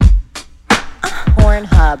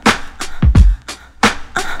Pornhub.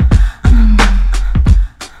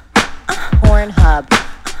 Pornhub.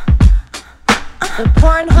 The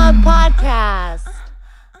Pornhub Podcast.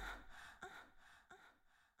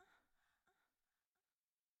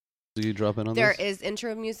 Do you drop in on There this? There is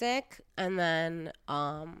intro music, and then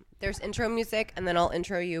there's intro music, and then I'll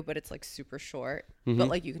intro you, but it's like super short. Mm-hmm. But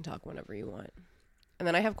like you can talk whenever you want. And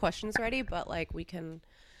then I have questions ready, but like we can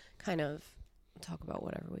kind of talk about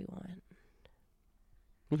whatever we want.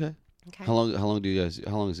 Okay. Okay. How long do you guys?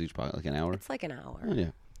 How long is each podcast? Like an hour? It's like an hour. Oh,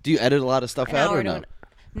 yeah. Do you edit a lot of stuff An out hour or no?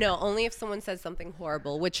 No, only if someone says something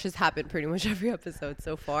horrible, which has happened pretty much every episode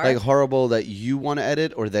so far. Like horrible that you want to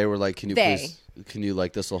edit, or they were like, "Can you They. please? Can you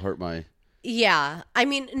like this will hurt my." Yeah. I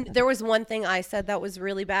mean, there was one thing I said that was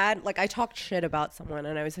really bad. Like I talked shit about someone,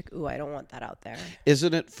 and I was like, "Ooh, I don't want that out there."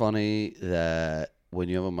 Isn't it funny that when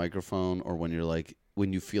you have a microphone, or when you're like,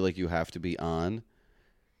 when you feel like you have to be on,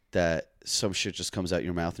 that some shit just comes out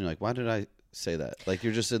your mouth, and you're like, "Why did I say that?" Like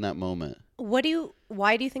you're just in that moment. Why do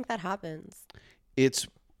you think that happens? It's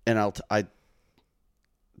and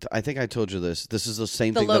I think I told you this. This is the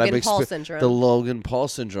same The thing that Logan I've Paul syndrome. The Logan Paul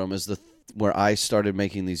syndrome is where I started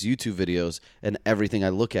making these YouTube videos, and everything I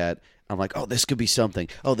look at, I'm like, oh, this could be something.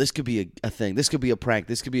 Oh, this could be a thing. This could be a prank.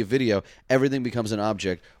 This could be a video. Everything becomes an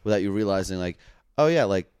object without you realizing, like, oh yeah,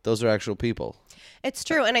 like those are actual people. It's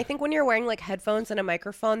true. And I think when you're wearing like headphones and a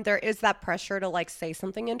microphone, there is that pressure to like say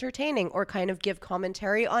something entertaining or kind of give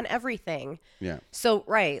commentary on everything. Yeah. So,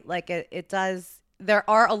 right. Like it does. There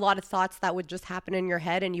are a lot of thoughts that would just happen in your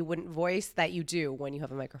head and you wouldn't voice that you do when you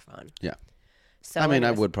have a microphone. Yeah. So I mean,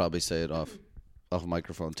 I would probably say it off a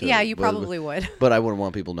microphone too. Yeah, you probably would. But I wouldn't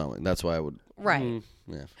want people knowing. That's why I would. Right.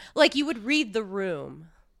 Yeah. Like you would read the room.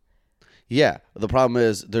 Yeah. The problem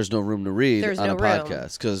is there's no room to read There's on no a room.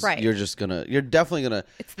 podcast because Right. you're definitely going to.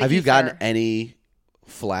 It's the Have you gotten ether. any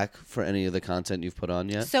flack for any of the content you've put on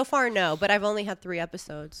yet? So far, no, but I've only had 3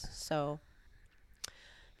 episodes. So,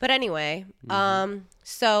 but anyway,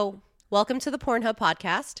 so welcome to the Pornhub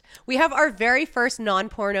Podcast. We have our very first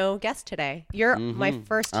non-porno guest today. You're my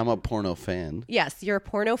first. I'm a porno fan. Yes, you're a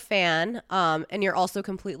porno fan, and you're also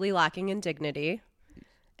completely lacking in dignity.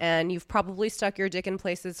 And you've probably stuck your dick in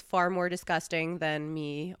places far more disgusting than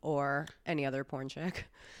me or any other porn chick.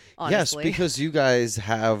 Honestly. Yes, because you guys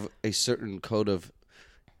have a certain code of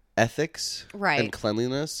ethics Right. and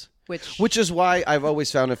cleanliness, which is why I've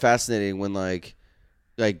always found it fascinating when like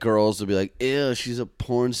girls will be like, "Ew, she's a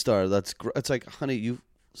porn star." It's like, honey, you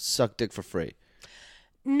suck dick for free.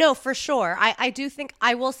 No, for sure. I do think,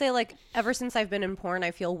 I will say, like, ever since I've been in porn,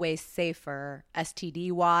 I feel way safer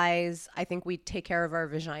STD-wise. I think we take care of our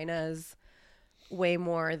vaginas way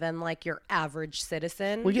more than, like, your average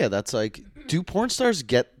citizen. Well, yeah, that's like, do porn stars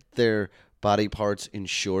get their body parts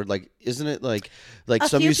insured? Like, isn't it like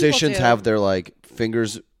some few musicians people do. have their, like,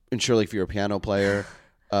 fingers insured, like, if you're a piano player?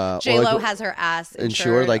 J-Lo has her ass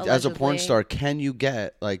insured, Like, as a porn allegedly. star, can you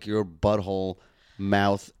get, like, your butthole,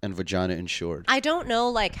 mouth, and vagina insured? I don't know,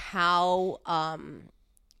 like, how,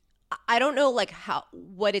 I don't know, like,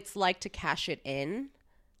 what it's like to cash it in.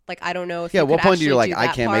 Like, I don't know if Yeah, you at what could point do you actually like, do I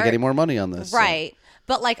that can't part. make any more money on this? So- Right.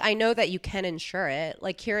 But, like, I know that you can insure it.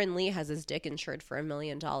 Like, Kieran Lee has his dick insured for $1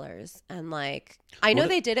 million. And, like, I know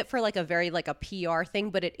they did it for, like, a very, like, a PR thing,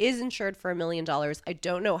 but it is insured for $1 million. I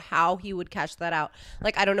don't know how he would cash that out.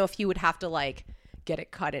 Like, I don't know if he would have to, like, get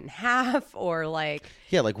it cut in half or, like...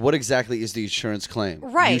 Yeah, like, what exactly is the insurance claim?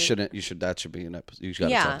 Right. That should be an episode. You got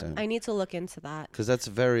to Yeah, talk to him. I need to look into that. Because that's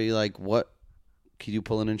very, like, what... Can you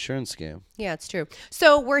pull an insurance scam? Yeah, it's true.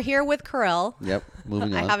 So we're here with Kirill. Yep,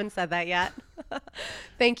 moving on. I haven't said that yet.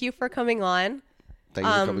 Thank you for coming on. Thank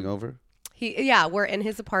you for coming over. We're in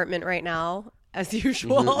his apartment right now, as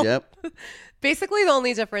usual. Yep. Basically, the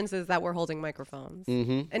only difference is that we're holding microphones.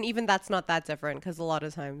 Mm-hmm. And even that's not that different because a lot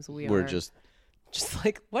of times We're are just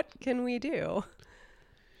like, what can we do?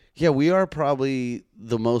 Yeah, we are probably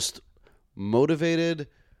the most motivated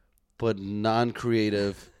but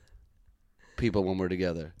non-creative people when we're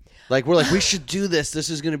together. Like, we're like, we should do this.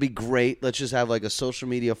 This is going to be great. Let's just have like a social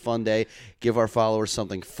media fun day, give our followers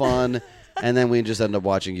something fun, and then we just end up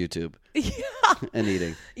watching YouTube and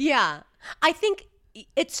eating. Yeah. I think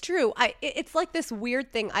it's true. It's like this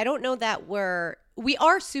weird thing. I don't know that we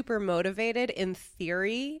are super motivated in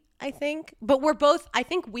theory, I think, but I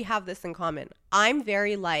think we have this in common. I'm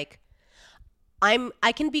very like,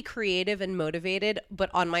 I can be creative and motivated, but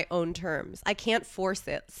on my own terms. I can't force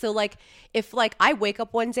it. So like if like I wake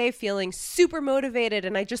up one day feeling super motivated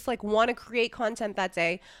and I just like want to create content that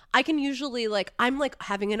day, I can usually like I'm like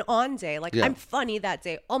having an on day. Like I'm funny that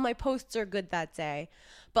day. All my posts are good that day.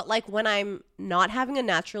 But like when I'm not having a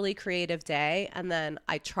naturally creative day and then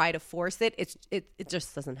I try to force it, it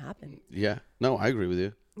just doesn't happen. Yeah. No, I agree with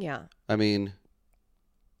you. Yeah. I mean,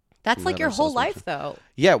 that's like your whole life, though.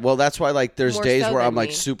 Yeah, well, that's why like there's More days so where than I'm like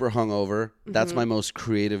me. super hungover. That's my most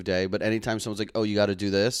creative day. But anytime someone's like, "Oh, you got to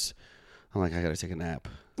do this," I'm like, "I got to take a nap."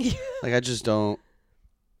 Like I just don't.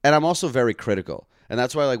 And I'm also very critical, and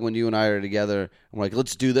that's why like when you and I are together, I'm like,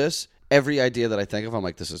 "Let's do this." Every idea that I think of, I'm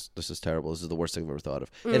like, "This is terrible. This is the worst thing I've ever thought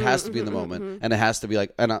of." It has to be in the moment, and it has to be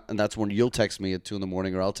like, and that's when you'll text me at 2 a.m,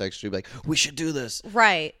 or I'll text you like, "We should do this."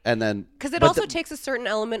 Right. And then Because it also takes a certain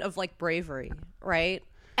element of like bravery, right?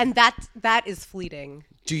 And that is fleeting.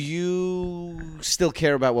 do you still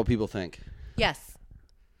care about what people think? Yes.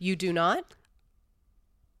 You do not?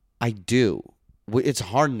 I do. It's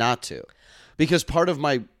hard not to, because part of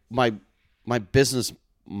my business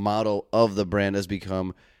model of the brand has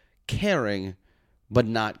become caring, but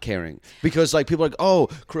not caring. Because like people are like, "Oh,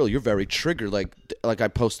 Kirill, you're very triggered." Like I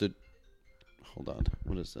posted. Hold on,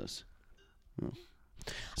 what is this? Oh.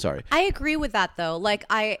 Sorry. I agree with that though. Like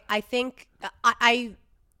I think I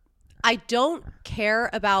don't care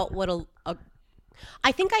about what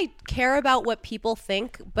I think I care about what people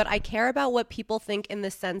think, but I care about what people think in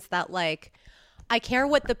the sense that like I care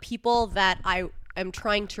what the people that I am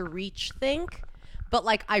trying to reach think, but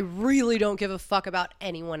like I really don't give a fuck about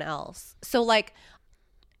anyone else. So like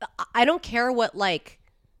I don't care what like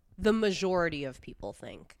the majority of people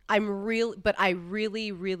think. But I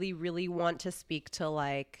really, really, really want to speak to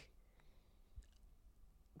like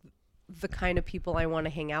the kind of people I want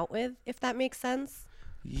to hang out with, if that makes sense.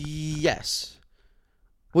 Yes.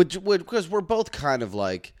 Because we're both kind of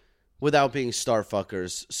like, without being star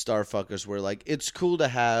fuckers, we're like, it's cool to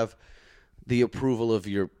have the approval of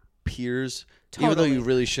your peers, even though you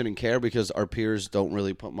really shouldn't care, because our peers don't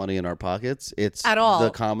really put money in our pockets. It's at all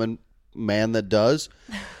the common man that does.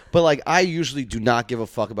 But like, I usually do not give a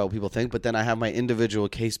fuck about what people think, but then I have my individual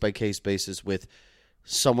case-by-case basis with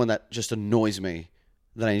someone that just annoys me,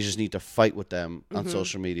 then I just need to fight with them on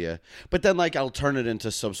social media. But then like I'll turn it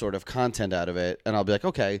into some sort of content out of it, and I'll be like,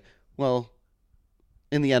 okay, well,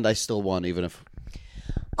 in the end I still won, even if...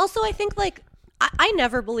 Also, I think like I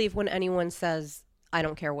never believe when anyone says I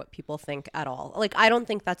don't care what people think at all. Like I don't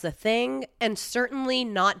think that's a thing, and certainly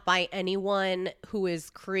not by anyone who is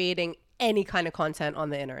creating any kind of content on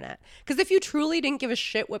the internet. Because if you truly didn't give a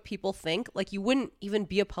shit what people think, like you wouldn't even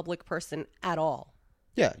be a public person at all.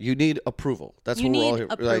 Yeah, you need approval. That's what we're all here.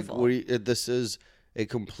 Approval. Like, this is a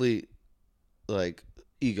complete, like,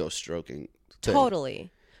 ego stroking thing.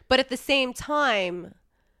 Totally. But at the same time,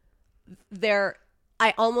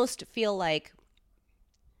 I almost feel like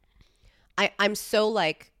I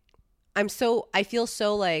feel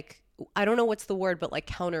so like, I don't know what's the word, but like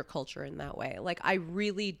counterculture in that way. Like I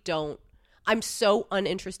really don't, I'm so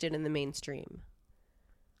uninterested in the mainstream.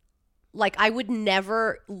 Like I would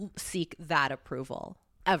never seek that approval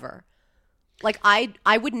ever. Like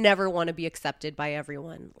I would never want to be accepted by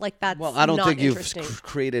everyone. Like that's well, I don't not think you've interesting.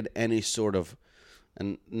 created any sort of,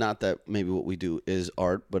 and not that maybe what we do is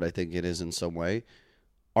art, but I think it is in some way.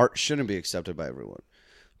 Art shouldn't be accepted by everyone.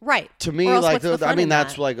 Right. To me, Or else like what's the fun in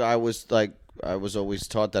that's that? like I was always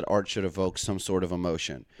taught that art should evoke some sort of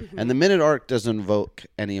emotion, and the minute art doesn't evoke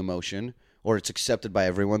any emotion or it's accepted by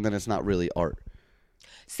everyone, then it's not really art.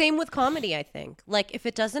 Same with comedy, I think. Like if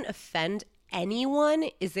it doesn't offend anyone,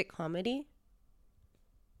 is it comedy?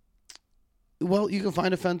 Well, you can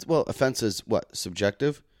find offense. Well, offense is what?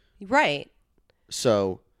 Subjective. Right.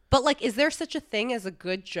 So. But like, is there such a thing as a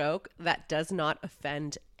good joke that does not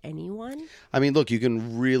offend anyone? I mean, look, you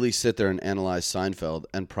can really sit there and analyze Seinfeld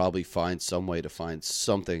and probably find some way to find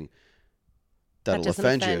something that'll doesn't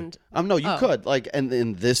offend offend- you. No, you Oh. could. Like, and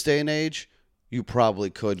in this day and age, you probably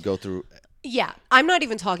could go through. Yeah. I'm not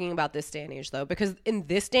even talking about this day and age though, because in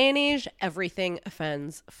this day and age, everything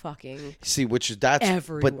offends fucking See, that's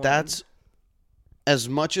everyone. but that's as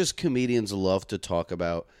much as comedians love to talk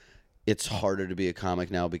about. It's harder to be a comic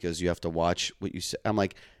now because you have to watch what you say. I'm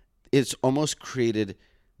like, it's almost created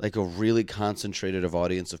like a really concentrated of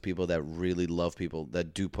audience of people that really love people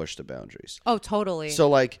that do push the boundaries. Oh, totally. So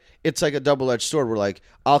like, it's like a double-edged sword where like,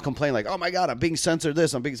 I'll complain like, oh my God, I'm being censored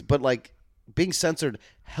but like being censored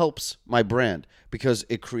helps my brand because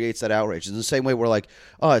it creates that outrage. In the same way we're like,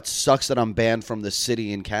 oh, it sucks that I'm banned from the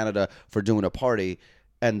city in Canada for doing a party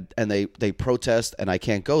and they protest and I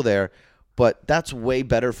can't go there. But that's way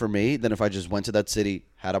better for me than if I just went to that city,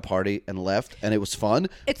 had a party, and left, and it was fun.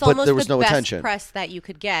 It's but almost there was the no best attention. press that you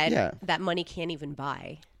could get Yeah. that money can't even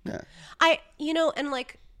buy. Yeah. And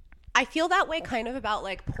like, I feel that way kind of about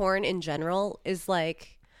like porn in general is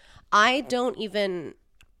like, I don't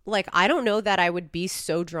know that I would be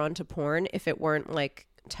so drawn to porn if it weren't like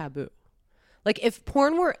taboo. Like if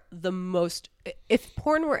porn were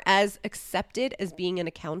as accepted as being an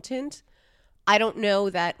accountant, I don't know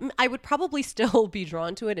that I would probably still be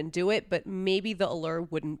drawn to it and do it, but maybe the allure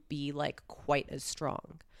wouldn't be like quite as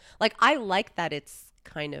strong. Like I like that it's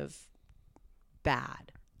kind of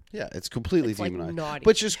bad. Yeah, it's completely It's, like, demonized. naughty.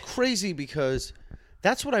 Which is crazy because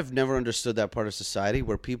that's what I've never understood, that part of society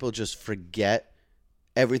where people just forget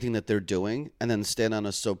everything that they're doing and then stand on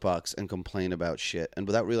a soapbox and complain about shit and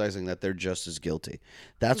without realizing that they're just as guilty.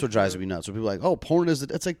 That's what drives me nuts. When people are like, oh, porn is...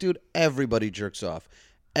 It's like, dude, everybody jerks off.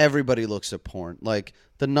 Everybody looks at porn. Like,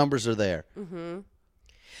 the numbers are there. Mm-hmm.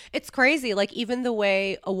 It's crazy. Like, even the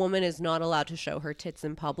way a woman is not allowed to show her tits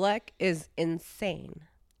in public is insane.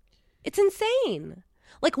 It's insane.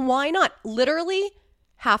 Like, why not? Literally,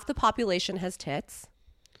 half the population has tits.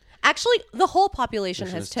 Actually, the whole population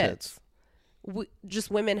has tits.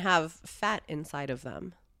 Just women have fat inside of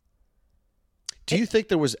them. Do you think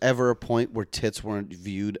there was ever a point where tits weren't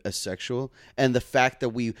viewed as sexual and the fact that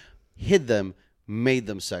we hid them made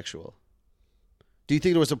them sexual? Do you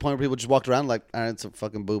think there was a point where people just walked around like, it's a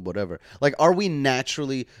fucking boob, whatever? Like, are we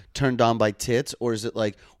naturally turned on by tits, or is it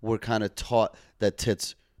like we're kind of taught that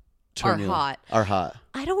tits are hot?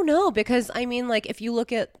 I don't know, because I mean, like, if you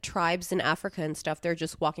look at tribes in Africa and stuff, they're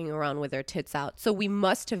just walking around with their tits out. So we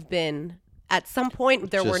must have been, at some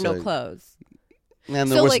point, there Just were no like- clothes. And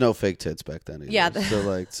there So, was like- no fake tits back then either. Yeah. So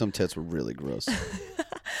like some tits were really gross.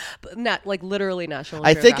 But not like literally National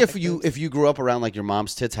I think Geographic boobs. if you grew up around like your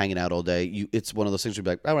mom's tits hanging out all day, it's one of those things you'd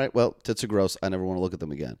be like, all right, well, tits are gross. I never want to look at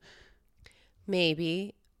them again.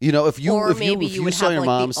 Maybe. You know, if you would saw have your like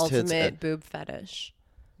mom's the tits, ultimate boob fetish.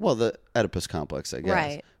 well, the Oedipus complex, I guess.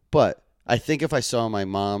 Right. But I think if I saw my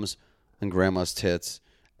mom's and grandma's tits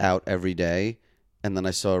out every day, and then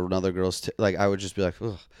I saw another girl's like, I would just be like,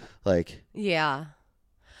 ugh, like. Yeah.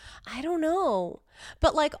 I don't know.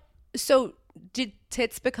 But like, so did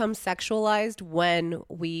tits become sexualized when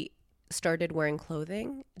we started wearing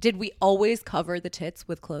clothing? Did we always cover the tits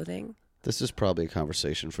with clothing? This is probably a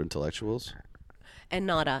conversation for intellectuals. And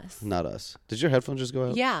not us. Not us. Did your headphones just go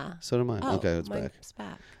out? Yeah. So did mine. Oh, Okay, it's back. mine's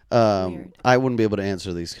back. Weird. I wouldn't be able to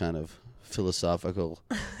answer these kind of philosophical.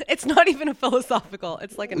 It's not even a philosophical.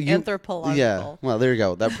 It's like an anthropological. Yeah. Well, there you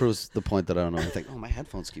go. That proves the point that I don't know anything. Oh, my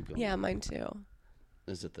headphones keep going. Yeah, mine too.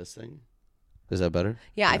 Is it this thing? Is that better?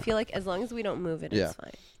 Yeah, I feel like as long as we don't move it, Yeah. it's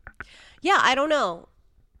fine. Yeah, I don't know.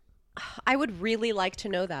 I would really like to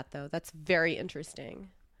know that, though. That's very interesting.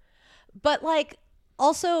 But, like,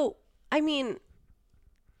 also, I mean,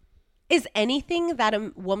 is anything that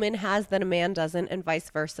a woman has that a man doesn't and vice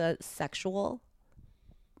versa sexual?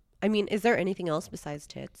 I mean, is there anything else besides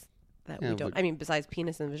tits that we don't? I mean, besides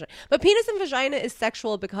penis and vagina. But penis and vagina is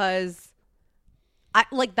sexual because...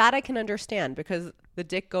 I can understand because the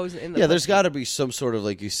dick goes in the Yeah, there's pussy. got to be some sort of,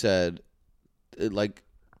 like you said, like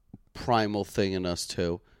primal thing in us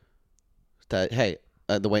too. That hey,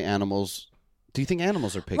 the way animals. Do you think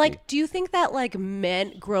animals are picky? Like, do you think that like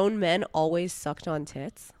grown men always sucked on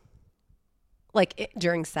tits, like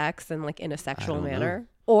during sex and like in a sexual don't know. manner,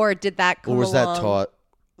 or did that come or was along? that taught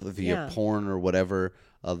via Yeah. porn or whatever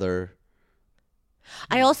other?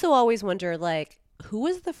 I also always wonder, like, who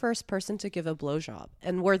was the first person to give a blowjob,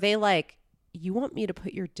 and were they like, "You want me to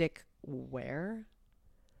put your dick where?"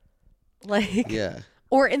 Like, Yeah.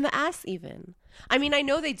 or in the ass even. I mean, I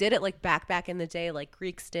know they did it like back in the day, like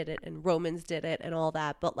Greeks did it and Romans did it and all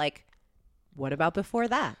that, but like, what about before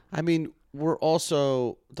that? I mean, we're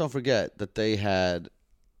also don't forget that they had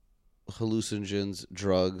hallucinogens,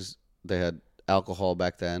 drugs. They had alcohol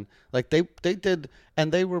back then. Like they did,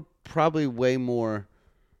 and they were probably way more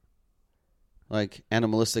like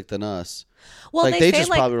animalistic than us. Well, like they say, just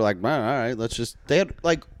like, probably were like, all right, let's just. They had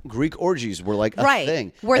like Greek orgies were like a right,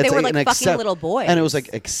 thing where they It's were like like an fucking little boys, and it was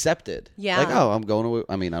like accepted. Yeah. Like, oh, I'm going to.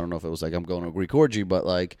 I mean, I don't know if it was like I'm going to a Greek orgy, but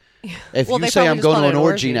like, if Well, you they say probably I'm just going called to it an an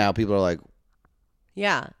orgy orgy. now, people are like,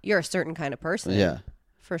 yeah, you're a certain kind of person. yeah.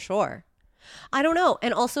 For sure. I don't know.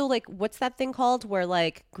 And also, like, what's that thing called where,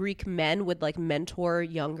 like, Greek men would, like, mentor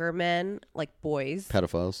younger men, like boys?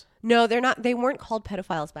 Pedophiles. No, they're not. They weren't called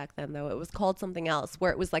pedophiles back then, though. It was called something else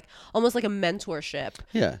where it was, like, almost like a mentorship.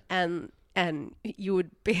 Yeah. And you would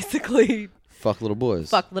basically Fuck little boys.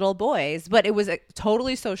 fuck little boys. But it was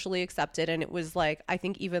totally socially accepted. And it was, like, I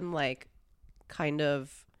think even, like, kind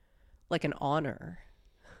of like an honor.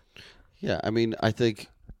 Yeah, I mean, I think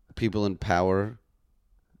people in power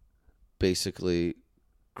basically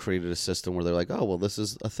created a system where they're like, oh, well, this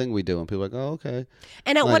is a thing we do. And people are like, oh, okay.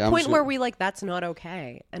 And at Like, what I'm point just- were we like, that's not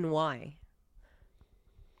okay? And why?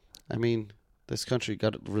 I mean, this country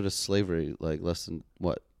got rid of slavery like less than,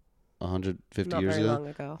 150 Not years very ago? long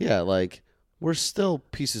ago. Yeah, like, we're still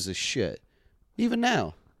pieces of shit. Even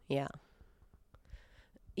now. Yeah.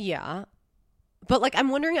 Yeah. But like, I'm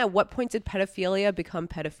wondering at what point did pedophilia become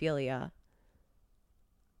pedophilia?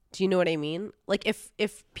 Do you know what I mean? Like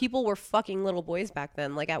if people were fucking little boys back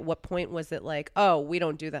then, like at what point was it like, oh, we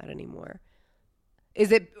don't do that anymore?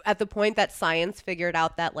 Is it at the point that science figured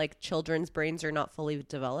out that like children's brains are not fully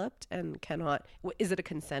developed and cannot, is it a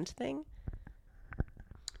consent thing?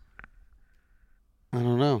 I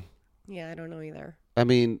don't know. Yeah, I don't know either. I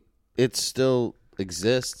mean, it still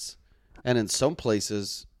exists. And in some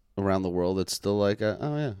places around the world, it's still like, oh,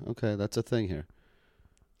 yeah, okay, that's a thing here.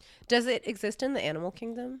 Does it exist in the animal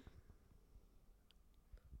kingdom?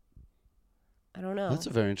 I don't know. That's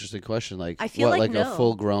a very interesting question. Like, I feel like a no.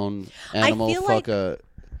 full-grown animal feel fuck like- a...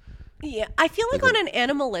 Yeah, I feel like Like on an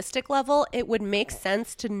animalistic level, it would make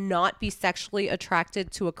sense to not be sexually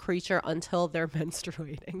attracted to a creature until they're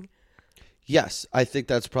menstruating. Yes, I think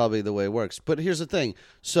that's probably the way it works. But here's the thing.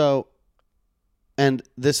 So, and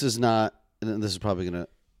this is not, and this is probably going to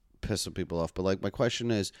piss some people off, but like my question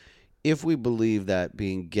is, if we believe that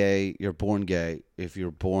being gay, you're born gay, if you're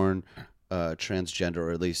born transgender,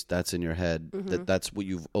 or at least that's in your head, that's what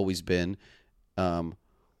you've always been,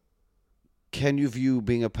 can you view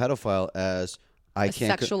being a pedophile as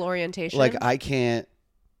Sexual orientation? like I can't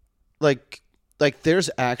like there's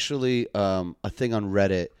actually a thing on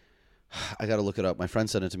Reddit. I got to look it up. My friend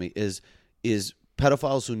sent it to me. Is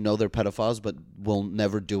pedophiles who know they're pedophiles but will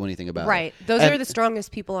never do anything about it. Right. Those are the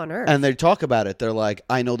strongest people on earth. And they talk about it. They're like,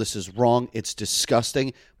 I know this is wrong. It's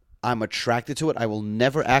disgusting. I'm attracted to it. I will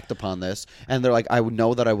never act upon this. And they're like, I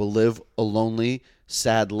know that I will live a lonely,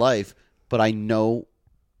 sad life, but I know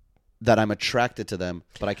that I'm attracted to them,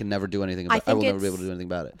 but I can never do anything about it. I will never be able to do anything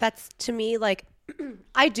about it. That's, to me, like,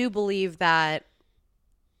 I do believe that,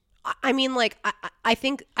 I mean, like, I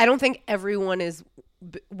don't think everyone is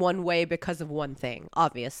one way because of one thing,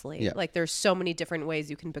 obviously. Yeah. Like, there's so many different ways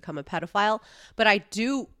you can become a pedophile. But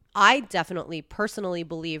I definitely personally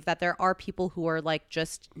believe that there are people who are, like,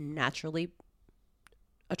 just naturally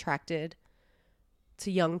attracted to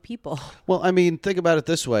young people. Well, I mean, think about it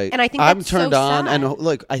this way. And I think I'm that's turned so on, sad. and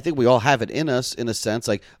look, I think we all have it in us, in a sense.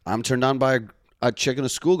 Like, I'm turned on by a chick in a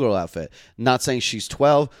schoolgirl outfit. Not saying she's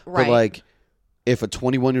 12, but Right. like, if a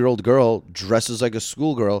 21-year-old girl dresses like a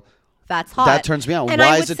schoolgirl, That's hot. that turns me on. And Why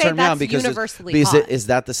I is would it say turn me on? that's Because universally hot. is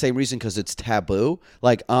that the same reason? Because it's taboo.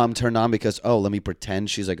 Like, I'm turned on because let me pretend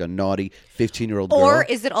she's like a naughty 15-year-old girl. Or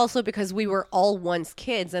is it also because we were all once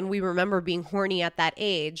kids and we remember being horny at that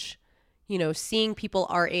age? You know, seeing people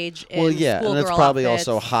our age in Well, yeah, and schoolgirl it's probably outfits.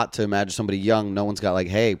 also hot to imagine somebody young. No one's got like,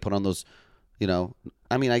 hey, put on those, you know.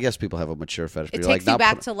 I mean, I guess people have a mature fetish. It but takes like, you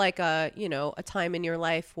back to like a time in your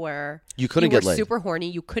life where You couldn't were get laid. super horny,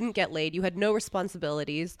 you couldn't get laid, you had no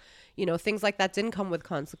responsibilities, things like that didn't come with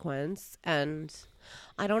consequence, and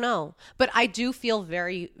I don't know. But I do feel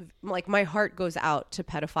very like my heart goes out to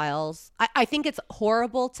pedophiles. I think it's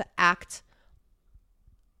horrible to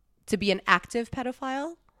be an active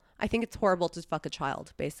pedophile. I think it's horrible to fuck a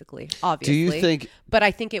child, basically, obviously. Do you think... But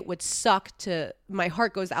I think it would suck to... My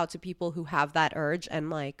heart goes out to people who have that urge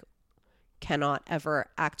and, like, cannot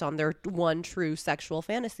ever act on their one true sexual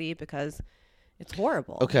fantasy because it's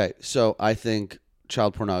horrible. Okay, so I think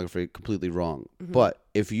child pornography, completely wrong. Mm-hmm. But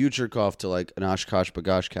if you jerk off to, like, an Oshkosh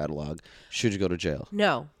Bagosh catalog, should you go to jail?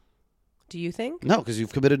 No. Do you think? No, because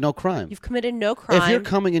you've committed no crime. You've committed no crime. If you're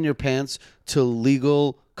coming in your pants to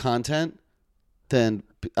legal content, then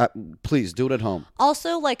please do it at home.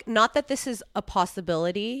 Also, like, not that this is a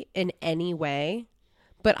possibility in any way,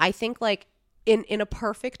 but I think, like, in a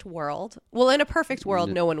perfect world,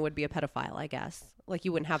 no one would be a pedophile, I guess. Like,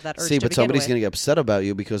 you wouldn't have that urge See, to but begin somebody's with. going to get upset about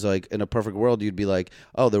you because, like, in a perfect world, you'd be like,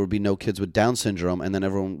 oh, there would be no kids with Down syndrome, and then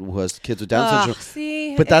everyone who has kids with Down syndrome.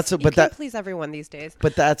 See, But that's you can't please everyone these days.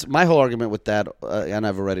 But that's my whole argument with that, and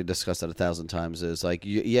I've already discussed that 1,000 times. Is like,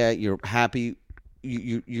 you're happy,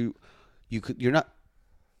 you're not.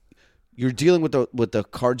 You're dealing with the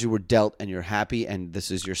cards you were dealt, and you're happy, and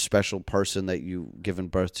this is your special person that you've given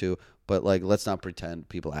birth to. But, like, let's not pretend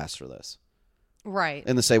people asked for this. Right.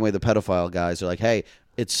 In the same way the pedophile guys are like, hey,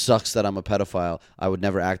 it sucks that I'm a pedophile. I would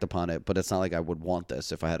never act upon it, but it's not like I would want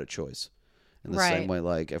this if I had a choice. In the same way,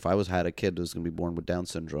 like, if I had a kid who's going to be born with Down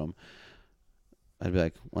syndrome, I'd be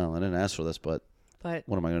like, well, I didn't ask for this, but what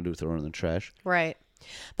am I going to do, throw it in the trash? Right.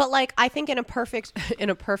 But like, I think in a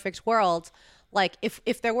perfect world, like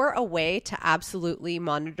if there were a way to absolutely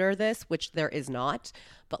monitor this, which there is not,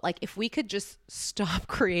 but like if we could just stop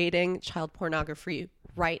creating child pornography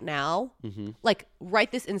right now, like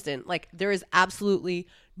right this instant, like there is absolutely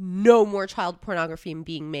no more child pornography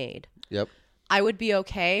being made. Yep. I would be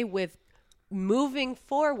okay with moving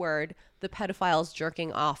forward the pedophiles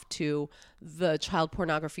jerking off to the child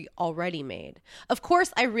pornography already made. Of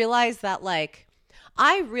course, I realize that,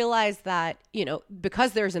 you know,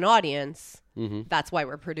 because there's an audience, that's why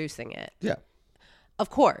we're producing it. Yeah. Of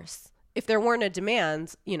course. If there weren't a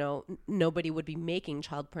demand, you know, nobody would be making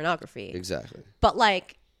child pornography. Exactly. But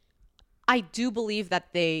like, I do believe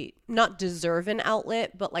that they not deserve an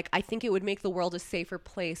outlet, but like, I think it would make the world a safer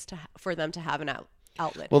place for them to have an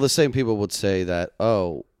outlet. Well, the same people would say that,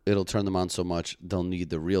 oh, it'll turn them on so much they'll need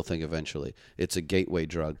the real thing eventually. It's a gateway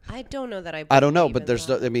drug. I don't know that I don't know, but there's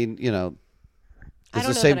no, I mean, you know, it's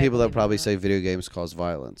the same people that probably that. say video games cause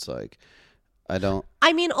violence. Like,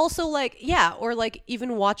 I mean, also, like, yeah, or like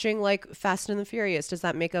even watching like Fast and the Furious, does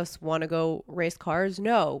that make us want to go race cars?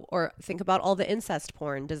 No. Or think about all the incest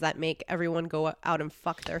porn. Does that make everyone go out and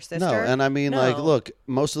fuck their sister? No, and I mean, No. like, look,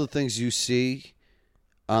 most of the things you see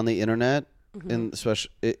on the internet, and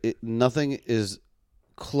especially, nothing is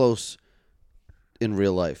close in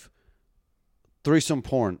real life. Threesome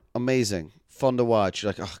porn, amazing, fun to watch.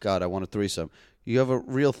 You're like, oh God, I want a threesome. You have a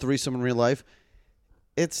real threesome in real life,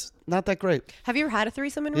 it's not that great. Have you ever had a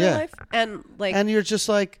threesome in real life? And like, and you're just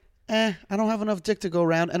like, I don't have enough dick to go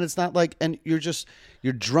around, and it's not like, and you're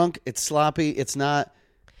drunk, it's sloppy, it's not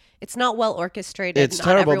well orchestrated. It's not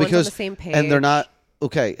terrible everyone's because on the same page. and they're not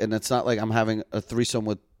okay, and it's not like I'm having a threesome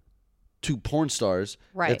with two porn stars.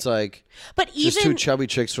 Right. It's like, but just even two chubby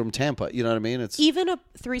chicks from Tampa. You know what I mean? It's even a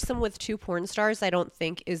threesome with two porn stars, I don't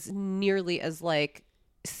think is nearly as like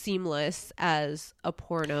seamless as a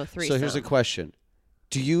porno threesome. So here's a question: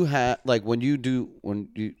 do you have, like, when you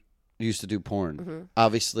used to do porn?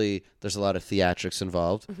 Obviously, there's a lot of theatrics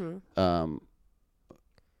involved, and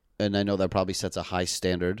I know that probably sets a high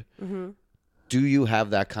standard. Do you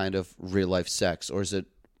have that kind of real life sex, or is it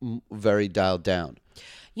very dialed down?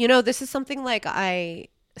 You know, this is something like I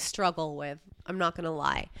struggle with. I'm not going to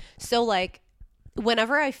lie. So like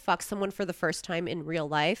whenever I fuck someone for the first time in real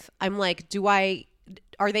life, I'm like,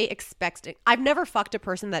 are they expecting? I've never fucked a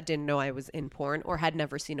person that didn't know I was in porn or had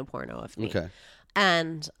never seen a porno of me. Okay.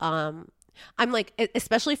 And I'm like,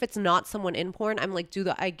 especially if it's not someone in porn, I'm like,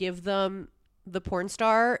 I give them the porn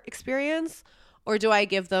star experience, or do I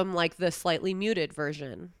give them like the slightly muted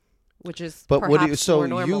version, which is but perhaps what do you? So more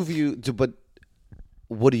normal. but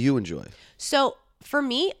what do you enjoy? So for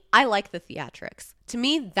me, I like the theatrics. To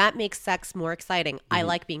me, that makes sex more exciting. I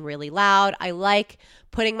like being really loud. I like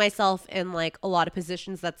putting myself in like a lot of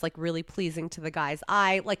positions that's like really pleasing to the guy's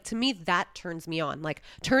eye. Like, to me, that turns me on. Like,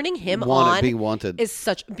 turning him on being wanted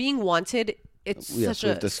is being wanted. It's such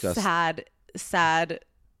a sad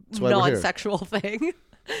non-sexual thing.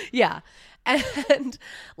 Yeah. And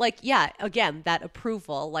like, yeah, again, that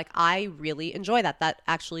approval, like I really enjoy that. That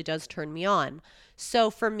actually does turn me on.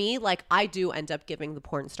 So for me, like I do end up giving the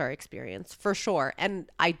porn star experience for sure. And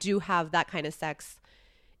I do have that kind of sex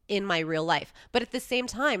in my real life. But at the same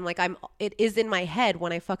time, like it is in my head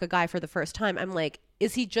when I fuck a guy for the first time. I'm like,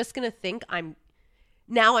 is he just going to think I'm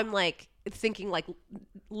like thinking like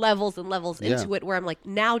levels and levels into it, where I'm like,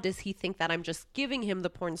 now does he think that I'm just giving him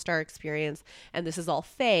the porn star experience and this is all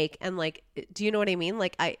fake? And like, do you know what I mean?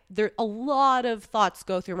 Like there a lot of thoughts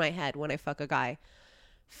go through my head when I fuck a guy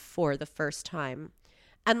for the first time.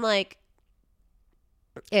 And like,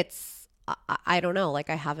 it's, I don't know, like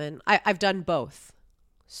I've done both.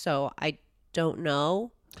 So I don't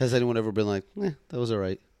know. Has anyone ever been like, that was all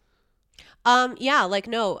right? Yeah, like,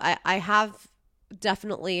 no, I have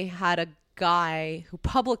definitely had a guy who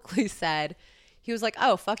publicly said, he was like,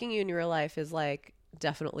 oh, fucking you in real life is like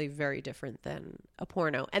definitely very different than a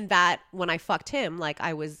porno. And that when I fucked him, like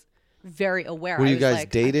I was very aware. Were you guys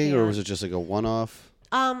dating, or was it just like a one-off?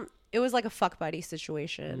 It was like a fuck buddy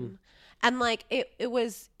situation. And like it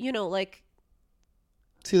was, you know, like,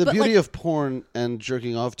 see, the beauty of porn and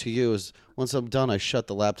jerking off to you is once I'm done, I shut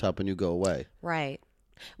the laptop and you go away. Right.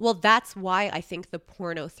 Well, that's why I think the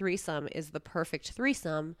porno threesome is the perfect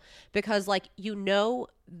threesome, because like, you know,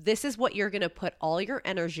 this is what you're going to put all your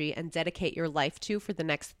energy and dedicate your life to for the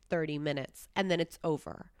next 30 minutes. And then it's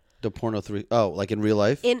over. The porno like in real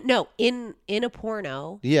life? In a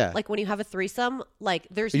porno. Yeah. Like when you have a threesome, like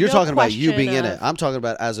there's You're no talking about you question being in it. I'm talking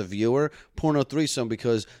about as a viewer, porno threesome,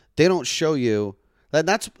 because they don't show you.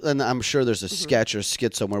 And I'm sure there's a sketch or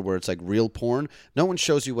skit somewhere where it's like real porn. No one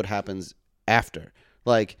shows you what happens after.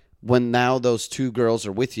 Like when now those two girls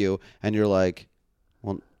are with you and you're like,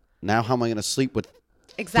 well, now how am I going to sleep with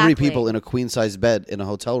Exactly. 3 people in a queen size bed in a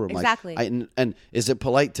hotel room? Exactly. Like, and is it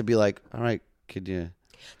polite to be like, all right, could you?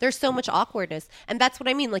 There's so much awkwardness. And that's what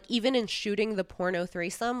I mean. Like, even in shooting the porno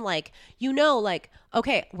threesome, like, like,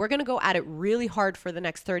 okay, we're going to go at it really hard for the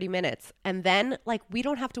next 30 minutes. And then, like, we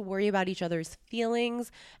don't have to worry about each other's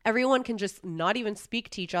feelings. Everyone can just not even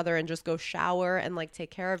speak to each other and just go shower and, like,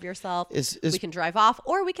 take care of yourself. We can drive off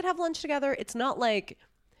or we can have lunch together. It's not like...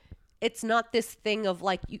 It's not this thing of,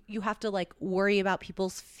 like, you have to, like, worry about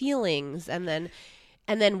people's feelings. And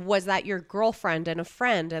then was that your girlfriend and a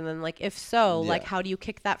friend? And then, like, if so, like, how do you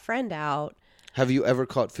kick that friend out? Have you ever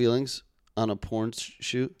caught feelings on a porn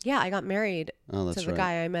shoot? Yeah, I got married to the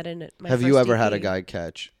guy I met in my Have first you ever DP. had a guy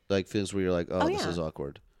catch, like, feelings where you're like, oh this yeah. is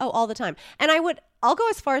awkward? Oh, all the time. And I'll go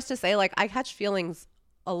as far as to say, like, I catch feelings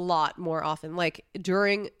a lot more often. Like,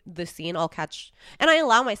 during the scene, I'll catch, and I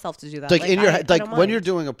allow myself to do that. Like in your head, like when mind. you're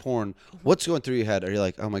doing a porn, what's going through your head? Are you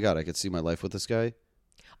like, oh my God, I could see my life with this guy?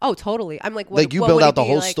 Oh, totally. I'm like, like you build out the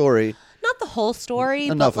whole story. Not the whole story,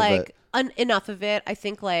 Enough but like of it. Enough of it. I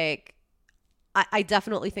think like, I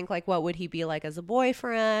definitely think like, what would he be like as a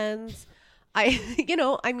boyfriend? I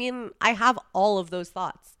have all of those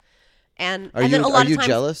thoughts. And then a lot of times,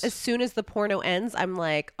 jealous? As soon as the porno ends, I'm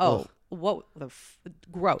like, what the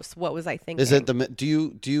gross. What was I thinking? Is it do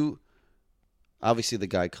you obviously the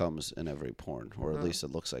guy comes in every porn, or at least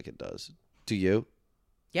it looks like it does. Do you?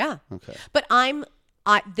 Yeah. Okay. But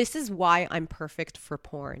this is why I'm perfect for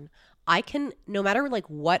porn. I can, no matter like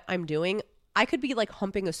what I'm doing, I could be like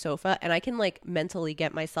humping a sofa and I can like mentally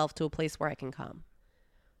get myself to a place where I can come.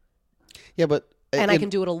 Yeah, but I can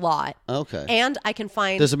do it a lot. Okay. And I can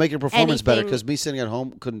find. Does it make your performance better? Because me sitting at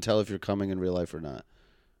home couldn't tell if you're coming in real life or not.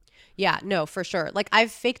 Yeah, no, for sure. Like,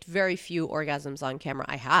 I've faked very few orgasms on camera.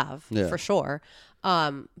 I have, for sure.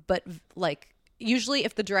 But like, usually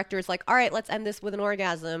if the director is like, all right, let's end this with an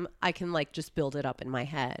orgasm, I can like just build it up in my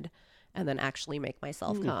head and then actually make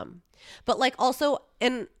myself come. But like also,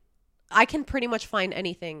 and I can pretty much find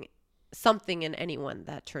something in anyone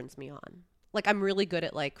that turns me on. Like, I'm really good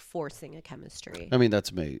at like forcing a chemistry. I mean,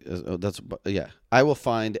 that's me. Yeah. I will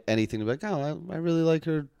find anything to be like, oh, I really like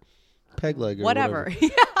her peg leg or whatever. Yeah.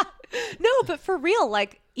 No, but for real,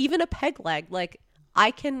 like even a peg leg, like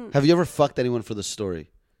I can. Have you ever fucked anyone for the story?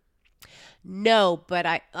 No, but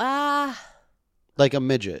like a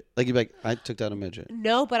midget. Like you'd be like, I took down a midget.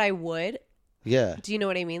 No, but I would. Yeah. Do you know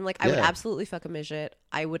what I mean? Like I would absolutely fuck a midget.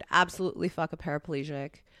 I would absolutely fuck a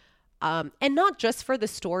paraplegic. And not just for the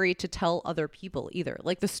story to tell other people either.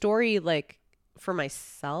 Like the story, like for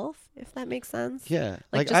myself, if that makes sense. Yeah.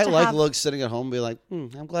 Like I like look sitting at home and be like,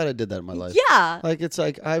 I'm glad I did that in my life. Yeah. Like it's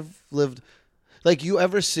like I've lived. Like you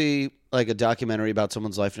ever see like a documentary about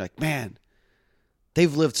someone's life and you're like, man,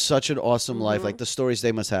 they've lived such an awesome life. Like the stories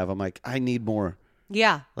they must have. I'm like, I need more.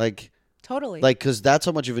 Yeah. Like. Totally. Like, because that's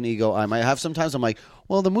how much of an ego I might have. Sometimes I'm like,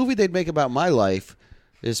 well, the movie they'd make about my life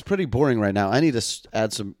is pretty boring right now. I need to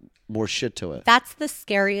add some more shit to it. That's the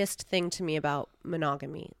scariest thing to me about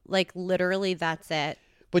monogamy. Like, literally, that's it.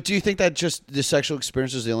 But do you think that just the sexual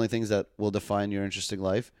experience is the only things that will define your interesting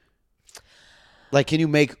life? Like, can you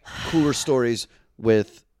make cooler stories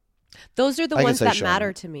with... Those are the ones that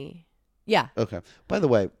matter to me. Yeah. Okay. By the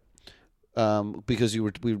way, because you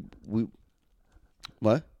were... we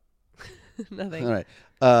what? Nothing. All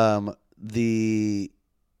right. The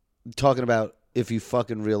talking about if you fuck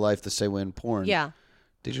in real life the same way in porn. Yeah.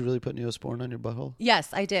 Did you really put Neosporin on your butthole? Yes,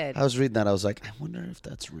 I did. I was reading that. I was like, I wonder if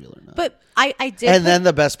that's real or not. But I did. And then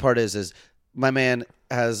the best part is my man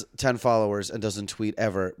has 10 followers and doesn't tweet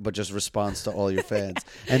ever, but just responds to all your fans.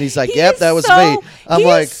 And he's like, yep, that was me. I'm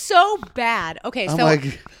like, so bad. Okay, so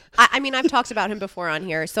like, I mean, I've talked about him before on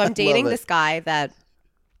here. So I'm dating this guy that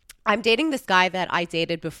I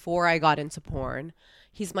dated before I got into porn.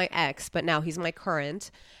 He's my ex, but now he's my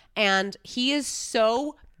current. And he is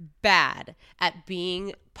so bad at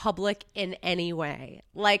being public in any way.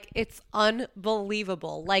 Like, it's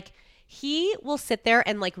unbelievable. Like, he will sit there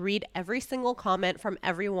and like read every single comment from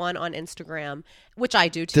everyone on Instagram, which I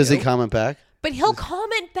do too. Does he comment back? But he'll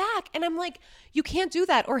comment back, and I'm like, you can't do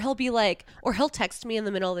that. Or he'll be like, or he'll text me in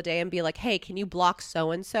the middle of the day and be like, hey, can you block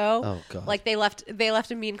so-and-so? Oh, God. Like, they left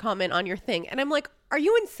a mean comment on your thing. And I'm like, are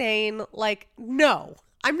you insane? Like, no,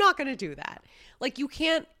 I'm not going to do that. Like, you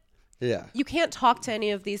can't talk to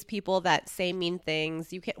any of these people that say mean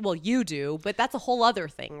things. You can't, well, you do, but that's a whole other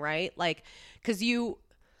thing, right? Like, because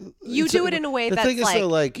you do it in a way the that's thing is, like, though,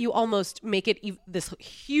 like, you almost make it this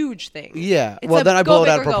huge thing. Yeah. It's Well, a then I go blow it big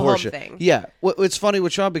out or of go home proportion. thing. Yeah. Well, it's funny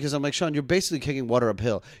with Sean because I'm like, Sean, you're basically kicking water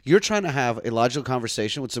uphill. You're trying to have a logical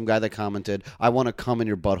conversation with some guy that commented, "I want to come in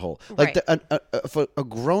your butthole." Like Right. if a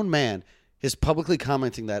grown man is publicly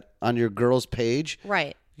commenting that on your girl's page,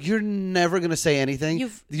 Right. you're never gonna say anything.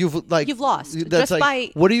 You've lost. That's Just like, by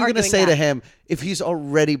what are you gonna arguing say to that. him if he's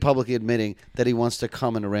already publicly admitting that he wants to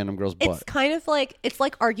come in a random girl's butt? It's kind of like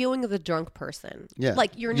arguing with a drunk person. Yeah.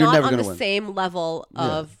 Like you're You're not never on the gonna win. same level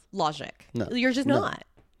of logic. No. You're just No. not.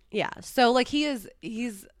 Yeah. So like he's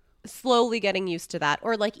slowly getting used to that.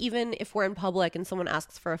 Or like even if we're in public and someone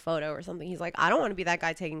asks for a photo or something, he's like, I don't want to be that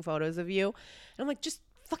guy taking photos of you. And I'm like, just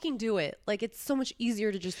fucking do it. Like it's so much easier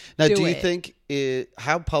to just Now, do do you it. think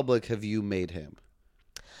how public have you made him?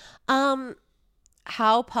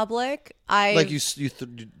 How public? I Like you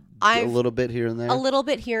a little bit here and there. a little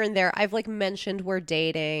bit here and there. I've like mentioned we're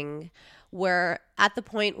dating. We're at the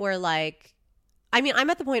point where like, I mean, I'm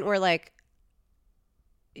at the point where like,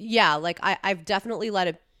 yeah, like I've definitely let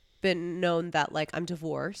it been known that like I'm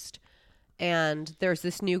divorced and there's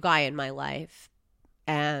this new guy in my life.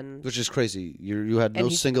 And Which is crazy. You had no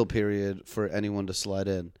he's- single period for anyone to slide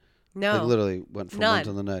in. no, Like literally went from None. one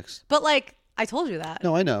to the next. but like I told you that.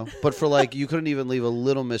 No, I know. But for like you couldn't even leave a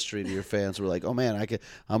little mystery to your fans. We're like, oh man,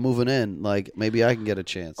 I'm moving in. Like maybe I can get a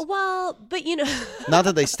chance. Well, but you know, Not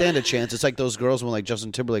that they stand a chance. It's like those girls when like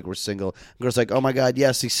Justin Timberlake were single. Girls like, oh my god,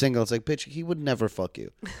 yes, he's single. It's like, bitch, he would never fuck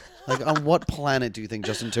you. Like on what planet do you think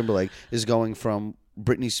Justin Timberlake is going from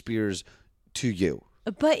Britney Spears to you?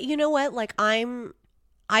 but you know what? Like I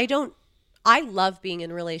love being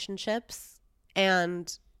in relationships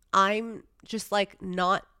and I'm just like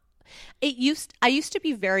not I used to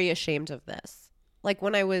be very ashamed of this. Like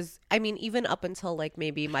when I mean even up until like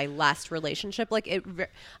maybe my last relationship, like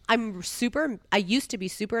I used to be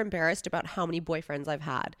super embarrassed about how many boyfriends I've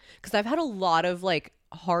had because I've had a lot of like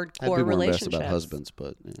I'd be hardcore more embarrassed relationships. about husbands,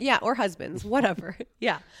 but Yeah, or husbands, whatever.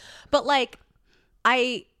 Yeah. But like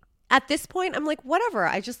at this point I'm like whatever.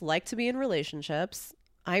 I just like to be in relationships.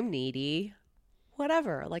 I'm needy.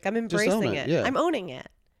 Whatever. Like I'm Just own embracing it, it. yeah. I'm owning it.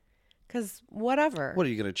 Cuz whatever. what are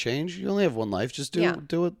you gonna change? You only have one life. Just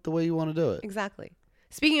do it the way you want to do it. Exactly.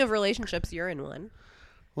 Speaking of relationships, you're in one.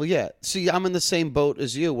 Well, yeah. See, I'm in the same boat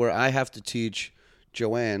as you, where I have to teach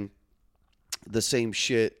Joanne the same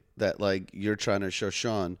shit that like you're trying to show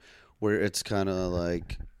Sean, where it's kind of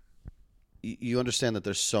like you understand that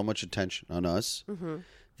there's so much attention on us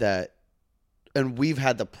that, and we've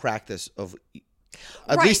had the practice of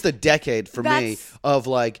at Right. least a decade for me That's- of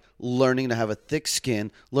like learning to have a thick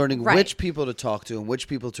skin, learning Right. which people to talk to and which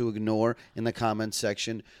people to ignore in the comment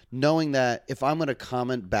section, knowing that if I'm going to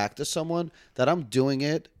comment back to someone that I'm doing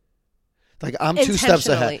it like I'm 2 steps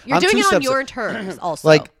ahead. Intentionally. You're I'm doing 2 it on steps your terms also.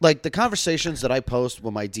 like the conversations that I post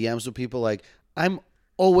with my DMs with people, like I'm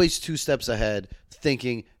always 2 steps ahead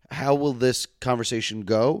thinking, how will this conversation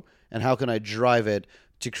go and how can I drive it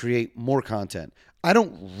to create more content? I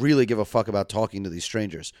don't really give a fuck about talking to these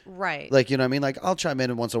strangers. Right. Like, you know what I mean? Like, I'll chime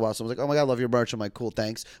in once in a while. Someone's like, oh my God, I love your merch. I'm like, cool,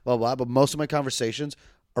 thanks, blah, blah. But most of my conversations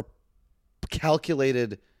are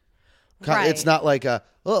calculated. Right. It's not like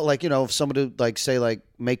like, you know, if somebody would like say like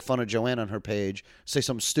make fun of Joanne on her page, say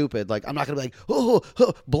something stupid, like I'm not gonna be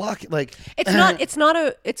like, block it. Like it's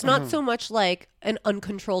not so much like an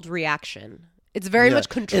uncontrolled reaction. It's very much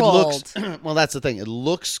controlled. It looks, well, that's the thing. It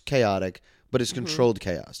looks chaotic, but it's controlled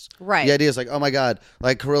chaos. Right. The idea is like, oh my God,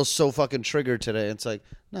 like Kirill's so fucking triggered today. It's like,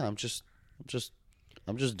 no, I'm just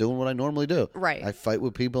doing what I normally do. Right. I fight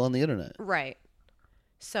with people on the internet. Right.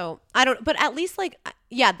 So I don't, but at least like,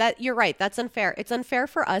 yeah, that you're right. That's unfair. It's unfair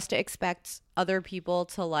for us to expect other people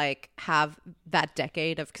to like have that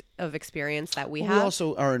decade of experience that we We have.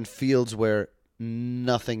 also are in fields where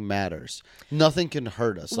nothing matters. Nothing can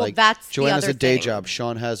hurt us. Well, like that's the Joanne has other a day thing. job.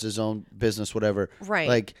 Sean has his own business, whatever. Right.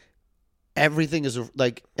 Like everything is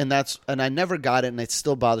like, and I never got it, and it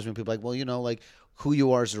still bothers me. When people are like, well, you know, like who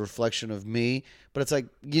you are is a reflection of me. But it's like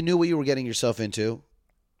you knew what you were getting yourself into.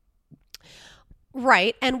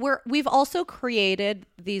 Right. And we've also created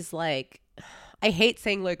these like, I hate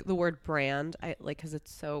saying like the word brand, cause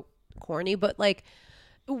it's so corny, but like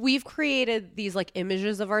we've created these like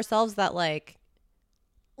images of ourselves that like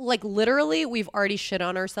literally we've already shit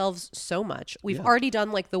on ourselves so much. We've already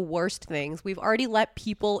done like the worst things. We've already let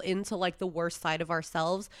people into like the worst side of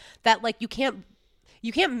ourselves that like you can't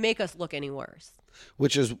make us look any worse.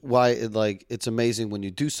 Which is why it's amazing when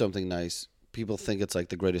you do something nice. People think it's like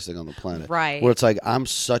the greatest thing on the planet. Right. Where it's like, I'm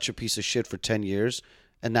such a piece of shit for 10 years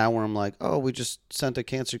And now where I'm like, oh, we just sent a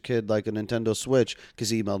cancer kid like a Nintendo Switch because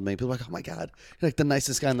he emailed me. People are like, oh my God, you're like the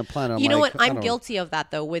nicest guy on the planet. You know what? I'm guilty of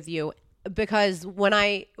that though with you, because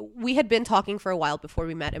we had been talking for a while before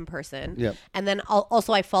we met in person. Yep. And then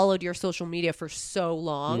also I followed your social media for so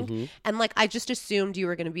long. And like, I just assumed you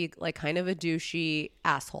were going to be like kind of a douchey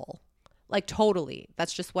asshole. Like totally.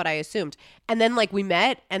 That's just what I assumed. And then like we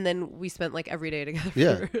met and then we spent like every day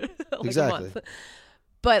together for like exactly. a month.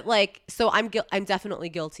 But like, so I'm definitely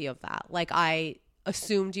guilty of that. Like I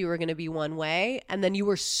assumed you were going to be one way and then you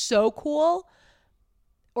were so cool,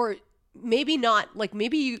 or maybe not. Like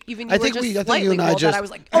maybe you were just slightly cool that I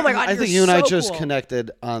was like, oh my God, I think you and I just cool.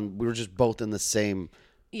 connected on, we were just both in the same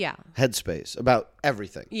Yeah. headspace about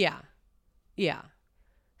everything. Yeah. Yeah.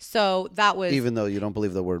 So that was. Even though you don't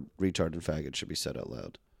believe the word retard and faggot should be said out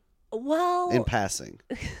loud. Well. In passing.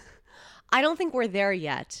 I don't think we're there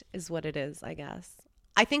yet, is what it is, I guess.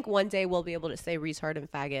 I think one day we'll be able to say retard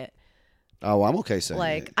and faggot. Oh, I'm okay saying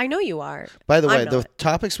like, it. I know you are. By the way, the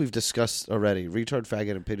topics we've discussed already, retard,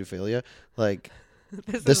 faggot, and pedophilia, like,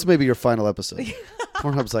 this may be your final episode.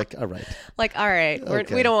 Pornhub's like, all right. Like, all right.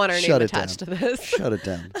 Okay. We don't want our name attached to this. Shut it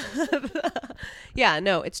down. Yeah,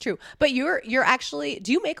 no, it's true. But you're actually,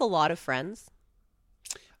 do you make a lot of friends?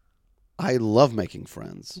 I love making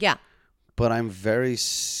friends. Yeah. But I'm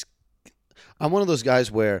I'm one of those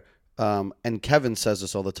guys where, and Kevin says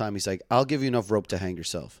this all the time. He's like, I'll give you enough rope to hang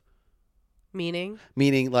yourself. Meaning,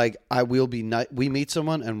 like we meet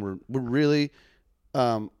someone and we're really,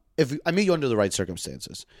 if I meet you under the right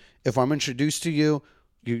circumstances, if I'm introduced to you,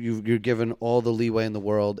 you're given all the leeway in the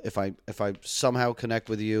world. If I somehow connect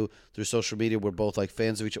with you through social media, we're both like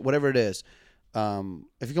fans of each other, whatever it is.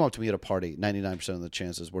 If you come up to me at a party, 99% of the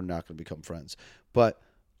chances we're not going to become friends. But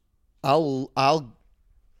I'll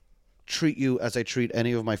treat you as I treat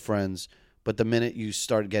any of my friends. But the minute you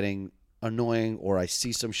start getting annoying or I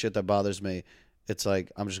see some shit that bothers me, it's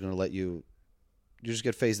like I'm just going to let you just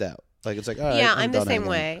get phased out. Like it's like, all right, yeah, I'm the same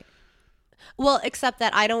way. Well, except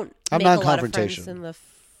that I don't make a lot of friends in the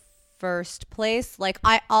first place. Like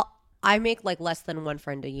I make like less than one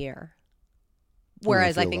friend a year.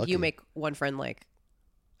 Whereas I think you make one friend like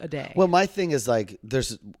a day. Well, my thing is like,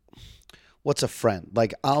 what's a friend?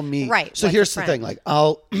 Like I'll meet. Right. So here's the thing. Like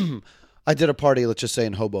I did a party, let's just say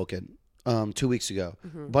in Hoboken, 2 weeks ago.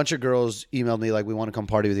 A bunch of girls emailed me like, we want to come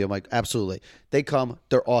party with you. I'm like, absolutely. They come.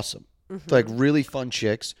 They're awesome. They're like really fun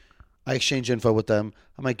chicks. I exchange info with them.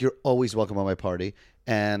 I'm like, you're always welcome at my party.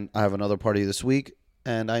 And I have another party this week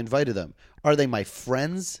and I invited them. Are they my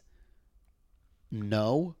friends?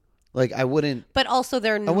 No. Like I wouldn't. But also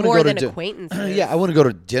they're more than acquaintances. Yeah, I wouldn't go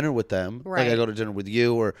to dinner with them. Right. Like I go to dinner with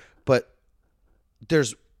you but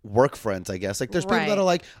there's work friends, I guess. Like there's people that are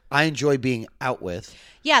like, I enjoy being out with.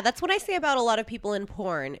 Yeah, that's what I say about a lot of people in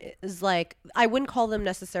porn is like, I wouldn't call them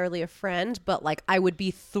necessarily a friend, but like I would be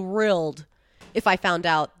thrilled if I found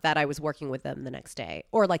out that I was working with them the next day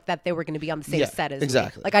or like that they were going to be on the same set as me.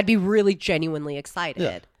 Like I'd be really genuinely excited.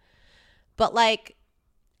 Yeah. But like,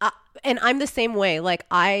 and I'm the same way. Like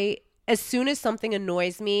as soon as something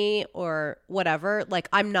annoys me or whatever, like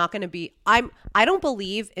I'm not going to be, I don't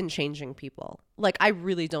believe in changing people. Like I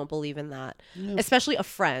really don't believe in that, especially a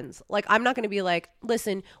friend. Like I'm not going to be like,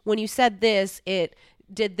 listen, when you said this, it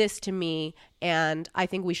did this to me and I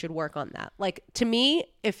think we should work on that. Like to me,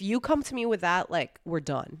 if you come to me with that, like we're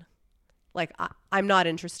done. Like I'm not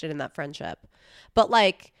interested in that friendship. But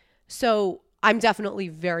like, so I'm definitely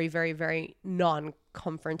very, very, very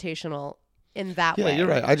non-confrontational in that way. Yeah, you're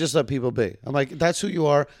right. I just let people be. I'm like, that's who you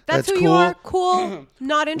are. That's who cool. you are. Cool.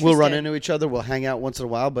 Not interested. We'll run into each other. We'll hang out once in a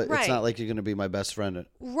while, but Right. It's not like you're going to be my best friend.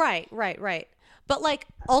 Right. But like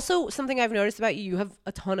also something I've noticed about you have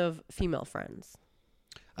a ton of female friends.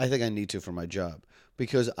 I think I need to for my job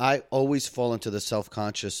because I always fall into the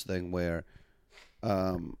self-conscious thing where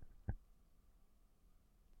I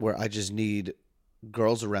just need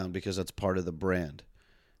girls around because that's part of the brand.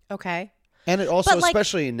 Okay. And it also, like,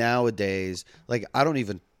 especially nowadays, like I don't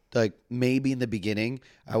even like maybe in the beginning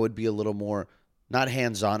I would be a little more not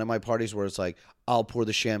hands-on at my parties where it's like I'll pour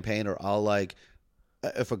the champagne or I'll like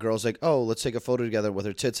if a girl's like, oh, let's take a photo together with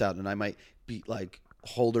her tits out, and I might be like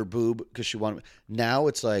hold her boob because she wanted. Now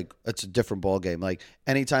it's like it's a different ball game. Like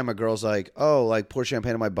anytime a girl's like, oh, like pour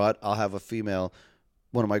champagne in my butt, I'll have a female,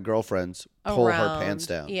 one of my girlfriends, pull her pants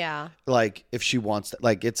down. Yeah. Like if she wants that.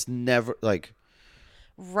 Like it's never like.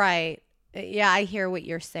 Right. Yeah, I hear what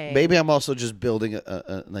you're saying. Maybe I'm also just building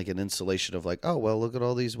a like an insulation of like, oh, well, look at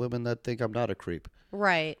all these women that think I'm not a creep.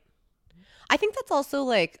 Right. I think that's also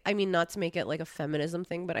like, I mean, not to make it like a feminism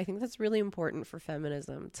thing, but I think that's really important for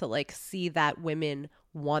feminism to like see that women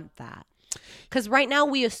want that. Because right now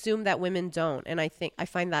we assume that women don't, and I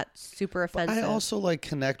find that super offensive. I also like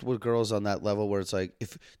connect with girls on that level where it's like,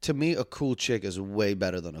 if to me a cool chick is way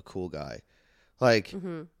better than a cool guy. Like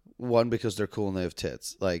one, because they're cool and they have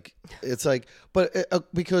tits. Like it's like, but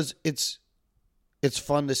because it's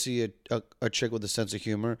fun to see a chick with a sense of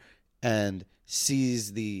humor and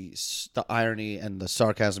sees the irony and the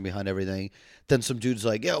sarcasm behind everything. Then some dude's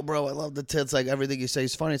like, yo, bro, I love the tits. Like, everything you say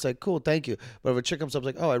is funny. It's like, cool, thank you. But if a chick comes up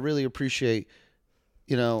like, oh, I really appreciate,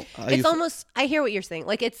 it's almost, I hear what you're saying.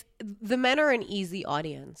 Like, it's, the men are an easy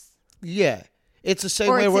audience. Yeah. It's the same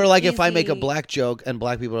Or way it's where, an like, if I make a easy- black joke and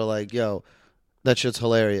black people are like, yo, that shit's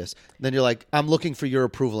hilarious. Then you're like, I'm looking for your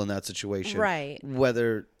approval in that situation. Right.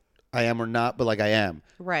 Whether I am or not, but, like, I am.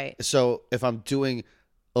 Right. So if I'm doing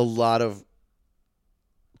a lot of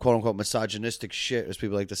quote unquote misogynistic shit, as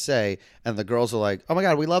people like to say, and the girls are like, oh my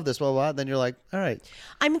God, we love this, blah, blah, blah, then you're like, all right.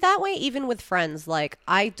 I'm that way even with friends. Like,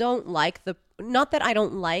 I don't like not that I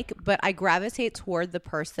don't like, but I gravitate toward the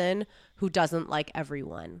person who doesn't like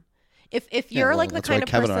everyone. If you're like the that's kind why of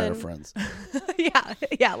Kevin person, and I are friends.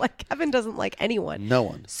 yeah, like Kevin doesn't like anyone. No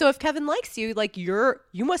one. So if Kevin likes you, like you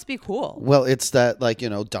must be cool. Well, it's that, like,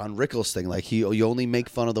 Don Rickles thing. Like, you only make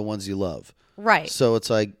fun of the ones you love. Right. So it's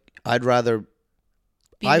like, I'd rather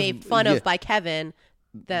Be made fun of by Kevin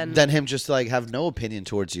than him just like have no opinion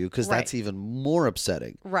towards you, because that's even more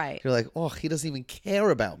upsetting. Right. You're like, oh, he doesn't even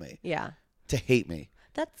care about me. Yeah. To hate me.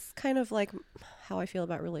 That's kind of like how I feel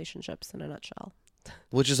about relationships in a nutshell.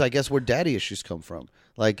 Which is, I guess, where daddy issues come from.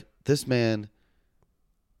 Like, this man,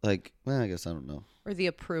 like, well, I guess I don't know. Or the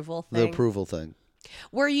approval thing. The approval thing.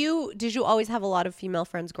 Did you always have a lot of female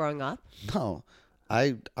friends growing up? No.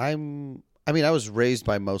 I was raised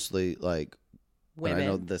by mostly, like, Women. and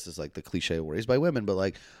I know this is like the cliche of raised by women, but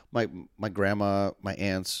like my grandma, my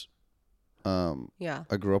aunts, yeah,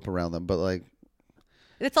 I grew up around them, but like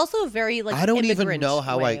it's also a very like I don't even immigrant know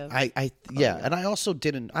how way and I also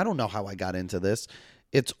I don't know how I got into this.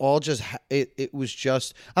 It's all just it was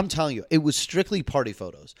just, I'm telling you, it was strictly party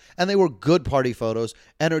photos, and they were good party photos,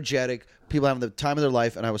 energetic, people having the time of their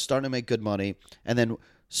life, and I was starting to make good money, and then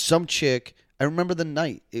some chick, I remember the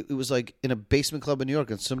night, it was like in a basement club in New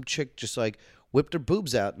York, and some chick just like whipped her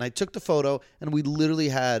boobs out, and I took the photo, and we literally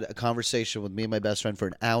had a conversation with me and my best friend for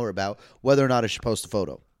an hour about whether or not I should post the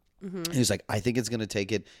photo. And he's like, I think it's going to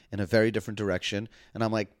take it in a very different direction. And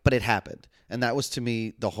I'm like, but it happened. And that was, to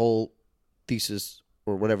me, the whole thesis,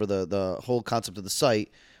 or whatever, the whole concept of the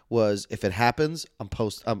site was, if it happens, I'm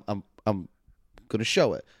going to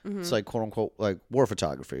show it. It's like, quote unquote, like war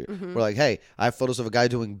photography. We're like, hey, I have photos of a guy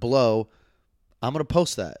doing blow. I'm going to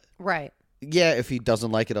post that. Right. Yeah, if he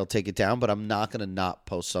doesn't like it, I'll take it down, but I'm not going to not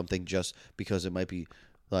post something just because it might be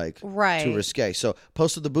like too risque. So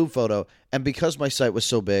posted the boob photo, and because my site was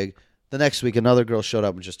so big, the next week another girl showed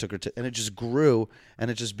up and just took her and it just grew, and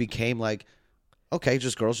it just became like, okay,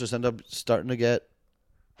 just girls just end up starting to get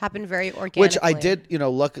happened very organically. Which I did,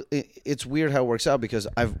 it's weird how it works out, because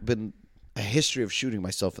I've been a history of shooting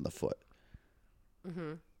myself in the foot.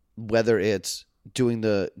 Whether it's going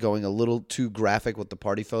a little too graphic with the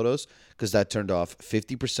party photos, because that turned off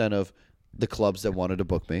 50% of the clubs that wanted to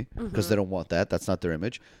book me, because they don't want that. That's not their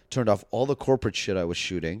image. Turned off all the corporate shit I was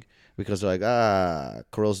shooting, because they're like,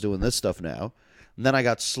 Kirill's doing this stuff now. And then I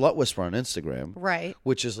got SlutWhisperer on Instagram. Right.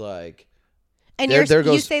 Which is like... And you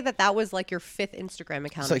say that was like your 5th Instagram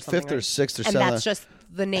account. It's like 5th or 6th or 7th. And that's just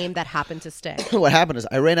the name that happened to stick. What happened is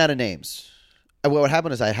I ran out of names. What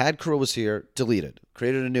happened is I had Kirill was here, deleted.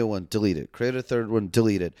 Created a new one, deleted. Created a third one,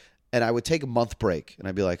 deleted. And I would take a month break, and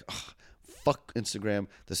I'd be like, fuck Instagram.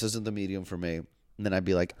 This isn't the medium for me. And then I'd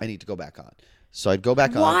be like, I need to go back on. So I'd go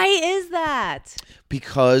back on. Why is that?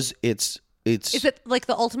 Because it's... Is it like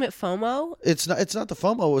the ultimate FOMO? It's not the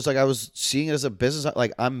FOMO. It was like I was seeing it as a business.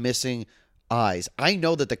 Like, I'm missing eyes. I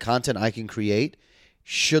know that the content I can create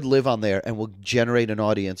should live on there and will generate an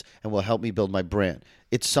audience and will help me build my brand.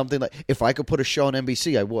 It's something like, if I could put a show on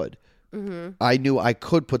NBC, I would. I knew I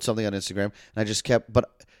could put something on Instagram, and I just kept.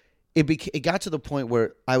 But it got to the point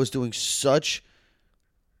where I was doing such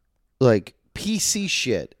like PC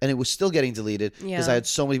shit, and it was still getting deleted because I had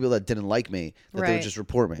so many people that didn't like me that they would just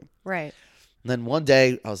report me. Right. And then one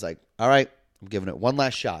day I was like, all right, I'm giving it one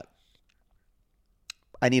last shot.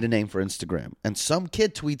 I need a name for Instagram. And some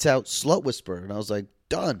kid tweets out SlutWhisperer, and I was like,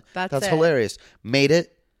 done. That's hilarious. Made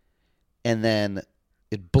it, and then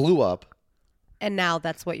it blew up. And now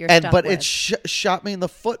that's what you're stuck but with. it shot me in the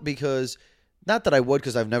foot, because, not that I would,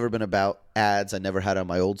 because I've never been about ads. I never had it on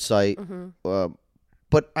my old site.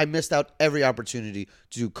 But I missed out every opportunity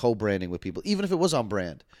to do co-branding with people, even if it was on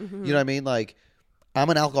brand. You know what I mean? Like,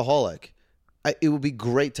 I'm an alcoholic. It would be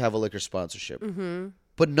great to have a liquor sponsorship.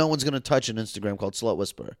 but no one's going to touch an Instagram called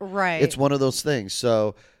SlutWhisperer. Right. It's one of those things.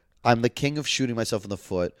 So I'm the king of shooting myself in the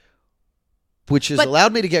foot, which has But-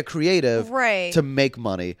 allowed me to get creative Right. to make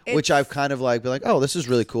money, which I've kind of like been like, oh, this is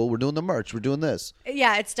really cool. We're doing the merch. We're doing this.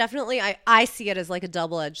 Yeah, it's definitely, I see it as like a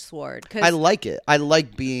double-edged sword. I like it. I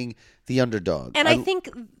like being the underdog. And I think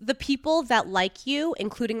the people that like you,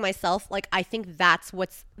 including myself, like I think that's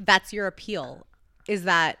your appeal, is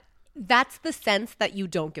that's the sense that you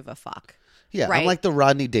don't give a fuck. Yeah, right? I'm like the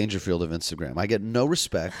Rodney Dangerfield of Instagram. I get no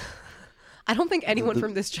respect. I don't think anyone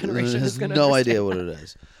from this generation has is going to no idea what it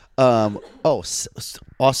is.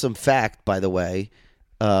 Awesome fact, by the way.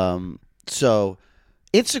 So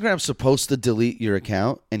Instagram's supposed to delete your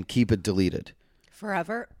account and keep it deleted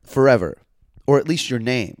forever, or at least your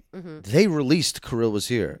name. Mm-hmm. They released Kirill was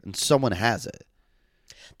here, and someone has it.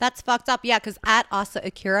 That's fucked up. Yeah, because at Asa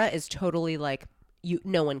Akira is totally like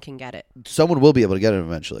no one can get it. Someone will be able to get it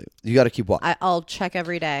eventually. You got to keep watching. I'll check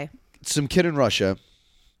every day. Some kid in Russia.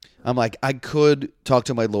 I'm like, I could talk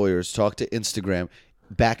to my lawyers, talk to Instagram,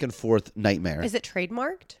 back and forth nightmare. Is it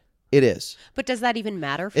trademarked? It is. But does that even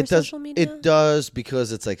matter for social media? It does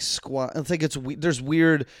because it's like I think there's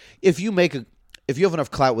weird. If you have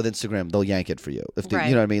enough clout with Instagram, they'll yank it for you. If Right.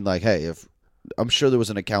 you know what I mean. Like, hey, if I'm sure there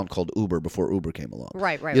was an account called Uber before Uber came along.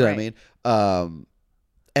 Right. You know what I mean?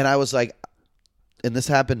 And I was like, and this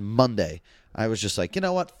happened Monday. I was just like, you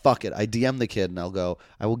know what? Fuck it. I DM the kid and I'll go,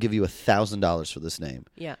 I will give you $1,000 for this name.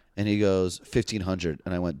 Yeah. And he goes, $1,500.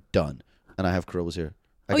 And I went, done. And I have Kirill was here.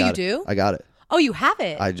 You do? I got it. Oh, you have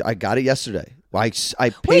it? I got it yesterday. I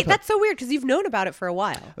paid Wait, him. that's so weird because you've known about it for a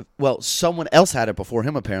while. Well, someone else had it before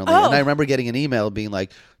him apparently, and I remember getting an email being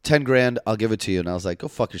like, 10 grand, I'll give it to you. And I was like, go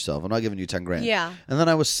fuck yourself. I'm not giving you 10 grand. Yeah. And then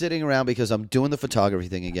I was sitting around because I'm doing the photography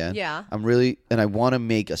thing again. Yeah. And I want to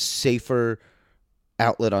make a safer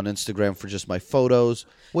outlet on Instagram for just my photos.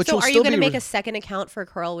 Which So will are you still going to be make a second account for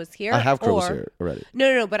Kirill was here? I have Kirill was or- here already.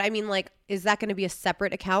 No. But I mean, like, is that going to be a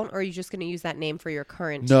separate account, or are you just going to use that name for your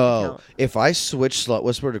current No, account? if I switch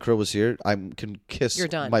SlutWhisperer to Kirill was here, I can kiss You're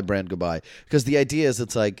done. my brand goodbye. Because the idea is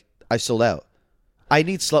it's like, I sold out. I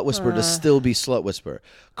need SlutWhisperer to still be SlutWhisperer.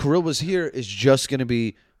 Kirill was here is just going to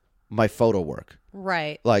be my photo work.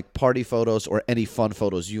 Right. Like party photos or any fun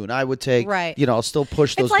photos you and I would take. Right. You know, I'll still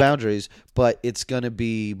push those like- boundaries, but it's going to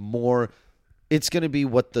be more... It's going to be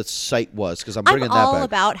what the site was because I'm bringing I'm that all back.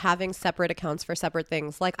 about having separate accounts for separate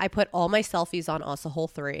things. Like I put all my selfies on Asahole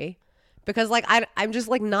 3 because like I'm just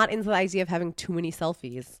like not into the idea of having too many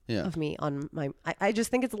selfies of me on my. I just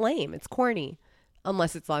think it's lame. It's corny,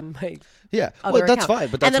 unless it's on my other well, that's account. fine.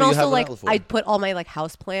 But that's and then what also you have like an outlet for. I put all my like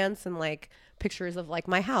house plants and like pictures of like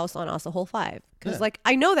my house on Asahole 5 because like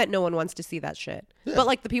I know that no one wants to see that shit, but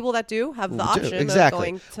like the people that do have the option exactly. of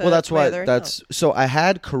going to Well, that's my why other account. so I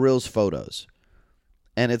had Kirill's photos.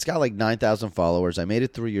 And it's got like 9,000 followers. I made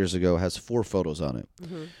it 3 years ago. It has 4 photos on it.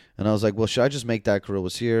 Mm-hmm. And I was like, well, should I just make that Kirill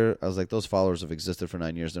was here? I was like, those followers have existed for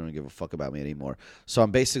 9 years. They don't give a fuck about me anymore. So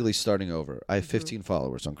I'm basically starting over. I have 15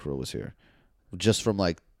 followers on Kirill was here. Just from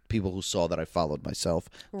like people who saw that I followed myself.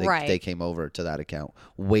 They came over to that account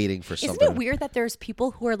waiting for something. Isn't it weird that there's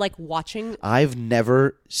people who are like watching? I've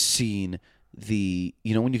never seen the,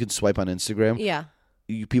 you know when you can swipe on Instagram? Yeah.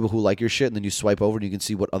 People who like your shit and then you swipe over and you can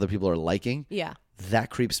see what other people are liking? Yeah.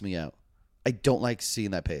 That creeps me out. I don't like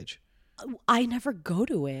seeing that page. I never go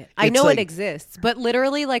to it. I It's know like- it exists, but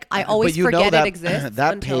literally, like I always But you know forget that- it exists.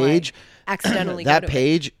 that until page- I accidentally that go to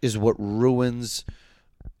page is what ruins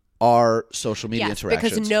our social it. media Yes,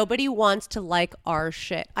 interactions. because nobody wants to like our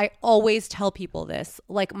shit. I always tell people this.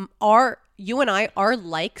 Like you and I, our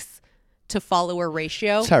likes to follower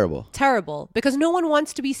ratio terrible because no one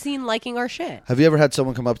wants to be seen liking our shit. Have you ever had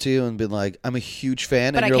someone come up to you and been like, "I'm a huge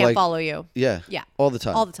fan," But and I you're can't like, follow you. Yeah, Yeah, all the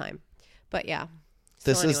time. all the time. But yeah.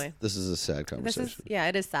 This so is anyway, this is a sad conversation.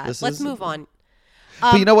 it is sad. This Let's is- move on.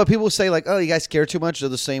 But you know what? People say like, "Oh, you guys care too much." They're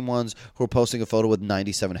the same ones who are posting a photo with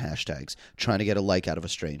 97 hashtags, trying to get a like out of a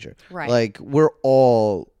stranger. Right. Like we're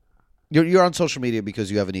all. You're on social media because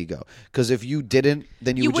you have an ego. Because if you didn't,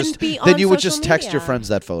 then you would wouldn't just be then on you would social just text your media. friends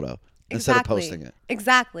that photo instead of posting it.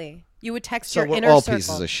 Exactly. You would text So your we're inner all circle.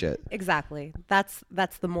 pieces of shit. Exactly. That's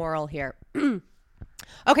the moral here.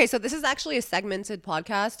 Okay, so this is actually a segmented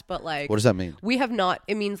podcast, but like What does that mean? we have not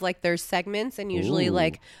it means like there's segments and usually Ooh.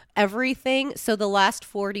 like everything. So the last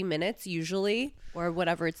 40 minutes usually or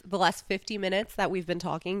whatever it's the last 50 minutes that we've been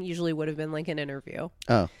talking usually would have been like an interview.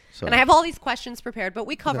 Oh, sorry. And I have all these questions prepared, but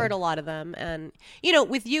we covered a lot of them. And, you know,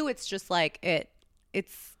 with you, it's just like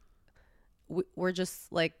we're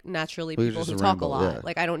just like naturally We people just who talk a ramble, lot. yeah.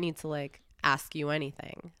 Like, I don't need to like ask you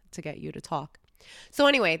anything to get you to talk. So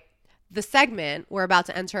anyway, the segment we're about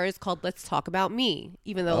to enter is called Let's Talk About Me,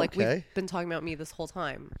 even though like Okay. we've been talking about me this whole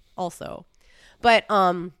time also. But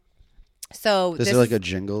so Is there like a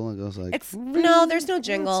jingle? It goes like, no, there's no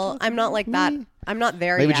jingle. I'm not like that. I'm not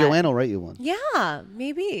there maybe yet. Joanne will write you one. Yeah,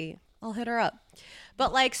 maybe. I'll hit her up.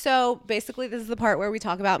 But like, so basically this is the part where we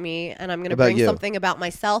talk about me, and I'm going to About bring you. something about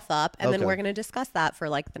myself up, and then Okay. we're going to discuss that for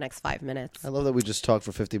like the next 5 minutes. I love that we just talked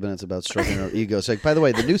for 50 minutes about stroking our egos. Like, by the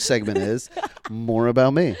way, the new segment is more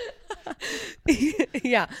about me.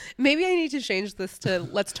 Yeah. Maybe I need to change this to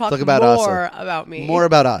let's talk Talk about more us. about me. More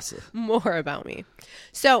about us. More about me.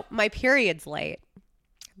 So my period's late.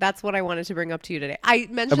 That's what I wanted to bring up to you today. I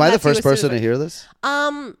mentioned Am I the that to you first as soon person as to hear this?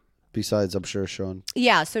 Um, Besides, I'm sure Sean.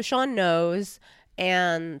 yeah, so Sean knows,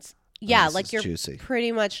 and yeah, this like is you're juicy.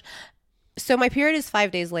 pretty much. So my period is 5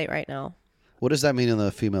 days late right now. What does that mean in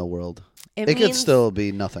the female world? It It could means- still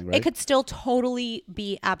be nothing, right? It could still totally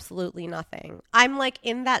be absolutely nothing. I'm like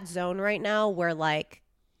in that zone right now where like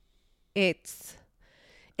it's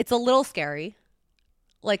a little scary.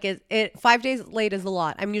 Like it 5 days late is a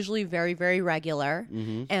lot. I'm usually very, very regular,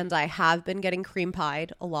 and I have been getting cream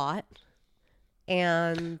pied a lot.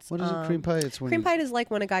 And What is it, cream pie? It's when cream you- pied is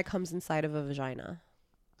like when a guy comes inside of a vagina.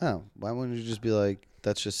 Oh, why wouldn't you just be like,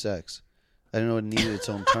 that's just sex? I didn't know it needed its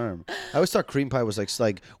own term. I always thought cream pie was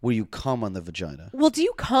like where you come on the vagina. Well, do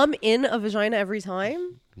you come in a vagina every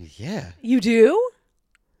time? Yeah. You do?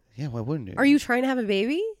 Yeah, why wouldn't you? Are you trying to have a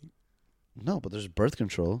baby? No, but there's birth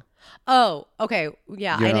control. Oh, okay.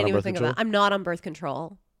 Yeah, You're I not didn't on even birth think control? of that. I'm not on birth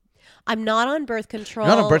control. I'm not on birth control.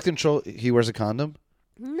 You're not on birth control. He wears a condom.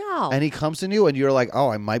 No. And he comes in you and you're like, oh,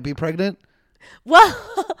 I might be pregnant. Well,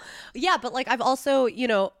 yeah, but like I've also,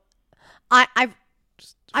 I've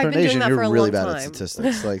For been an doing Asian, that you're for a really long bad time. at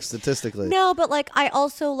statistics. Like statistically. No, but like I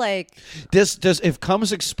also like Does if cum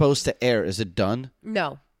is exposed to air, is it done?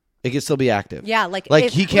 no. It can still be active. Yeah, like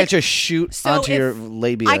if- he can't like- just shoot so onto if your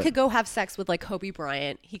labia. I could go have sex with like Kobe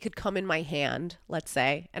Bryant. He could come in my hand, let's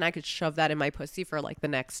say, and I could shove that in my pussy for like the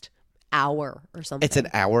next hour or something. It's an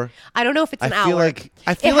hour. I don't know if it's an I feel hour. like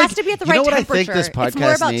it has to be at the you right know what temperature. I think this podcast it's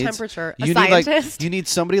more about needs? temperature. You A need scientist. you need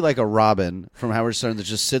somebody like a Robin from Howard Stern that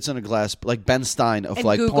just sits in a glass, like Ben Stein of And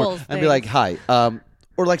like porn, Googles and be like, things. "Hi,"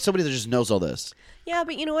 or like somebody that just knows all this. Yeah,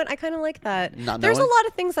 but you know what? I kind of like that. Not There's knowing? a lot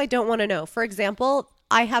of things I don't want to know. For example,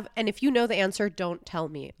 I have, and if you know the answer, don't tell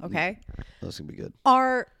me. Okay? That's gonna be good.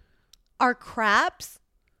 Are crabs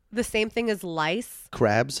the same thing as lice?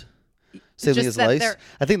 Crabs, same thing Just as that lice. they're-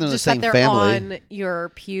 I think they're in the Just that same they're family. on your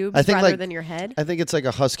pubes I think rather like than your head. I think it's like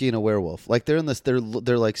a husky and a werewolf. Like they're in this. They're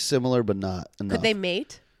like similar but not enough. Could they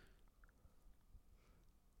mate?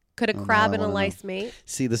 Could a Oh, no, crab I and a wanna know. lice mate?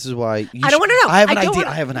 See, this is why I don't wanna know. I have an I don't idea.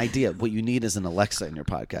 wanna- I have an idea. What you need is an Alexa in your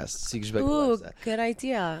podcast. So you can just be like, Ooh, Alexa. good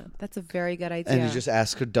idea. That's a very good idea. And you just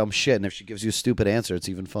ask her dumb shit, and if she gives you a stupid answer, it's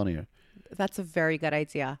even funnier. That's a very good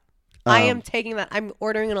idea. I am taking that. I'm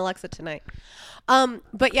ordering an Alexa tonight.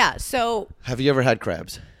 But yeah, so Have you ever had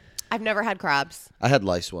crabs? I've never had crabs. I had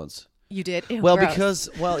lice once. You did? Ew, Well, gross.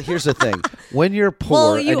 here's the thing: when you're poor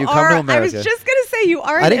Well, and you you are. come to I America, was just gonna say you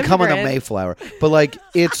are. I didn't come on the immigrant. Mayflower, but like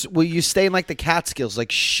it's well, you stay in like the Catskills, like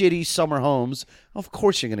shitty summer homes. Of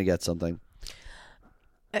course, you're gonna get something.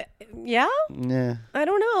 Yeah, Yeah, I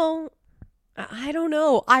don't know. I don't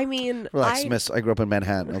know. I mean, relax, miss. I grew up in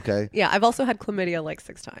Manhattan. Okay. Yeah, I've also had chlamydia like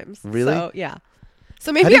 6 times. Really? So, yeah.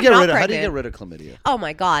 So maybe How do you I'm get not rid of? pregnant. How do you get rid of chlamydia? Oh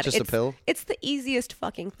my god! Just a pill? It's the easiest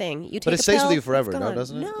fucking thing. You take But it a stays with pill, you forever, it's no, gone.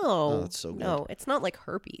 doesn't it? No, Oh, that's so good. no, it's not like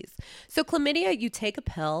herpes. So chlamydia, you take a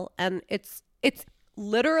pill, and it's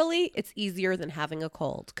literally it's easier than having a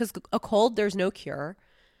cold because a cold there's no cure.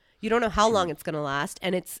 You don't know how long it's going to last,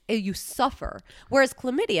 and you suffer. Whereas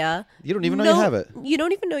chlamydia, You don't even know you have it. You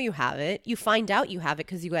don't even know you have it. You find out you have it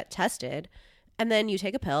because you get tested, and then you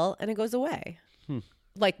take a pill, and it goes away,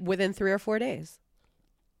 like within 3 or 4 days.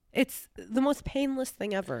 It's the most painless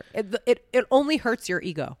thing ever. It only hurts your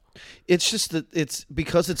ego. It's just that it's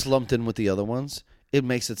because it's lumped in with the other ones. It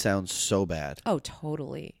makes it sound so bad. Oh,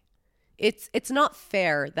 totally. It's not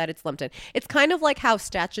fair that it's lumped in. It's kind of like how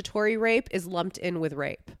statutory rape is lumped in with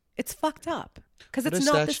rape. It's fucked up because What it's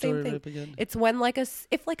is not the same statutory thing. rape again? It's when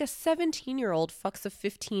if like a 17-year-old fucks a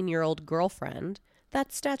 15-year-old girlfriend,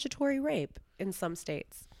 that's statutory rape in some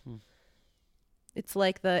states. It's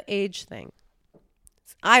like the age thing.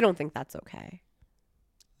 I don't think that's okay.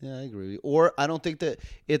 Yeah, I agree with you. Or I don't think that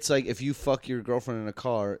it's like if you fuck your girlfriend in a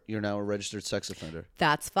car, you're now a registered sex offender.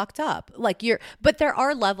 That's fucked up. Like but there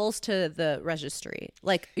are levels to the registry.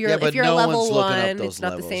 Like Yeah, but if you're no a level one's looking up 1, those it's not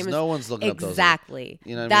levels. the same as No one's looking up those exactly.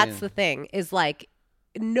 You know what I That's mean? the thing is like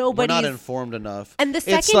nobody's We're not informed enough. And the It's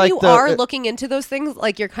second like you are looking into those things,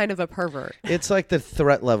 like you're kind of a pervert. It's like the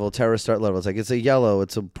threat level, terrorist threat level. It's like it's a yellow,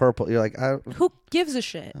 it's a purple. You're like, who gives a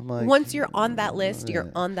shit? like, Once you're on that list,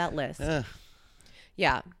 you're on that list. eh.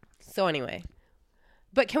 Yeah. So anyway,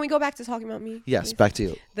 but can we go back to talking about me? Yes, please? back to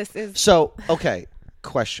you. This is So, okay,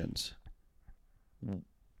 questions.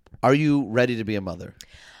 Are you ready to be a mother?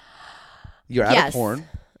 You're out of porn.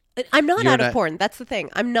 I'm not out of porn. That's the thing.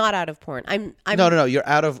 I'm not out of porn. I'm No. You're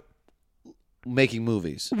out of making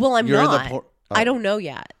movies. Well, You're not. In the I don't know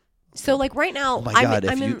yet. So like right now, oh my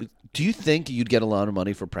God! Do you think you'd get a lot of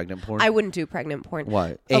money for pregnant porn? I wouldn't do pregnant porn.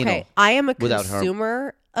 Why? Okay, I am a without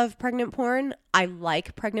consumer of pregnant porn. I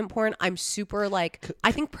like pregnant porn. I'm super like.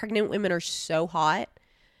 I think pregnant women are so hot.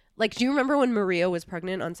 Like, do you remember when Maria was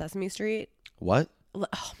pregnant on Sesame Street? What?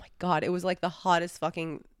 Oh my God! It was like the hottest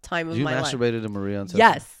fucking time of my life. You masturbated to Maria on Sesame?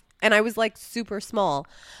 Yes. And I was like super small.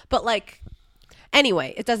 But like,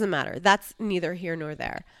 anyway, it doesn't matter. That's neither here nor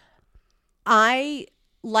there. I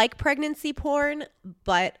like pregnancy porn,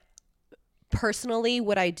 but personally,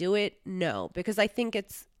 would I do it? No, because I think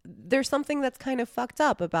there's something that's kind of fucked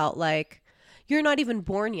up about like, you're not even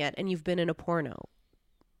born yet and you've been in a porno.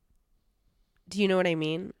 Do you know what I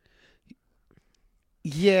mean?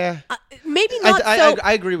 Yeah. Maybe not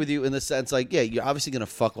I agree with you in the sense like, yeah, you're obviously going to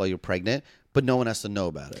fuck while you're pregnant, but no one has to know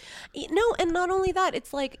about it. No, and not only that,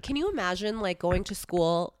 it's like, can you imagine like going to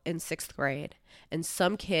school in 6th grade and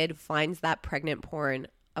some kid finds that pregnant porn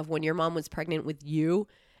of when your mom was pregnant with you,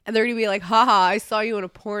 and they're going to be like, haha, I saw you in a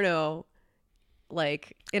porno,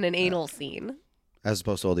 like in an anal scene. As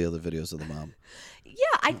opposed to all the other videos of the mom. Yeah,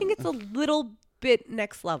 I think it's a little bit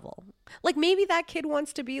next level. Like maybe that kid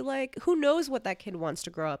wants to be like, who knows what that kid wants to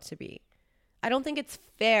grow up to be. I don't think it's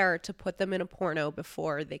fair to put them in a porno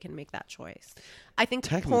before they can make that choice. I think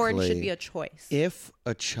porn should be a choice. If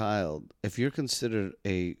you're considered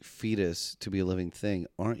a fetus to be a living thing,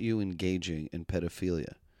 aren't you engaging in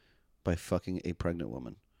pedophilia by fucking a pregnant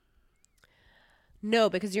woman? No,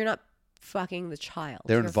 because you're not fucking the child.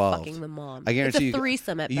 They're you're involved. Fucking the mom. I guarantee it's a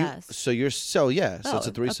threesome at best. So it's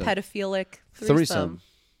a threesome. A pedophilic threesome.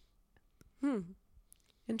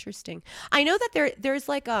 Interesting. I know that there's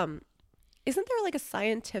like isn't there like a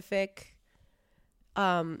scientific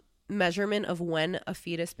measurement of when a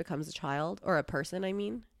fetus becomes a child, or a person, I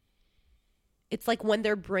mean? It's like when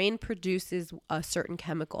their brain produces a certain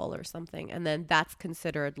chemical or something, and then that's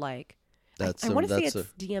considered like I want to say it's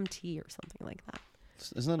DMT or something like that.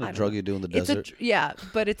 Isn't that a drug you do in the desert? Yeah,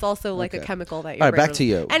 but it's also like a chemical that you're. All right, back to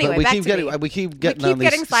you. Anyway, we back keep to getting me. we keep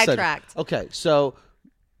getting sidetracked. Okay, so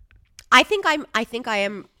I think I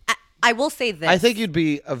am. I will say this. I think you'd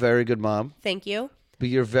be a very good mom. Thank you. But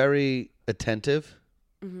you're very attentive.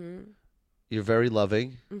 Mm-hmm. You're very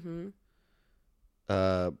loving. Mm-hmm.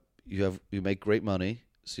 You make great money,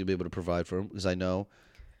 so you'll be able to provide for them, because I know.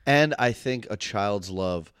 And I think a child's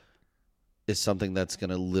love is something that's going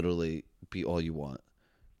to literally be all you want,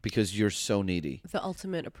 because you're so needy. The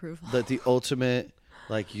ultimate approval. The ultimate,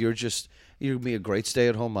 like, you're going to be a great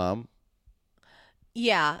stay-at-home mom.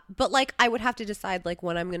 Yeah, but like I would have to decide like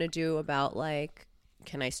what I'm going to do about like,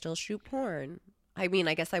 can I still shoot porn? I mean,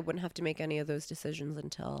 I guess I wouldn't have to make any of those decisions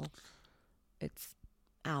until it's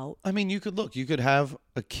out. I mean, you could have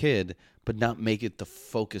a kid, but not make it the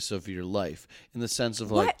focus of your life, in the sense of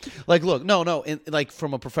like look, no, like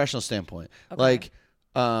from a professional standpoint, like,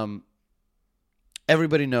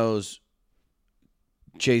 everybody knows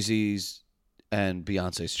Jay-Z's and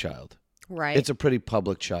Beyonce's child, right? It's a pretty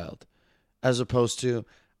public child, as opposed to,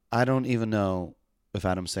 I don't even know if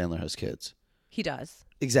Adam Sandler has kids. He does.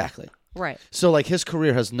 Exactly. Right. So like his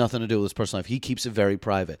career has nothing to do with his personal life. He keeps it very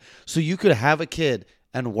private. So you could have a kid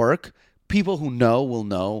and work. People who know will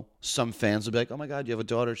know. Some fans will be like, "Oh my God, you have a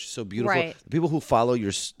daughter. She's so beautiful." Right. The people who follow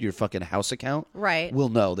your fucking house account, right, will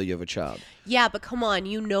know that you have a child. Yeah, but come on,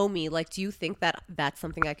 you know me. Like, do you think that that's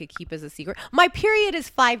something I could keep as a secret? My period is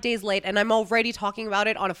 5 days late, and I'm already talking about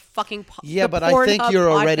it on a fucking but I think you're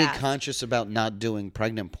already conscious about not doing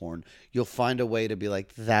pregnant porn. You'll find a way to be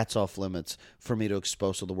like, that's off limits for me to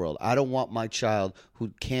expose to the world. I don't want my child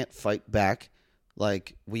who can't fight back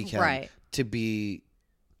like we can to be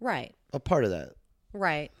a part of that.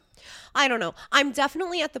 Right. I don't know. I'm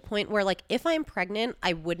definitely at the point where, like, if I'm pregnant,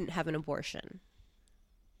 I wouldn't have an abortion.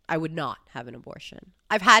 I would not have an abortion.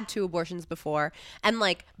 I've had 2 abortions before. And,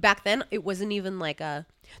 like, back then, it wasn't even like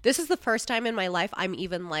this is the first time in my life I'm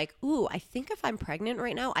even like, ooh, I think if I'm pregnant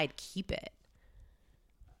right now, I'd keep it.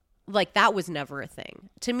 Like, that was never a thing.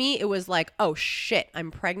 To me, it was like, oh, shit,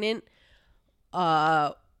 I'm pregnant.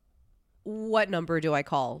 What number do I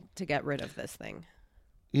call to get rid of this thing?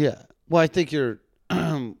 Yeah. Well, I think you're...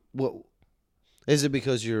 Is it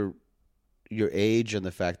because your age and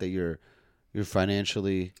the fact that you're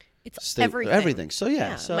financially It's everything. Everything. So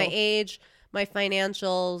yeah. So my age, my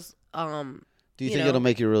financials. Do you think it'll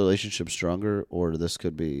make your relationship stronger, or this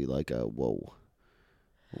could be like a whoa?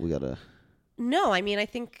 We gotta. No, I mean, I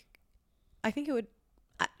think it would.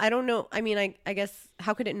 I don't know. I mean, I guess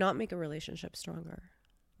how could it not make a relationship stronger?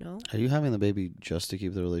 No. Are you having the baby just to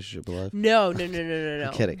keep the relationship alive? No.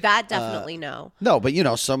 I'm kidding. That definitely no. No, but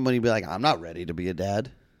somebody be like, I'm not ready to be a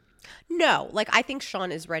dad. No, like I think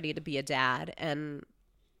Sean is ready to be a dad, and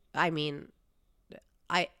I mean,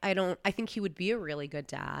 I think he would be a really good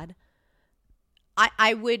dad.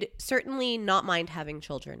 I would certainly not mind having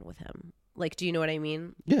children with him. Like, do you know what I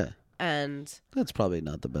mean? Yeah. And that's probably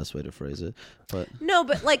not the best way to phrase it, but no,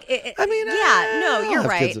 but like, I mean, yeah, no, you're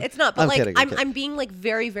right. It's not, but I'm like, kidding, I'm being like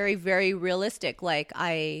very, very, very realistic. Like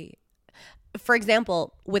for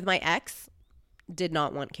example, with my ex, did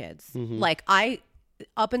not want kids. Mm-hmm. Like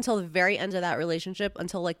up until the very end of that relationship,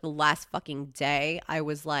 until like the last fucking day, I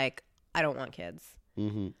was like, I don't want kids.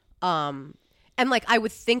 Mm-hmm. And like I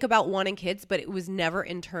would think about wanting kids, but it was never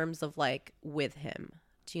in terms of like with him.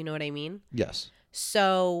 Do you know what I mean? Yes.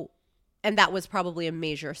 So, and that was probably a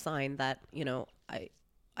major sign that, I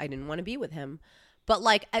didn't want to be with him. But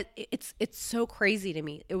like, it's so crazy to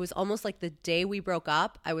me. It was almost like the day we broke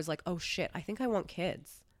up, I was like, oh shit, I think I want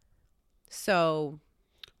kids. So.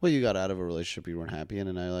 Well, you got out of a relationship you weren't happy in,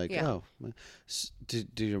 and I like, Yeah. oh, does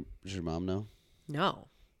your mom know? No.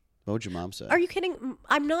 What would your mom say? Are you kidding?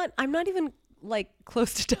 I'm not even like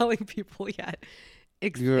close to telling people yet.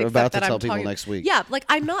 You're about to tell people next week. Yeah, like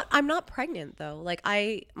I'm not pregnant though. Like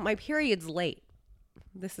my period's late.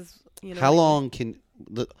 This is How long can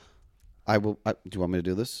I will? Do you want me to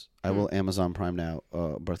do this? I will Amazon Prime now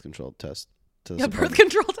birth control test. Yeah, birth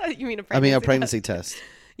control test. You mean a pregnancy? I mean a pregnancy test.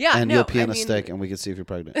 Yeah, and you'll pee on a stick, and we can see if you're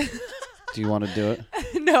pregnant. Do you want to do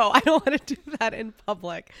it? No, I don't want to do that in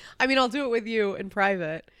public. I mean, I'll do it with you in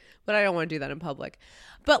private, but I don't want to do that in public.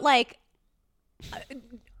 But like,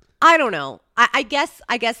 I don't know. I guess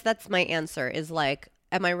that's my answer is like,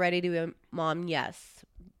 am I ready to be a mom? Yes.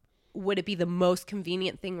 Would it be the most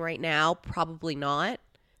convenient thing right now? Probably not.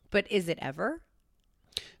 But is it ever?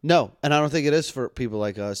 No. And I don't think it is for people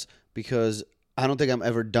like us because I don't think I'm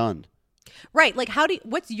ever done. Right. Like,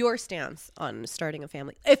 what's your stance on starting a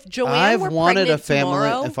family? If Joanne were pregnant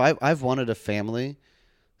tomorrow. I've wanted a family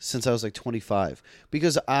since I was like 25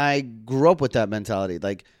 because I grew up with that mentality.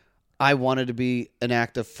 Like, I wanted to be an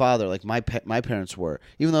active father, like my parents were.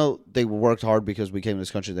 Even though they worked hard because we came to this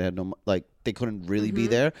country, they had no they couldn't really be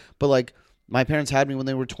there. But like my parents had me when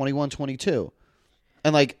they were 21, 22.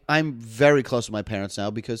 And like I'm very close to my parents now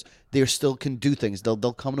because they still can do things. They'll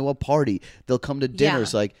come to a party. They'll come to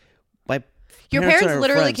dinners. Yeah. Like your parents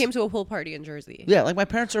literally friends. came to a pool party in Jersey. Yeah, like my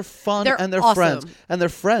parents are fun and they're awesome. friends. And they're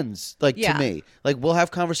friends, like to me. Like we'll have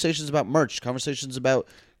conversations about merch, conversations about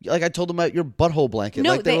like I told them about your butthole blanket.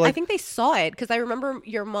 No, like, I think they saw it because I remember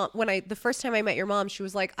your mom the first time I met your mom, she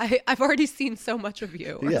was like, "I've already seen so much of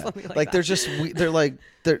you." Or something like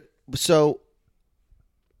that. So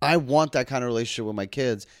I want that kind of relationship with my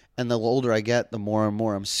kids, and the older I get, the more and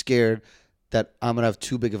more I'm scared that I'm gonna have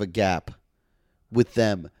too big of a gap with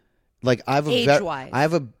them. Like I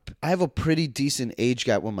have a pretty decent age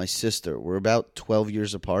gap with my sister. We're about 12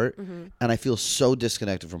 years apart, and I feel so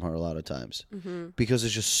disconnected from her a lot of times because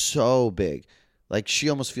it's just so big. Like she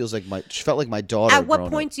almost feels like she felt like my daughter. At what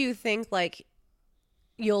point do you think like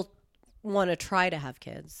you'll want to try to have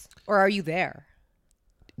kids, or are you there?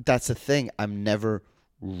 That's the thing. I'm never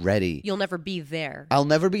ready. You'll never be there. I'll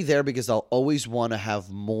never be there because I'll always want to have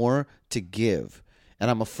more to give, and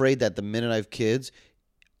I'm afraid that the minute I have kids,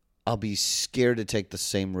 I'll be scared to take the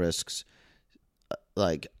same risks,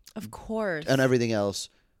 like of course, and everything else,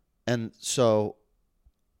 and so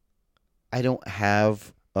I don't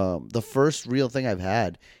have the first real thing I've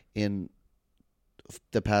had in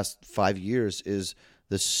the past 5 years is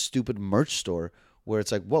this stupid merch store where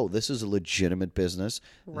it's like, whoa, this is a legitimate business.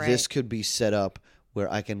 Right. This could be set up where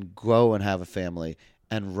I can go and have a family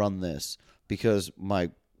and run this because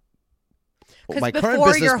my current before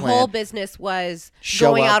business your plan, whole business was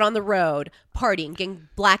going out on the road, partying, getting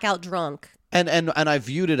blackout drunk. And I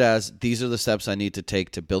viewed it as these are the steps I need to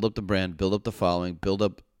take to build up the brand, build up the following, build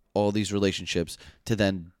up all these relationships to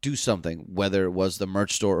then do something, whether it was the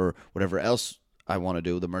merch store or whatever else I want to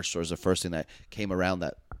do. The merch store is the first thing that came around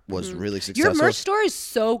that was really successful. Your merch store is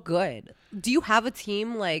so good. Do you have a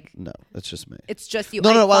team? Like, no, it's just me. It's just you.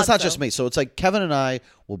 No, well, it's not just me. So it's like Kevin and I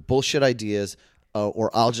will bullshit ideas.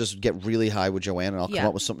 Or I'll just get really high with Joanne and I'll come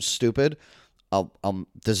up with something stupid. I'll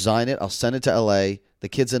design it. I'll send it to LA. The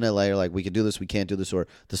kids in LA are like, we can do this, we can't do this, or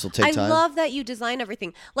this will take time. I love that you design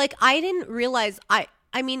everything. Like, I didn't realize, I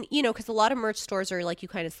mean, you know, because a lot of merch stores are like, you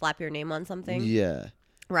kind of slap your name on something. Yeah.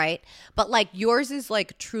 Right. But like yours is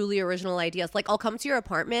like truly original ideas. Like I'll come to your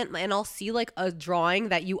apartment and I'll see like a drawing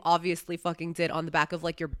that you obviously fucking did on the back of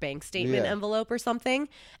like your bank statement envelope or something.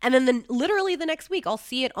 And then literally the next week I'll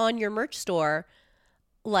see it on your merch store.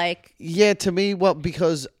 Like, yeah, to me, well,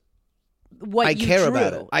 because what I you care drew.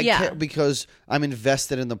 about it. I care because I'm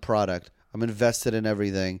invested in the product. I'm invested in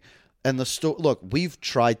everything. And the store, look, we've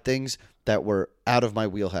tried things that were out of my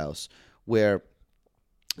wheelhouse where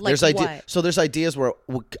like there's ideas. So there's ideas where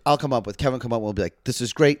I'll come up with, Kevin come up and we'll be like, this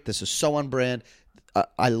is great. This is so on brand.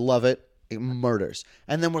 I love it. It murders.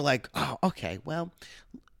 And then we're like, oh, okay, well,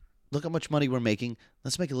 look how much money we're making.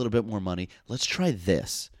 Let's make a little bit more money. Let's try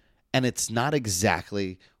this. And it's not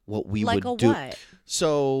exactly what we like would a do. What?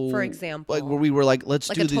 So, for example, like where we were like, let's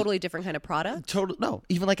like do a totally different kind of product. No,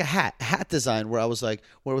 even like a hat design where I was like,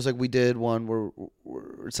 we did one where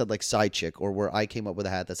it said like side chick, or where I came up with a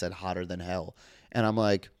hat that said hotter than hell, and I'm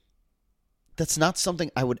like, that's not something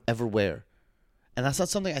I would ever wear, and that's not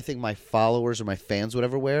something I think my followers or my fans would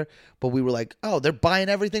ever wear. But we were like, oh, they're buying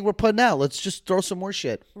everything we're putting out. Let's just throw some more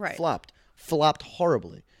shit. Right. Flopped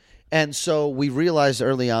horribly. And so we realized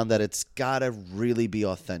early on that it's got to really be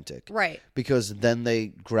authentic. Right. Because then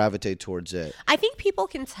they gravitate towards it. I think people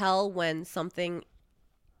can tell when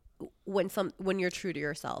you're true to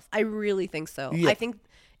yourself. I really think so. Yeah. I think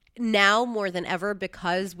now more than ever,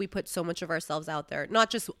 because we put so much of ourselves out there, not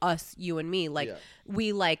just us, you and me, like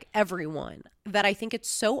we like everyone, that I think it's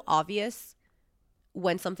so obvious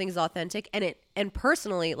when something's authentic. And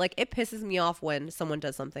personally, like it pisses me off when someone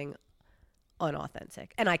does something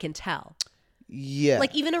unauthentic, and I can tell. Yeah.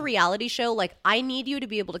 Like even a reality show, like I need you to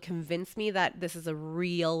be able to convince me that this is a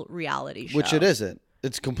real reality show. Which it isn't.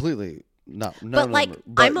 It's completely not. But like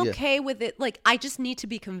I'm okay with it. Like I just need to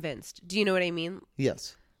be convinced. Do you know what I mean?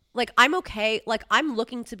 Yes. Like I'm okay. Like I'm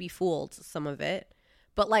looking to be fooled some of it,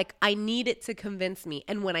 but like I need it to convince me.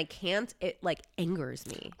 And when I can't, it like angers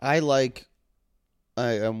me.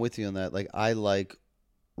 I'm with you on that. Like I like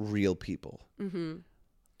real people. Mm-hmm.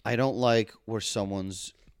 I don't like where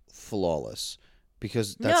someone's flawless,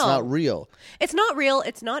 because that's not real. It's not real.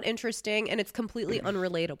 It's not interesting, and it's completely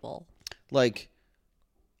unrelatable. Like,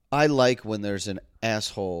 I like when there's an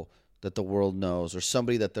asshole that the world knows, or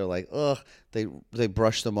somebody that they're like, ugh, they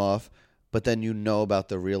brush them off, but then you know about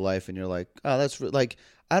their real life, and you're like, oh, that's like,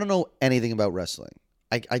 I don't know anything about wrestling.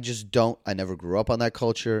 I just don't. I never grew up on that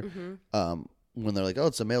culture. Mm-hmm. When they're like, oh,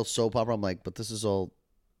 it's a male soap opera, I'm like, but this is all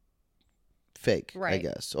fake, right. I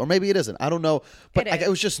guess. Or maybe it isn't. I don't know. But it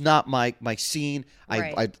was just not my scene.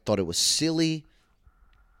 Right. I thought it was silly.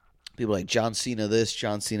 People are like, John Cena this,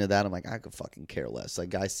 John Cena that. I'm like, I could fucking care less. Like,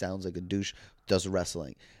 guy sounds like a douche, does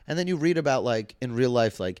wrestling. And then you read about, like, in real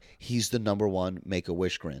life, like, he's the #1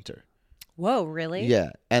 Make-A-Wish granter. Whoa, really?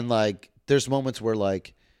 Yeah. And, like, there's moments where,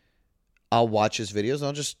 like, I'll watch his videos and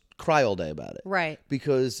I'll just cry all day about it. Right.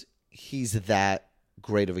 Because he's that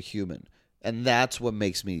great of a human. And that's what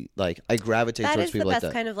makes me, like, I gravitate towards people like that. That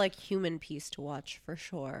is the best kind of, like, human piece to watch, for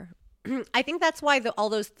sure. I think that's why all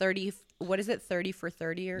those 30 for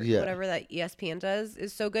 30 or whatever that ESPN does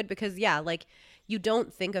is so good. Because, like, you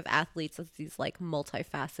don't think of athletes as these, like,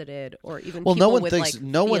 multifaceted or even people with, like,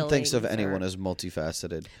 no one thinks of anyone as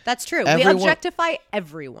multifaceted. That's true. We objectify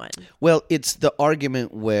everyone. Well, it's the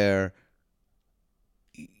argument where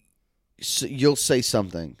you'll say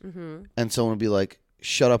something and someone will be like,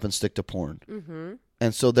 shut up and stick to porn. Mm-hmm.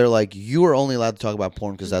 And so they're like, you are only allowed to talk about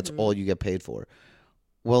porn because that's all you get paid for.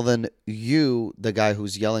 Well, then you, the guy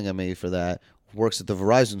who's yelling at me for that, works at the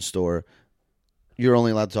Verizon store, you're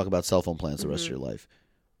only allowed to talk about cell phone plans the rest of your life.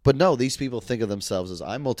 But no, these people think of themselves as,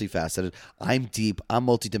 I'm multifaceted, I'm deep, I'm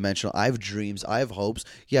multidimensional, I have dreams, I have hopes.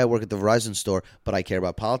 Yeah, I work at the Verizon store, but I care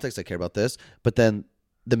about politics, I care about this. But then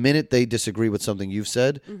the minute they disagree with something you've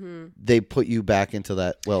said, they put you back into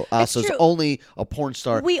that, well, Asa's only a porn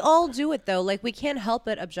star. We all do it, though. Like, we can't help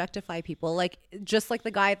but objectify people. Like, just like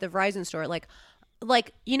the guy at the Verizon store. Like,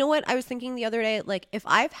 you know what? I was thinking the other day, like, if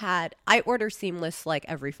I order Seamless, like,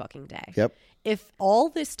 every fucking day. Yep. If all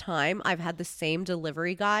this time I've had the same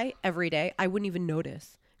delivery guy every day, I wouldn't even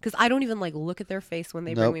notice. Because I don't even, like, look at their face when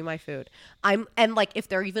they bring me my food. And, like, if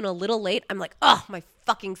they're even a little late, I'm like, oh, my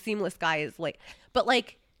fucking Seamless guy is late. But,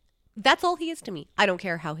 like, that's all he is to me. I don't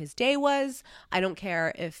care how his day was. I don't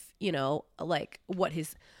care if, like, what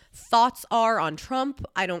his thoughts are on Trump.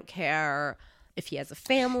 I don't care if he has a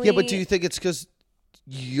family. Yeah, but do you think it's because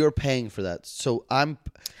you're paying for that. So I'm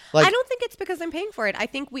like, I don't think it's because I'm paying for it. I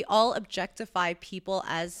think we all objectify people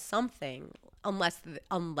as something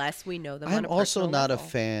unless we know them on I'm a also personal not level. a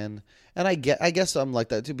fan, and I guess I'm like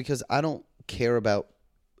that too because I don't care about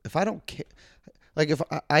if I don't care. Like if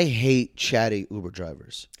I hate chatty Uber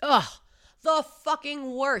drivers. Ugh, the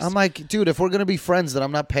fucking worst. I'm like, dude, if we're gonna be friends, then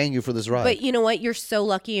I'm not paying you for this ride. But you know what? You're so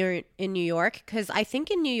lucky you're in New York because I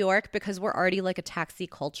think in New York, because we're already like a taxi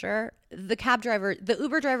culture, the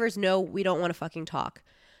Uber drivers know we don't want to fucking talk.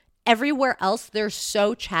 Everywhere else, they're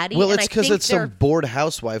so chatty. Well, and it's I because think it's some bored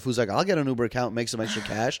housewife who's like, I'll get an Uber account, make some extra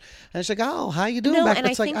cash, and she's like, oh, how you doing? No, back? and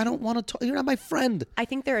It's I like think- I don't want to talk. You're not my friend. I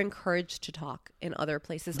think they're encouraged to talk in other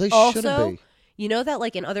places. They also, shouldn't be. You know that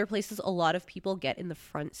like in other places, a lot of people get in the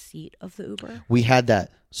front seat of the Uber. We had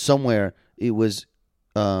that somewhere. It was,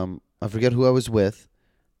 I forget who I was with,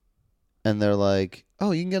 and they're like,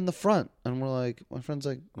 "Oh, you can get in the front," and we're like, my friend's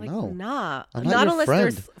like, Like, "No, nah, I'm not not your unless friend.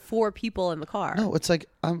 there's 4 people in the car. no." It's like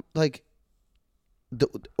I'm like,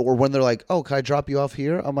 or when they're like, "Oh, can I drop you off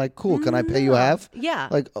here?" I'm like, "Cool. Can I pay you No. half?" Yeah.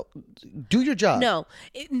 Like, oh, do your job. No,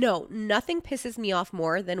 nothing pisses me off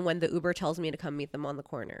more than when the Uber tells me to come meet them on the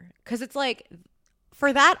corner. Because it's like,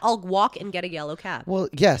 for that, I'll walk and get a yellow cab. Well,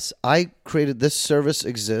 yes, I created this service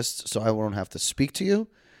exists, so I won't have to speak to you.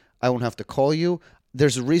 I won't have to call you.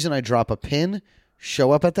 There's a reason I drop a pin,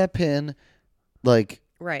 show up at that pin, like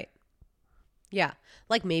Right. Yeah.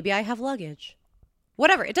 Like maybe I have luggage.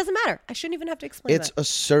 Whatever. It doesn't matter. I shouldn't even have to explain it's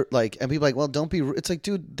that. and people are like, well, don't be. It's like,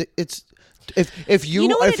 dude, it's if you You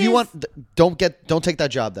know what if it you is? want, don't take that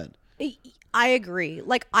job then. I agree.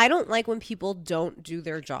 Like, I don't like when people don't do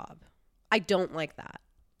their job. I don't like that.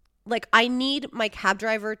 Like, I need my cab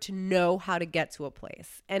driver to know how to get to a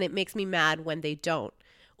place. And it makes me mad when they don't.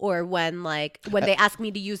 Or when they ask me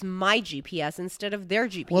to use my GPS instead of their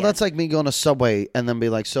GPS. Well, that's like me going to Subway and then be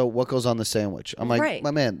like, so what goes on the sandwich? I'm like, Right. my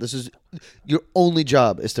man, this is your only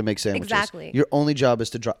job is to make sandwiches. Exactly. Your only job is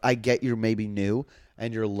to draw. I get you're maybe new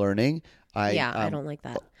and you're learning. I don't like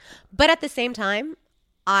that. But at the same time,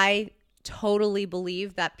 I totally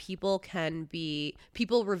believe that people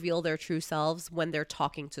reveal their true selves when they're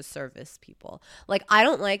talking to service people. Like, I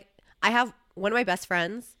have one of my best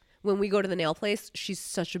friends, when we go to the nail place, she's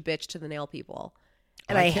such a bitch to the nail people.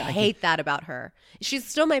 And I hate that about her. She's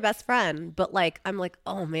still my best friend, but like, I'm like,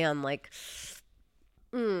 oh man, like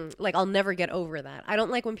I'll never get over that. I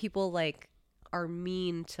don't like when people like are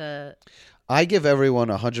mean to. I give everyone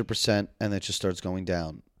 100%, and it just starts going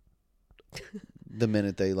down the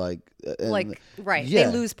minute they right. They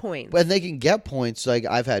lose points. And they can get points. Like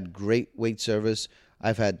I've had great wait service.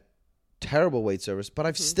 I've had terrible wait service, but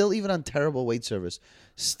I've still, even on terrible wait service,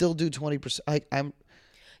 still do 20%. I'm.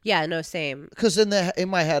 Yeah, no, same. Because in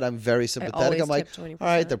my head, I'm very sympathetic. I'm like, tip 20%. all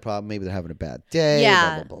right, they're probably maybe they're having a bad day.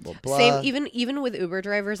 Yeah, blah, blah, blah, blah, blah. Same. Even with Uber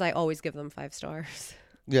drivers, I always give them 5 stars.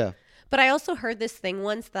 Yeah. But I also heard this thing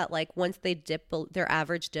once that like once they dip their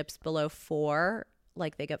average dips below 4,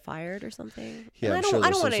 like they get fired or something. Yeah, and I'm I sure don't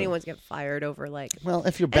there's want some- anyone to get fired over like. Well,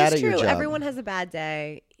 if you're And bad it's at your true. job, Everyone has a bad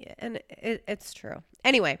day, and it's true.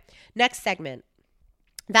 Anyway, next segment.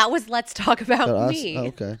 That was Let's Talk About Us? Me. Oh,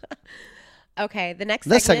 okay. Okay, the next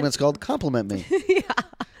This segment. segment's called Compliment Me.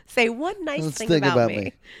 Say one nice Let's thing think about, about me.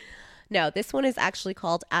 me. No, this one is actually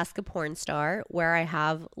called Ask a Porn Star, where I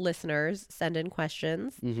have listeners send in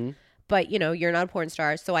questions. Mm-hmm. But, you're not a porn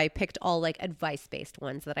star, so I picked all, like, advice-based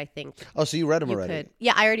ones that I think Oh, so you read them you already? could.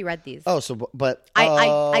 Yeah, I already read these. Oh, so but I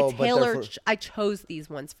but tailored. I chose these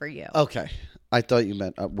ones for you. Okay, I thought you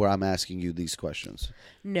meant where I'm asking you these questions.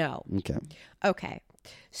 No. Okay. Okay.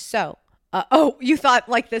 So, you thought,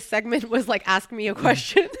 like, this segment was, like, ask me a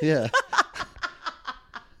question? Yeah.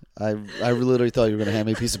 I literally thought you were going to hand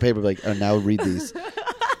me a piece of paper, like, oh, now read these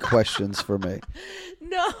questions for me.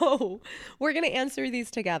 No. We're going to answer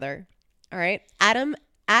these together. All right. Adam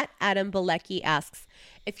Balecki asks,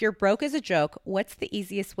 if you're broke as a joke, what's the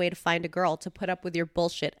easiest way to find a girl to put up with your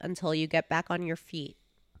bullshit until you get back on your feet?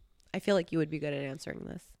 I feel like you would be good at answering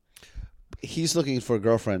this. He's looking for a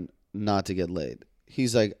girlfriend not to get laid.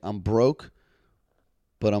 He's like, I'm broke,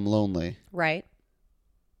 but I'm lonely. Right?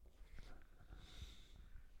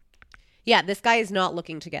 Yeah, this guy is not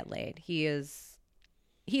looking to get laid. He's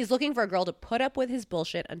looking for a girl to put up with his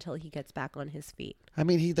bullshit until he gets back on his feet. I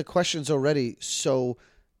mean, the question's already so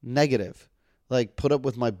negative. Like, put up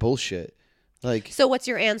with my bullshit. Like, So what's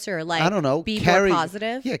your answer? Like, I don't know. Be Carry, more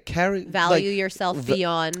positive. Yeah, carry. Value like, yourself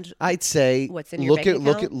beyond. I'd say what's in your bank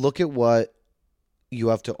account? look at what you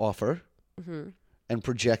have to offer, and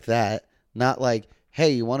project that. Not like,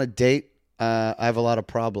 hey, you want to date? I have a lot of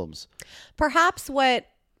problems. Perhaps what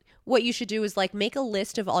you should do is like make a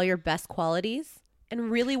list of all your best qualities and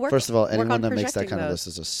really work. First of all, work anyone on that makes that projecting kind of those.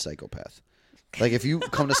 list is a psychopath. Like if you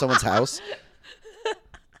come to someone's house,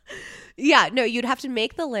 Yeah, no, you'd have to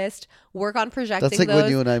make the list, work on projecting that's like those,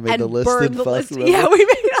 when you and I made the list burn in the Fuck, list. remember? Yeah, we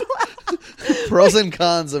made a Pros and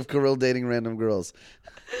cons of Kirill dating random girls.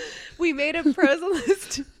 we made a pros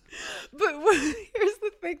list. But here's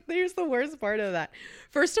the thing. Here's the worst part of that.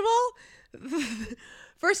 First of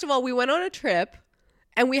all, we went on a trip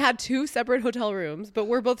and we had 2 separate hotel rooms, but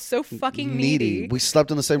we're both so fucking needy. We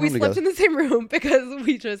slept in the same room together. We slept in the same room because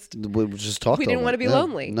we just talked. we didn't want to be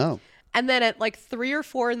lonely. No. And then at like 3 or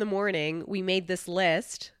 4 in the morning, we made this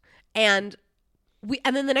list, and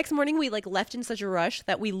then the next morning we like left in such a rush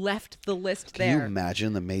that we left the list there. Can you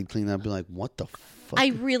imagine the maid cleaning up and be like, "What the fuck?" I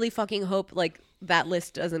really fucking hope like that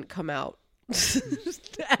list doesn't come out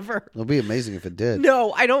ever. It'll be amazing if it did.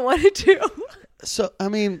 No, I don't want it to. So I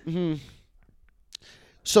mean,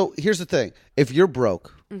 so here's the thing: if you're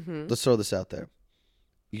broke, let's throw this out there.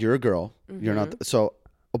 You're a girl. You're not. So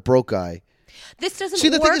a broke guy. This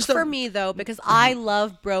doesn't work for me though, because I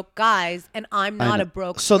love broke guys and I'm not a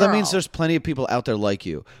broke So girl. that means there's plenty of people out there like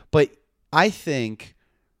you. But I think,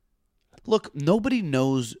 look, nobody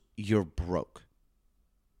knows you're broke.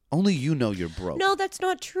 Only you know you're broke. No, that's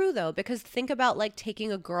not true though, because think about like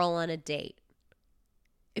taking a girl on a date.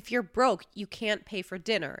 If you're broke, you can't pay for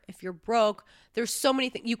dinner. If you're broke, there's so many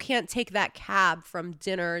things. You can't take that cab from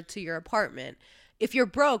dinner to your apartment. If you're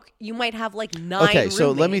broke, you might have like 9 Okay, so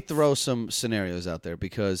let me roommates. throw some scenarios out there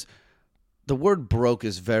because the word broke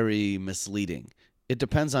is very misleading. It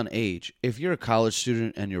depends on age. If you're a college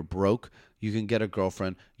student and you're broke, you can get a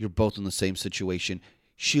girlfriend. You're both in the same situation.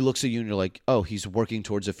 She looks at you and you're like, oh, he's working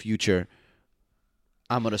towards a future.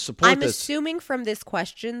 I'm going to support I'm this. assuming from this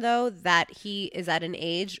question, though, that he is at an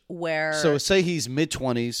age where... So say he's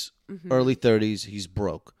mid-20s, early 30s. He's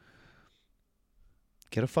broke.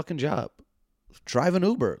 Get a fucking job. Drive an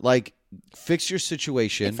Uber. Like, fix your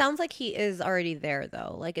situation. It sounds like he is already there,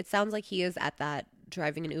 though. Like, it sounds like he is at that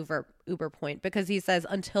driving an Uber point because he says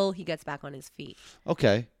until he gets back on his feet.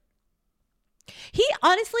 Okay. He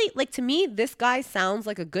honestly, like, to me, this guy sounds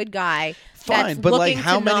like a good guy. Fine, that's but like looking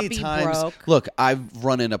how to not many be times? broke. Look, I've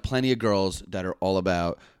run into plenty of girls that are all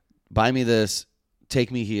about buy me this, take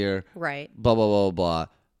me here, Right. blah blah blah blah.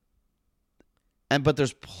 But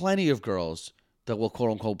there's plenty of girls that will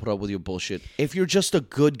quote unquote put up with your bullshit if you're just a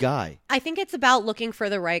good guy. I think it's about looking for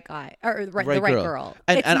the right guy or the right girl.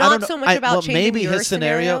 And, It's and not I don't know, so much about well, changing maybe your his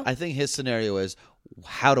scenario. I think his scenario is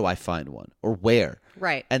how do I find one or where?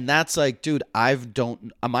 Right. And that's like, dude,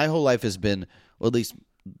 my whole life has been, or at least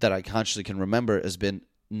that I consciously can remember, has been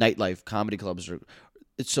nightlife, comedy clubs.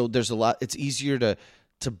 So there's a lot. It's easier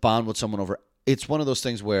to bond with someone over. It's one of those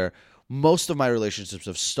things where most of my relationships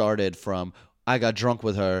have started from I got drunk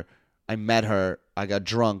with her, I met her, I got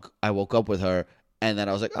drunk, I woke up with her, and then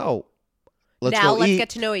I was like, oh, let's get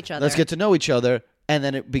to know each other. Let's get to know each other. And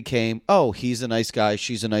then it became, oh, he's a nice guy,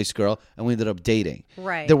 she's a nice girl, and we ended up dating.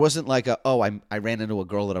 Right. There wasn't like I ran into a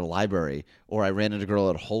girl at a library or I ran into a girl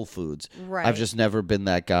at Whole Foods. Right. I've just never been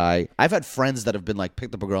that guy. I've had friends that have been like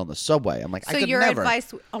picked up a girl on the subway. I'm like, So I could your never.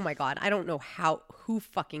 advice? Oh my god, I don't know who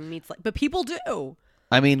fucking meets like, but people do.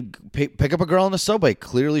 I mean, pick up a girl on the subway.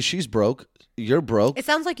 Clearly, she's broke. You're broke. It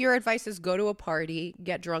sounds like your advice is go to a party,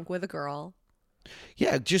 get drunk with a girl.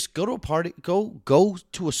 Yeah, just go to a party. Go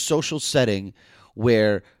to a social setting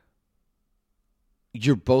where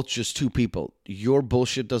you're both just two people. Your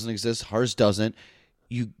bullshit doesn't exist. Hers doesn't.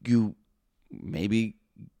 You maybe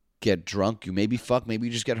get drunk. You maybe fuck. Maybe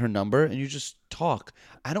you just get her number and you just talk.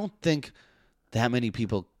 I don't think that many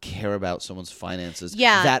people care about someone's finances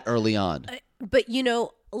that early on. But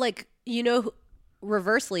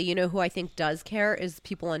reversely, who I think does care is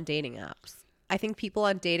people on dating apps. I think people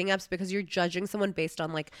on dating apps, because you're judging someone based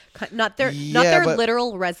on like not their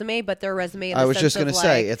literal resume, but their resume. In the I was sense just gonna of,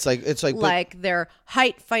 say like, it's like their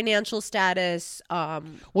height, financial status. Well,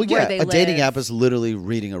 where yeah, they a dating live. app is literally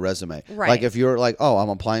reading a resume. Right. Like if you're like, oh, I'm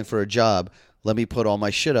applying for a job, let me put all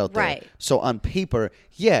my shit out there. Right. So on paper,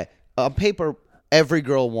 every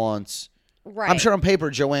girl wants. Right. I'm sure on paper,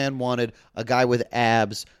 Joanne wanted a guy with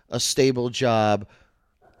abs, a stable job,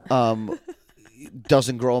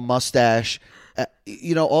 doesn't grow a mustache,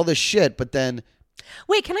 all this shit. But then,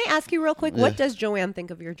 wait, can I ask you real quick? What does Joanne think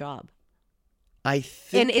of your job? I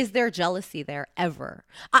think, And is there jealousy there ever?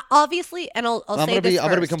 Obviously, and I'll say this I'm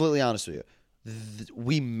gonna be first. completely honest with you.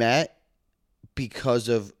 We met because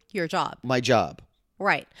of Your job. my job.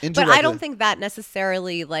 Right. But Indirectly. I don't think that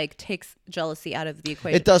necessarily like takes jealousy out of the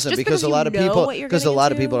equation. It doesn't, Just because a you lot of know people what you're because a getting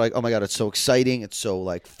lot of into people are like, oh my god, it's so exciting, it's so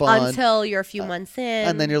like fun, until you're a few months in.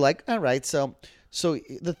 and then you're like, all right. So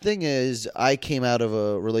the thing is, I came out of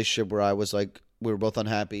a relationship where I was like, we were both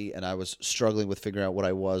unhappy, and I was struggling with figuring out what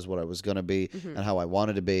I was going to be, and how I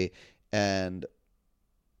wanted to be. And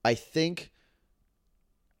I think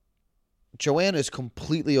Joanne is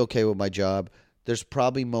completely okay with my job. There's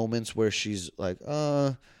probably moments where she's like,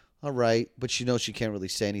 all right, but she knows she can't really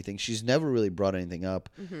say anything. She's never really brought anything up.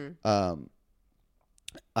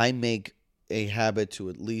 I make a habit to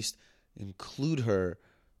at least include her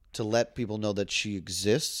to let people know that she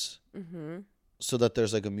exists, so that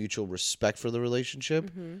there's like a mutual respect for the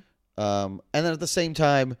relationship. And then at the same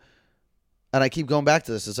time, and I keep going back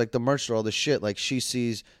to this, it's like the merch or all this shit. Like, she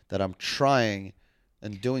sees that I'm trying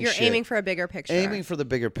and doing shit. You're aiming for a bigger picture. Aiming for the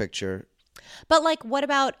bigger picture. But like, what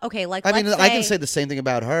about, okay, like, I mean, let's I can say the same thing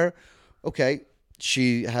about her. Okay,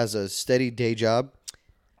 she has a steady day job,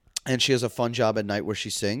 and she has a fun job at night where she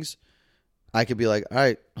sings. I could be like, all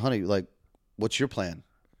right, honey, like, what's your plan?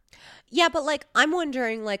 Yeah, but like, I'm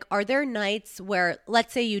wondering, like, are there nights where,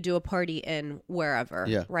 let's say you do a party in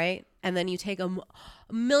wherever, right? And then you take a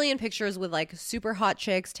million pictures with like super hot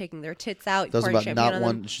chicks taking their tits out. Doesn't about not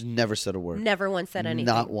one. She never said a word. Never once said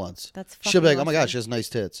anything. Not once. That's fucking She'll be like, awesome. oh my God, she has nice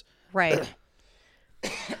tits. Right.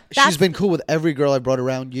 She's been cool with every girl I brought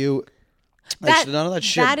around you. Like, none of that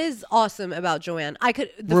shit. That is awesome about Joanne.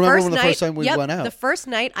 Remember the first time we went out? The first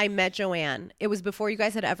night I met Joanne, it was before you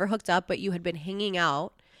guys had ever hooked up, but you had been hanging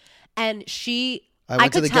out. And I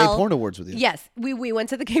went to the Gay Porn Awards with you. Yes, we went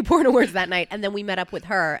to the Gay Porn Awards that night, and then we met up with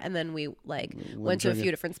her, and then we like went to a few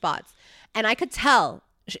different spots. And I could tell,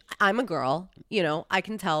 I'm a girl, you know, I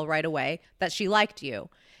can tell right away that she liked you.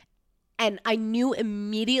 And I knew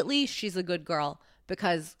immediately she's a good girl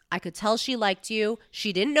because I could tell she liked you.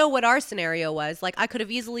 She didn't know what our scenario was. Like, I could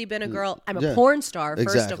have easily been a girl. I'm a porn star,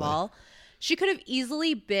 first of all. She could have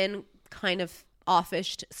easily been kind of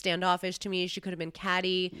standoffish to me. She could have been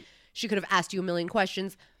catty. She could have asked you a million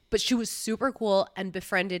questions, but she was super cool and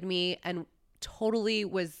befriended me and totally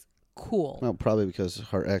was cool. Well, probably because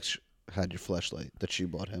her ex had your fleshlight that she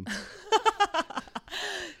bought him.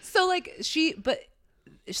 So like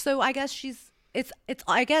so I guess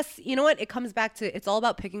I guess, you know what? It comes back to, it's all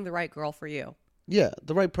about picking the right girl for you. Yeah.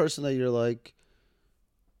 The right person that you're like,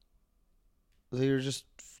 that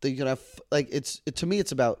you can have, like, to me,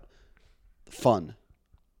 it's about fun.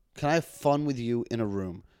 Can I have fun with you in a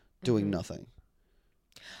room doing nothing?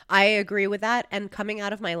 I agree with that. And coming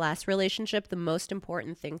out of my last relationship, the most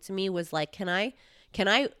important thing to me was like, can I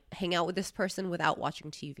hang out with this person without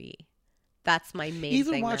watching TV? That's my main thing.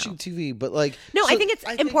 Even watching TV, but like... No, I think it's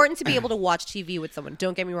important to be able to watch TV with someone.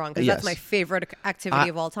 Don't get me wrong, because that's my favorite activity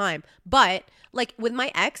of all time. But like with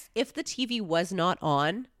my ex, if the TV was not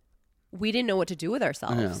on, we didn't know what to do with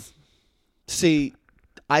ourselves. Yeah. See,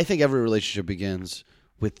 I think every relationship begins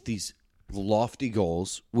with these lofty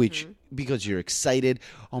goals, which because you're excited,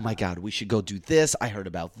 oh my God, we should go do this. I heard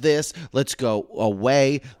about this. Let's go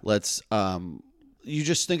away. Let's you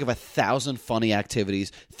just think of 1,000 funny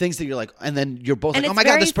activities, things that you're like, and then you're both like, oh my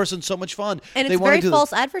God, this person's so much fun. And it's very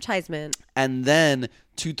false advertisement. And then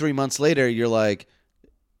 2-3 months later, you're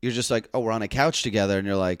just like, oh, we're on a couch together, and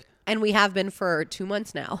you're like, and we have been for 2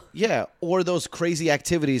 months now. Yeah. Or those crazy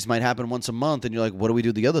activities might happen once a month, and you're like, what do we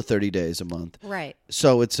do the other 30 days a month? Right.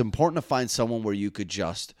 So it's important to find someone where you could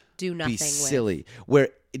just do nothing, be silly, where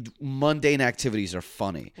mundane activities are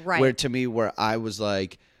funny. Right. Where to me, where I was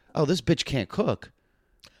like, oh, this bitch can't cook.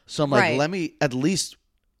 So I'm like, let me at least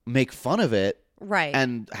make fun of it. Right.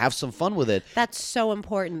 And have some fun with it. That's so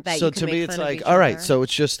important that so you can to me, make it's fun like, of each all right, other.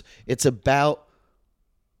 so it's about,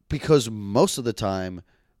 because most of the time,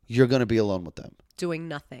 you're going to be alone with them. Doing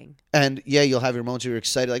nothing. And yeah, you'll have your moments where you're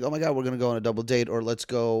excited, like, oh my God, we're going to go on a double date, or let's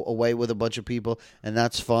go away with a bunch of people, and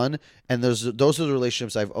that's fun. And those are the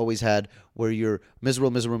relationships I've always had where you're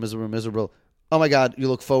miserable. Oh my God, you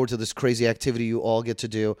look forward to this crazy activity you all get to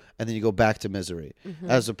do, and then you go back to misery.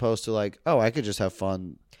 As opposed to like, oh, I could just have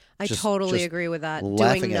fun. I totally agree with that.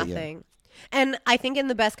 Doing nothing. And I think in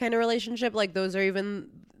the best kind of relationship, like those are even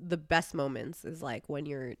the best moments, is like when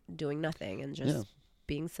you're doing nothing and just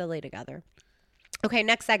being silly together. Okay,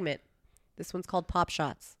 next segment. This one's called Pop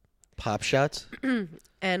Shots. Pop Shots?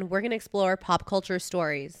 And we're going to explore pop culture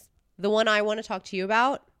stories. The one I want to talk to you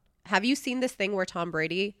about, have you seen this thing where Tom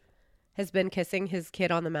Brady has been kissing his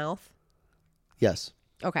kid on the mouth? Yes.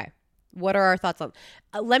 Okay. What are our thoughts on?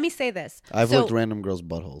 Let me say this. I've licked random girls'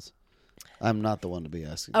 buttholes. I'm not the one to be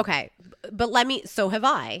asking. Okay. But so have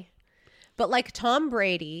I. But like Tom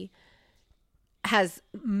Brady has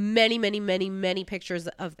many pictures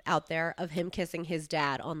out there of him kissing his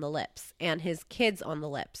dad on the lips and his kids on the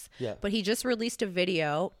lips. Yeah. But he just released a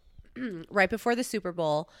video right before the Super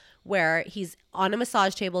Bowl where he's on a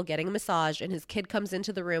massage table getting a massage, and his kid comes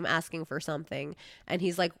into the room asking for something, and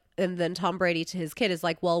he's like then Tom Brady to his kid is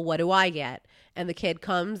like, well, what do I get? And the kid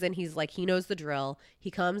comes and he's like, he knows the drill.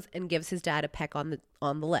 He comes and gives his dad a peck on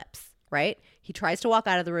the lips, right? He tries to walk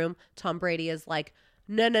out of the room. Tom Brady is like,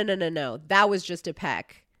 no. That was just a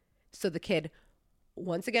peck. So the kid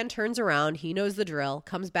once again turns around. He knows the drill,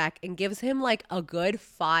 comes back and gives him like a good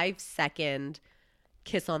 5-second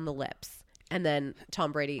kiss on the lips. And then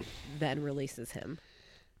Tom Brady then releases him.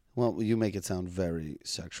 Well, you make it sound very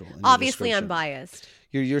sexual. Obviously, I'm biased.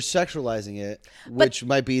 You're sexualizing it, which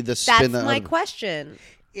might be the spin. That's my question.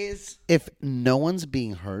 Is if no one's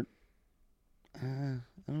being hurt, I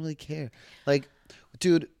don't really care. Like,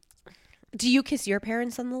 dude. Do you kiss your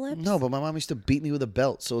parents on the lips? No, but my mom used to beat me with a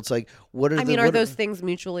belt. So it's like, what are are those things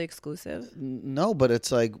mutually exclusive? No, but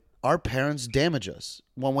it's like our parents damage us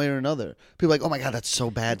one way or another. People are like, oh my God, that's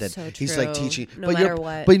so bad that so he's like teaching. No matter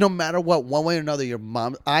what. But no matter what, one way or another, your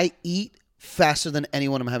mom, I eat faster than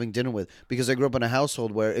anyone I'm having dinner with because I grew up in a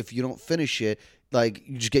household where if you don't finish it, like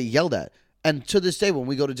you just get yelled at. And to this day, when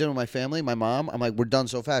we go to dinner with my family, my mom, I'm like, we're done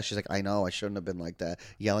so fast. She's like, I know, I shouldn't have been like that,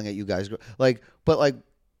 yelling at you guys.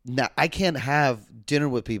 Now, I can't have dinner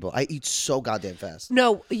with people. I eat so goddamn fast.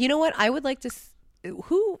 No, you know what? I would like to.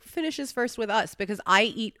 Who finishes first with us? Because I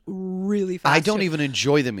eat really fast. I don't even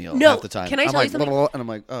enjoy the meal no, half the time. Can I tell you something? Blah, blah, blah, and I'm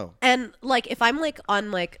like, oh. And like, if I'm like on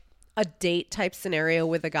like a date type scenario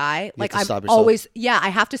with a guy, like I'm stop yourself. always, I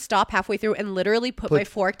have to stop halfway through and literally put my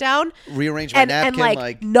fork down, rearrange my napkin, and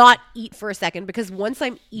like not eat for a second because once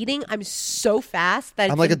I'm eating, I'm so fast that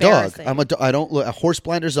I'm it's like a dog. embarrassing. I don't look. Horse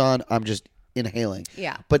blinders on. I'm just inhaling.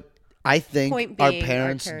 Yeah. But I think Point our being,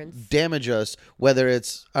 parents damage us, whether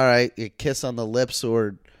it's all right, a kiss on the lips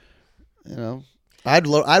or, you know. I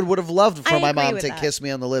would have loved for my mom to kiss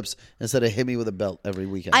me on the lips instead of hit me with a belt every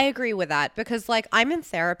weekend. I agree with that because like I'm in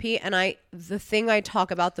therapy and the thing I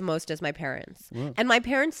talk about the most is my parents. Yeah. And my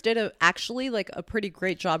parents did actually like a pretty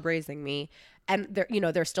great job raising me. And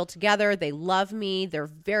they're still together. They love me. They're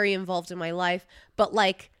very involved in my life. But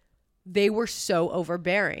like they were so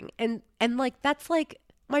overbearing. And like that's like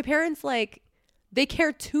my parents like they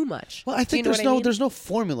care too much. Well, I think there's no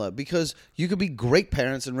formula because you could be great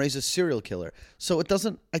parents and raise a serial killer. So it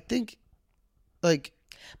doesn't. I think, like.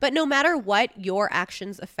 But no matter what, your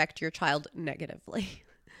actions affect your child negatively.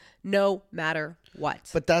 No matter what.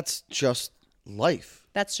 But that's just life.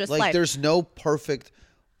 That's just life. Like there's no perfect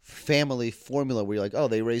family formula where you're like, oh,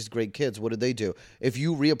 they raised great kids. What did they do? If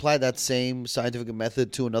you reapply that same scientific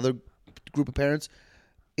method to another group of parents,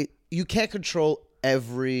 you can't control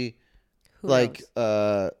every.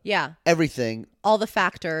 Everything, all the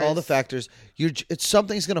factors.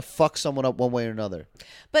 Something's gonna fuck someone up one way or another.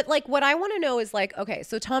 But like, what I want to know is like, okay,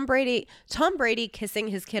 so Tom Brady kissing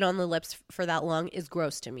his kid on the lips for that long is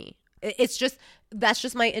gross to me. That's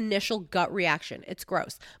just my initial gut reaction. It's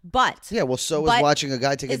gross. But yeah, well, is watching a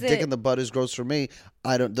guy take a dick in the butt is gross for me.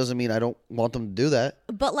 Doesn't mean I don't want them to do that.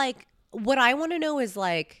 But like, what I want to know is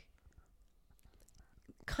like.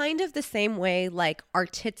 Kind of the same way, like, are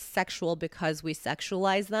tits sexual because we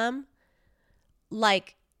sexualize them?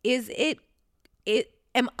 Like,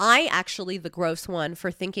 am I actually the gross one for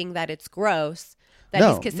thinking that it's gross that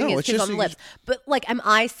he's kissing his kids on the lips? But like, am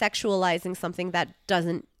I sexualizing something that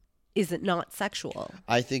isn't not sexual?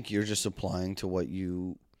 I think you're just applying to what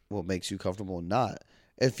makes you comfortable and not.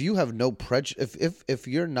 If you have no prejudice, if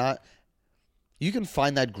you're not, you can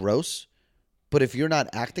find that gross, but if you're not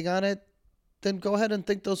acting on it, then go ahead and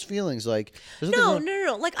think those feelings. Like no.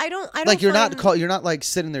 Like I don't. Like you're not like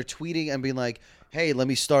sitting there tweeting and being like, "Hey, let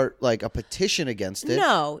me start like a petition against it."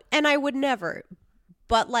 No, and I would never.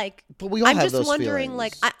 But like, we all I'm have just those wondering.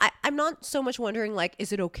 Feelings. Like, I'm not so much wondering like,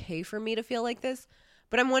 is it okay for me to feel like this?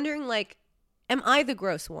 But I'm wondering like, am I the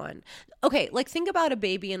gross one? Okay, like think about a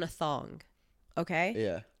baby in a thong. Okay.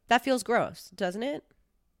 Yeah. That feels gross, doesn't it?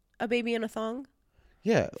 A baby in a thong.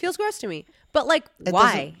 Yeah. It feels gross to me. But like,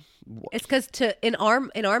 why? It's because in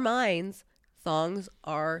our minds, thongs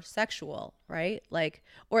are sexual, right? Like,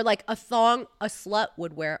 or like a slut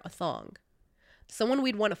would wear a thong. Someone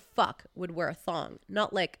we'd want to fuck would wear a thong,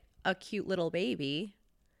 not like a cute little baby.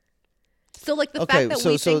 So like the fact that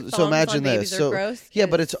we think thongs imagine on babies are gross. Yeah,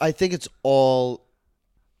 but I think it's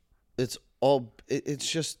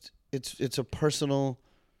a personal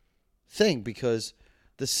thing because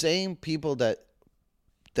the same people that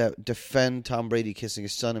defend Tom Brady kissing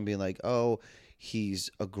his son and being like, oh, he's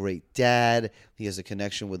a great dad. He has a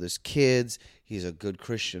connection with his kids. He's a good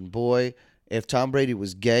Christian boy. If Tom Brady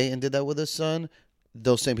was gay and did that with his son,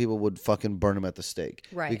 those same people would fucking burn him at the stake.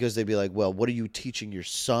 Right. Because they'd be like, well, what are you teaching your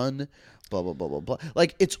son? Blah, blah, blah, blah, blah.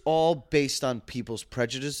 Like, it's all based on people's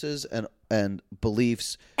prejudices and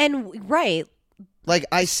beliefs. And, right. Like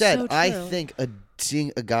I said, So I true. think a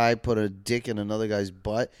seeing a guy put a dick in another guy's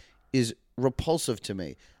butt is repulsive to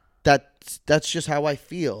me. That's just how I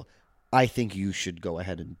feel. I think you should go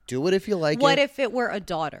ahead and do it if you like What it. if it were a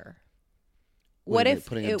daughter? What What do you mean, if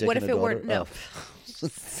putting a dick what in if a it were daughter? no? Oh.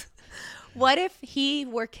 What if he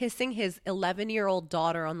were kissing his 11-year-old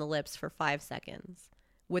daughter on the lips for 5 seconds?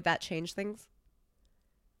 Would that change things?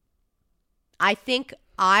 I think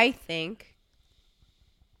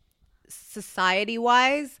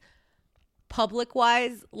society-wise,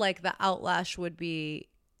 public-wise, like the outlash would be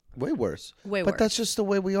Way worse. Way but worse. that's just the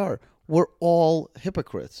way we are. We're all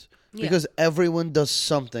hypocrites. Yeah. Because everyone does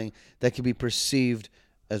something that can be perceived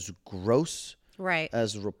as gross, right.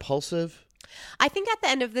 as repulsive. I think at the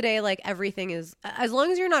end of the day, like everything is, as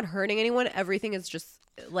long as you're not hurting anyone, everything is just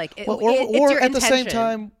like, it's Or your at the same intention.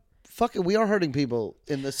 time, fuck it, we are hurting people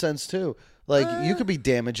in the sense too. Like you could be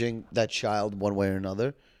damaging that child one way or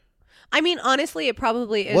another. I mean, honestly, it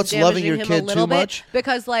probably is. What's damaging loving your him kid a little too bit much?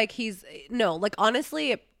 Because like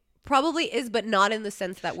honestly, it probably is, but not in the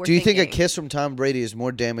sense that we're. Do you think a thinking. kiss from Tom Brady is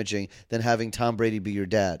more damaging than having Tom Brady be your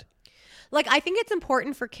dad? Like, I think it's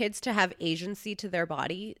important for kids to have agency to their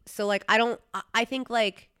body. So, like, I think,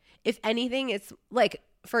 like, if anything, it's, like,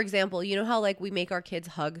 for example, you know how, like, we make our kids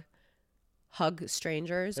hug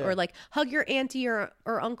strangers or, like, hug your auntie or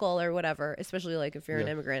uncle or whatever, especially, like, if you're an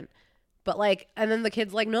immigrant. But, like, and then the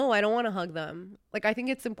kid's like, no, I don't want to hug them. Like, I think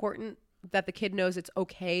it's important that the kid knows it's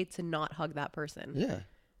okay to not hug that person. Yeah.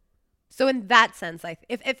 So, in that sense,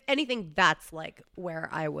 if anything, that's, like, where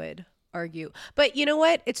I would argue. But you know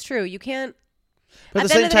what? It's true. You can't. But at the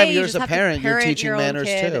the end same of the time, day, you're you as just a have to parent, you're parent teaching your own manners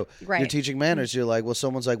kid. too. Right. You're teaching manners. You're like, well,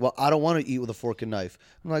 someone's like, well, I don't want to eat with a fork and knife.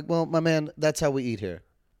 I'm like, well, my man, that's how we eat here.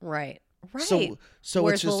 Right. So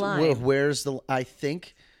Where's it's just the line? where's the? I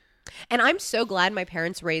think And I'm so glad my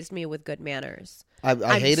parents raised me with good manners.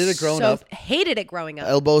 I hated it growing up. Hated it growing up.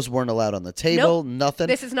 Elbows weren't allowed on the table. Nope. Nothing.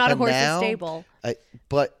 This is not a And horse's now, stable.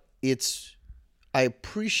 But I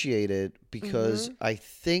appreciate it because Mm-hmm.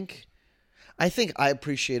 I think I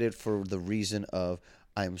appreciate it for the reason of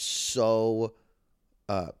I'm so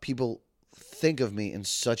people think of me in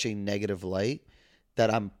such a negative light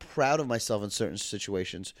that I'm proud of myself in certain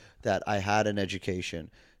situations, that I had an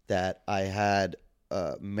education, that I had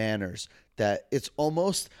manners, that it's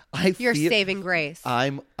almost You're saving grace.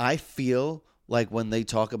 I feel like when they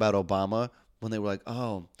talk about Obama, when they were like,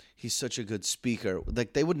 oh, he's such a good speaker.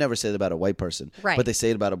 Like they would never say that about a white person, Right. But they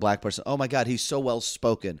say it about a black person. Oh my God, he's so well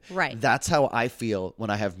spoken. Right. That's how I feel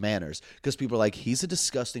when I have manners, because people are like, he's a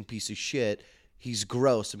disgusting piece of shit. He's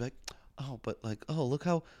gross. I'm like, oh, but like, oh, look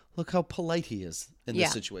how polite he is in Yeah.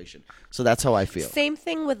 this situation. So that's how I feel. Same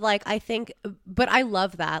thing with like, I think, but I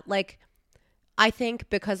love that. Like, I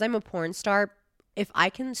think because I'm a porn star, if I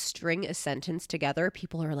can string a sentence together,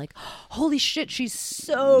 people are like, holy shit, she's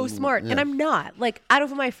so smart. And I'm not. Like, out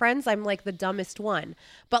of my friends, I'm like the dumbest one.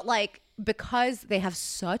 But like, because they have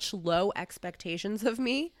such low expectations of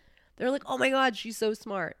me, they're like, oh my God, she's so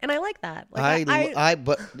smart. And I like that. Like,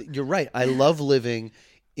 but you're right. I love living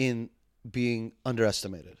in being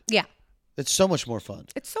underestimated. yeah, It's so much more fun.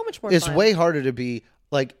 it's so much more It's fun. way harder to be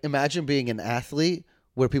like, imagine being an athlete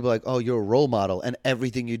where people are like, oh, you're a role model and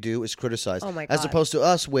everything you do is criticized. Oh my As God. opposed to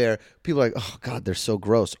us where people are like, oh God, they're so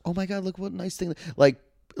gross. Oh my God, look what nice thing.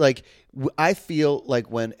 I feel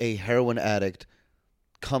like when a heroin addict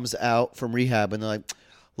comes out from rehab and they're like,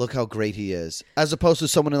 look how great he is. As opposed to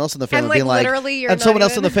someone else in the family like, being like, literally, you're and not someone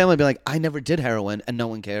else in even- the family being like, I never did heroin and no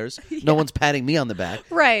one cares. No one's patting me on the back.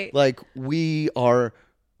 Right. Like we are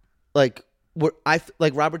like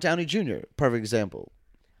Robert Downey Jr., perfect example.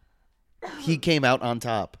 He came out on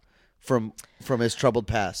top from his troubled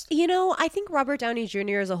past. You know, I think Robert Downey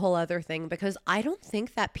Jr. is a whole other thing because I don't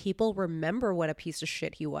think that people remember what a piece of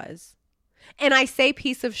shit he was. And I say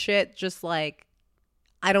piece of shit just like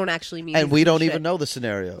I don't actually mean. And we don't shit. even know the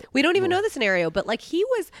scenario. We don't even know the scenario, but like he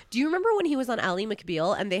was. Do you remember when he was on Ally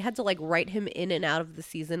McBeal and they had to like write him in and out of the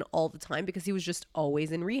season all the time because he was just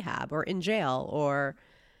always in rehab or in jail or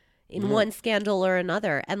in one scandal or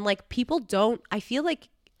another, and like people don't. I feel like,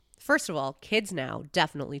 first of all, kids now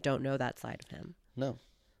definitely don't know that side of him. No,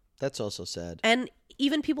 that's also sad. And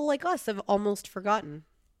even people like us have almost forgotten.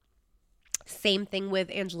 Same thing with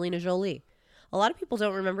Angelina Jolie. A lot of people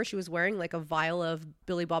don't remember she was wearing like a vial of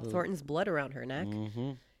Billy Bob Thornton's blood around her neck.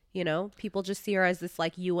 Mm-hmm. You know, people just see her as this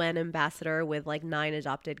like UN ambassador with like 9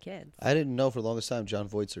 adopted kids. I didn't know for the longest time John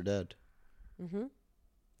Voight's are dead.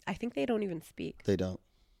 I think they don't even speak. They don't.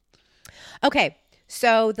 Okay,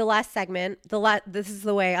 so the last segment, this is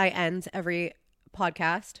the way I end every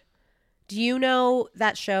podcast. Do you know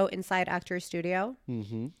that show Inside Actors Studio?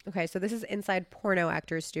 Mm-hmm. Okay, so this is Inside Porno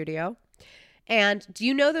Actors Studio. And do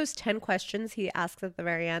you know those 10 questions he asks at the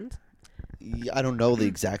very end? Yeah, I don't know the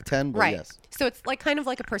exact 10, but Right. yes. So it's like kind of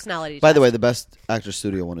like a personality By test. the way, the best actor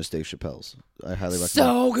studio one is Dave Chappelle's. I highly recommend.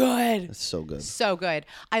 So good. It's so good. So good.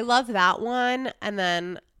 I love that one. And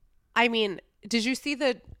then, I mean, did you see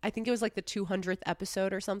I think it was like the 200th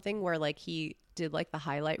episode or something where like he did like the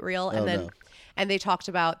highlight reel and no. and they talked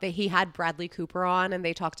about that he had Bradley Cooper on and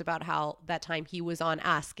they talked about how that time he was on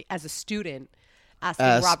as a student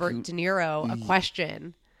asking Robert De Niro a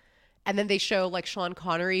question. And then they show like Sean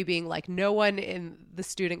Connery being like, no one in the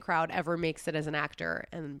student crowd ever makes it as an actor.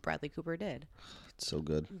 And Bradley Cooper did. It's so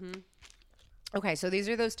good. Mm-hmm. Okay, so these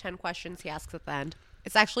are those 10 questions he asks at the end.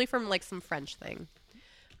 It's actually from like some French thing.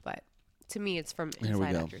 But to me, it's from Here we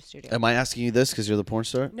Inside go. Actors Studio. Am I asking you this because you're the porn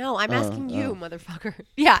star? No, I'm asking you, motherfucker.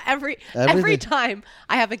 Yeah, every time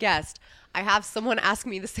I have a guest, I have someone ask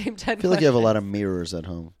me the same 10 questions. I feel like you have a lot of mirrors at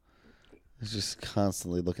home. It's just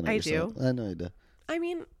constantly looking at yourself. do. I know you do. I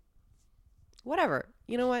mean, whatever.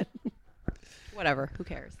 You know what? Whatever. Who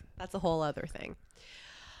cares? That's a whole other thing.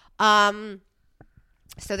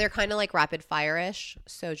 So they're kind of like rapid fire-ish.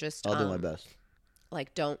 So just I'll do my best.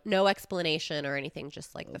 Like no explanation or anything.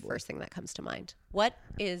 Just like the first thing that comes to mind. What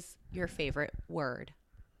is your favorite word?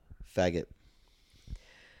 Faggot.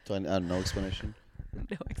 Do I no explanation?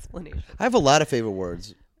 No explanation. I have a lot of favorite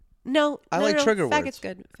words. No, I like trigger words. Faggot's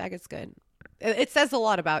good. Faggot's good. It says a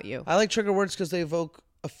lot about you. I like trigger words because they evoke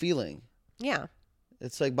a feeling. Yeah.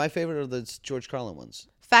 It's like my favorite are the George Carlin ones.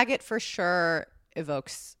 Faggot for sure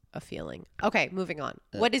evokes a feeling. Okay, moving on.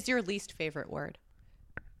 What is your least favorite word?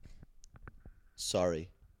 Sorry.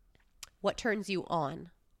 What turns you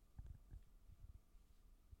on?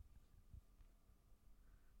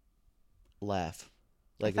 Laugh.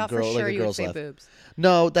 I Like a thought girl. for sure Like a you would girl's say laugh. boobs.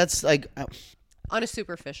 No, that's like On a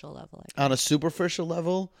superficial level. on a superficial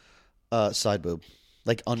level. Side boob,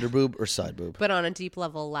 like under boob or side boob. But on a deep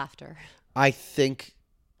level, laughter. I think,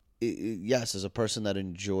 yes, as a person that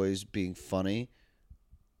enjoys being funny,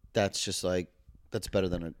 that's just like that's better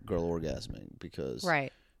than a girl orgasming because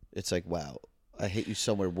Right. it's like, wow, I hate you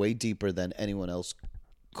somewhere way deeper than anyone else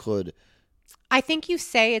could. I think you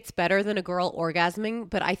say it's better than a girl orgasming,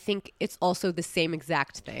 but I think it's also the same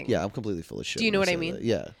exact thing. Yeah, I'm completely full of shit. Do you when know what say I mean? that.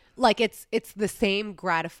 Yeah. Like it's the same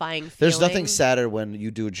gratifying feeling. There's nothing sadder when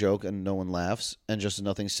you do a joke and no one laughs, and just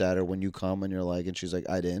nothing sadder when you come and you're like, and she's like,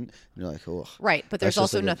 I didn't. And you're like, oh. Right, but there's That's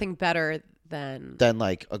just also like nothing better than Then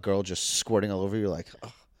like a girl just squirting all over you, like,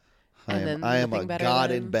 oh, I am nothing a better god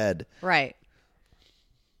than- in bed. right.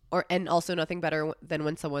 And also nothing better than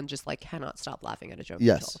when someone just like cannot stop laughing at a joke. Yes.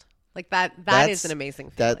 you're told. Like that That's- is an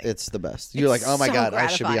amazing feeling. That it's the best. You're It's like, oh my so god, I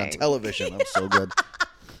should be on gratifying. television. I'm so good.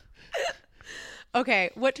 Okay,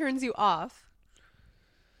 what turns you off?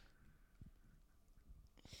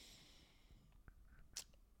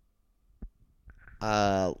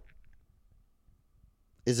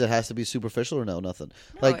 Is it has to be superficial or no? Nothing.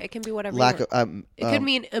 No, like it can be whatever. lack you of want. It could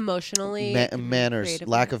mean emotionally. it could mean manners.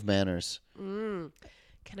 creatively. Lack of manners.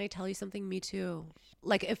 Can I tell you something? Me too.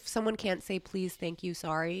 Like if someone can't say please, thank you,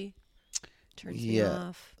 sorry, turns me Yeah.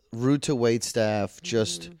 off. Rude to wait staff.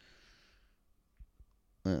 Just.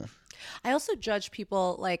 I also judge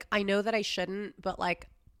people. Like I know that I shouldn't, but like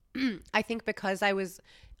I think because I was,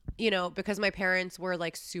 because my parents were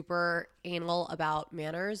like super anal about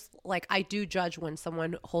manners. Like I do judge when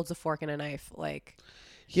someone holds a fork and a knife. Like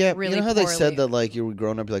Yeah, really you know how they said poorly. that like you were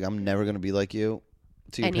growing up, you're like, I'm never gonna be like you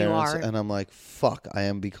to your And you parents, are. and I'm like, fuck, I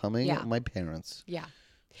am becoming Yeah. my parents. yeah.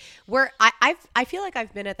 Where I feel like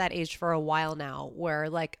I've been at that age for a while now where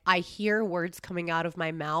like I hear words coming out of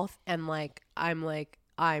my mouth and like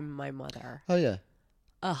I'm my mother. Oh yeah.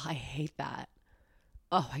 Ugh, I hate that.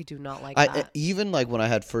 Oh, I do not like I that. even like when I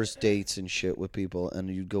had first dates and shit with people, and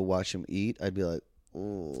you'd go watch them eat, I'd be like,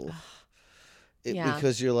 oh. Yeah.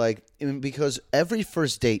 Because you're like, because every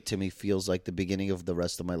first date to me feels like the beginning of the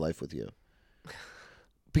rest of my life with you.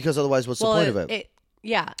 Because otherwise, what's the point of it?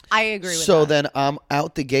 Yeah, I agree with So that. then I'm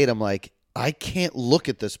out the gate. I'm like, I can't look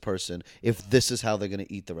at this person if this is how they're going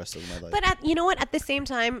to eat the rest of my life. But you know what? At the same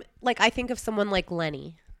time, like I think of someone like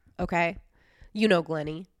Lenny. Okay, you know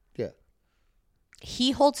Glenny. yeah.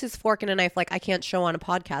 He holds his fork and a knife like I can't show on a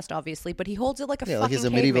podcast, obviously, but he holds it like a Yeah, fucking like it's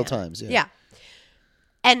the medieval caveman. times. Yeah.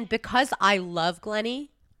 And because I love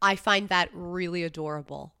Glenny, I find that really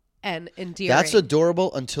adorable and endearing. That's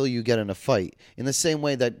adorable until you get in a fight. In the same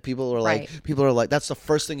way that people are like, that's the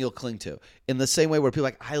first thing you'll cling to. In the same way where people are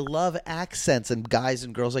like, I love accents, and guys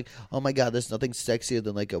and girls like, oh my god, there's nothing sexier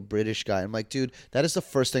than like a British guy. I'm like, dude, that is the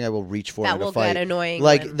first thing I will reach for That in a will fight. get annoying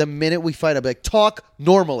Like when- the minute we fight, I'll be like, talk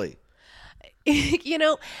normally. You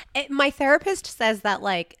know, my therapist says that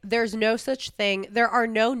like there's no such thing. There are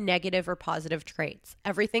no negative or positive traits.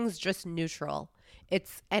 Everything's just neutral.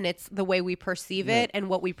 It's the way we perceive it and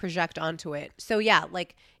what we project onto it. So yeah,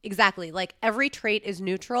 like exactly. Like every trait is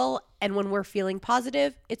neutral, and when we're feeling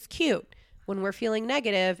positive, it's cute. When we're feeling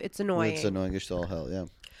negative, it's annoying. It's annoying as all hell, yeah.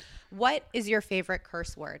 What is your favorite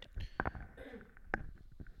curse word?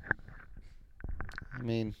 I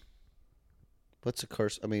mean, what's a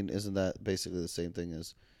curse? I mean, isn't that basically the same thing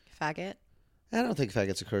as Faggot? I don't think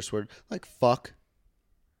faggot's a curse word. Like fuck.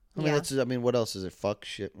 I mean, Yeah. what else is it? Fuck,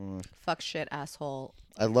 shit. Fuck, shit, asshole.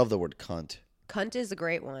 I love the word cunt. Cunt is a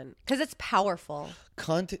great one because it's powerful.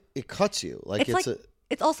 Cunt, it cuts you. Like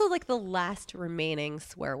It's also like the last remaining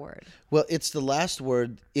swear word. Well, it's the last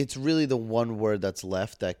word. It's really the one word that's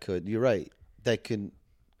left that could. You're right. That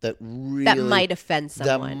Might offend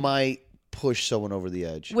someone. That might push someone over the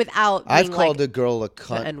edge. Without being I've called like a girl a the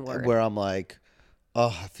cunt N-word. where I'm like,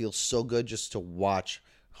 oh, I feel so good just to watch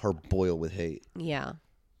her boil with hate. Yeah.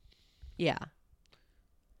 Yeah.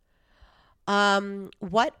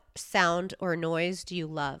 What sound or noise do you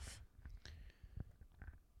love?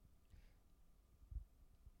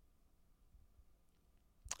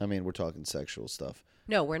 I mean, we're talking sexual stuff.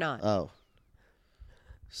 No, we're not. Oh.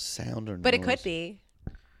 Sound or noise? But it could be.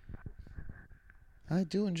 I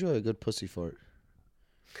do enjoy a good pussy fart.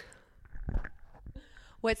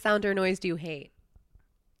 What sound or noise do you hate?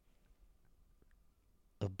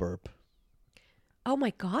 A burp. Oh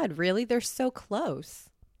my God, really? They're so close.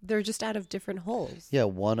 They're just out of different holes. Yeah,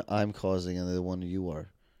 one I'm causing and the other one you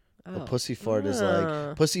are. Oh. A pussy fart is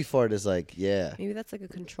like, yeah. Maybe that's like a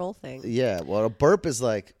control thing. Yeah, well, a burp is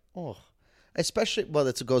like, oh. Especially, well,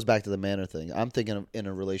 it goes back to the manner thing. I'm thinking of in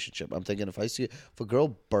a relationship. I'm thinking if a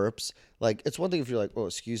girl burps, like, it's one thing if you're like, oh,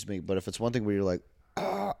 excuse me. But if it's one thing where you're like,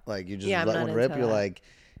 ah, like you just Yeah, I'm let not one rip, into you're that.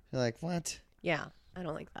 like, what? Yeah, I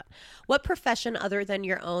don't like that. What profession other than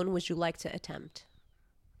your own would you like to attempt?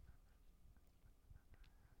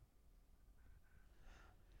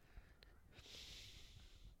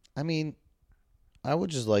 I mean, I would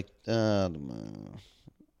just like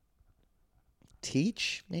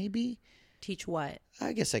teach, maybe. Teach what?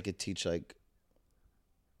 I guess I could teach like.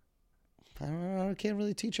 I don't know. I can't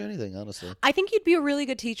really teach anything, honestly. I think you'd be a really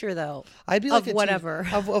good teacher, though. I'd be like of whatever.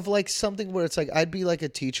 of like something where it's like I'd be like a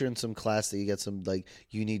teacher in some class that you get some like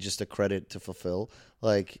you need just a credit to fulfill.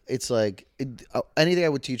 Like it's like anything I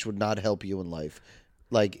would teach would not help you in life,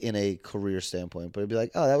 like in a career standpoint. But it'd be like,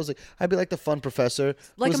 oh, that was like I'd be like the fun professor,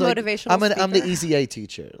 Like who's a motivational I'm the speaker? easy A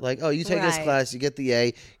teacher. Like, oh, you take this Right. class, you get the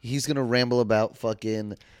A. He's gonna ramble about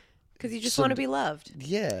fucking. Because you just So- want to be loved.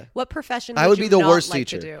 Yeah, What profession I would you be the not worst like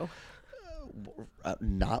teacher. to do?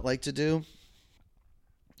 not like to do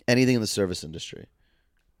anything in the service industry.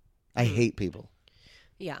 I hate people.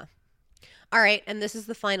 Yeah. All right, and this is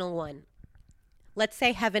the final one. Let's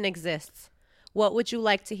say heaven exists. What would you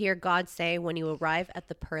like to hear God say when you arrive at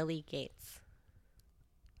the pearly gates?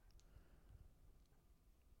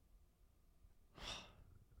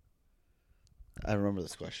 I remember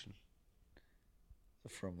this question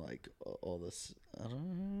from like all this. I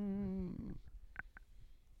don't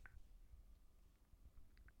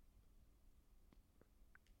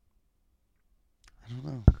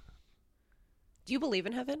know. Do you believe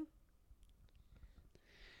in heaven?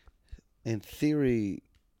 In theory,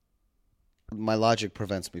 my logic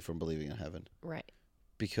prevents me from believing in heaven Right.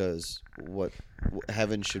 because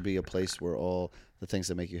heaven should be a place where all the things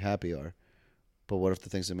that make you happy are. But what if the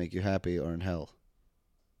things that make you happy are in hell?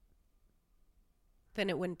 Then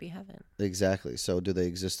it wouldn't be heaven. Exactly. So do they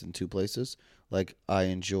exist in two places? Like I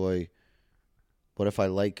enjoy. What if I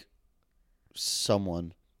like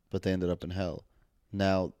someone, but they ended up in hell?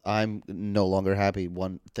 Now I'm no longer happy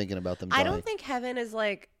thinking about them dying. I don't think heaven is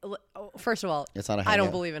like. First of all, It's not a I don't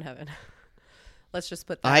hangout. believe in heaven. Let's just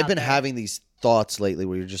put that I've out been there. having these thoughts lately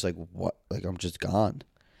where you're just like, what? Like I'm just gone.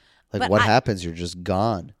 Like But what happens? You're just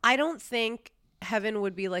gone. I don't think heaven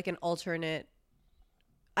would be like an alternate.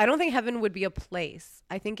 I don't think heaven would be a place.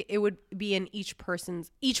 I think it would be in each person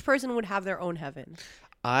would have their own heaven.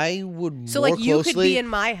 I would So more like you closely, could be in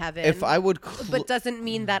my heaven. if I would, but doesn't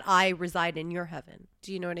mean that I reside in your heaven.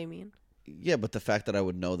 Do you know what I mean? yeah, but the fact that I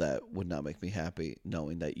would know that would not make me happy,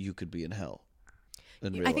 knowing that you could be in hell.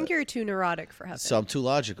 In real I think life. you're too neurotic for heaven. So I'm too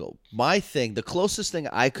logical. My thing, the closest thing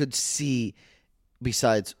I could see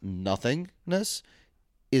besides nothingness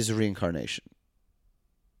is reincarnation.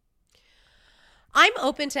 I'm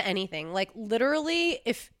open to anything. Like literally,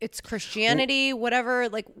 if it's Christianity, whatever,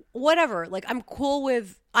 like whatever. Like I'm cool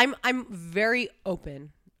with. I'm very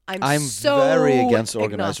open. I'm so very against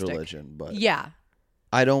organized agnostic. religion, but Yeah.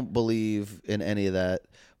 I don't believe in any of that.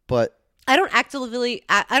 But I don't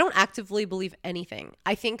actively believe anything.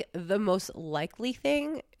 I think the most likely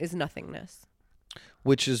thing is nothingness.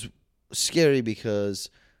 Which is scary because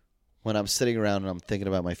when I'm sitting around and I'm thinking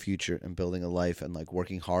about my future and building a life and like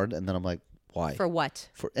working hard, and then I'm like, why? For what?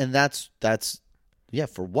 And that's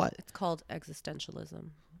for what? It's called existentialism.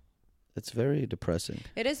 It's very depressing.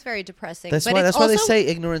 It is very depressing. That's why they say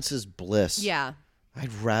ignorance is bliss. Yeah.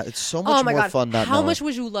 It's so much more fun not How knowing. much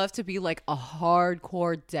would you love to be like a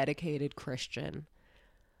hardcore dedicated Christian?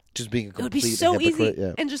 Just being a complete It would be so hypocrite, easy,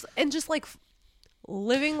 yeah. and just like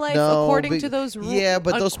living life according to those rules. Yeah,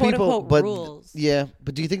 but those people, rules. Yeah,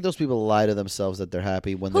 but do you think those people lie to themselves that they're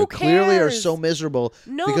happy when Who they clearly are cares? so miserable?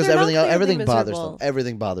 No, because they're not everything clearly bothers miserable. them.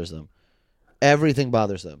 Everything bothers them. Everything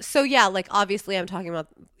bothers them. So yeah, like obviously I'm talking about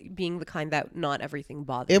being the kind that not everything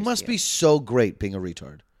bothers. It must you. be so great being a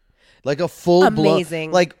retard. Like a full Amazing.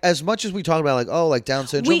 blown, like as much as we talk about like Down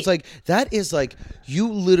syndrome, it's like that is like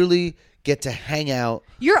you literally get to hang out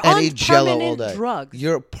You're and on eat Jello all permanent day. drugs.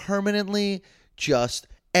 You're permanently just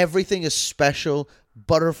everything is special.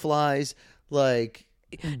 Butterflies, like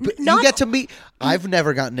you get to meet. I've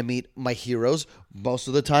never gotten to meet my heroes. Most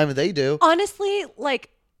of the time, they do. Honestly, like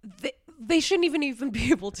they shouldn't even be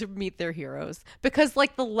able to meet their heroes because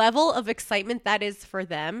like the level of excitement that is for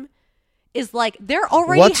them is like they're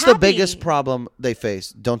already What's happy. the biggest problem they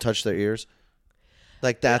face? Don't touch their ears.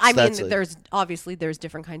 Like that's. I mean, that's there's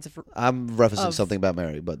different kinds of. I'm referencing something about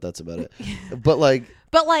Mary, but that's about it. But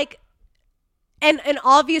like, and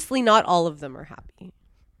obviously not all of them are happy,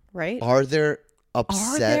 right? are there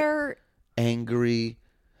upset, angry?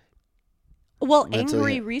 Well,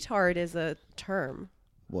 angry retard is a term.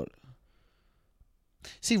 What?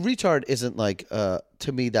 See, retard isn't like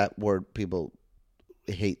to me that word people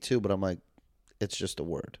hate too, but I'm like, it's just a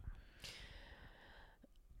word.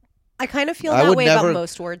 I kind of feel that way about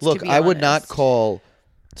most words. Look, to be I would honest. not call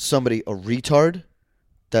somebody a retard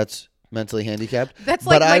that's mentally handicapped. That's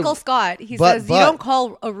like Michael Scott. He says you don't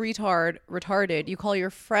call a retard retarded. You call your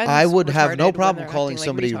friends. I would have no retarded problem when calling they're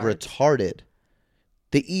somebody acting like retards. retarded.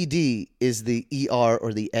 The ed is the er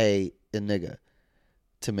or the a in nigga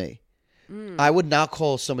to me. I would not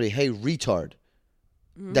call somebody, hey, retard.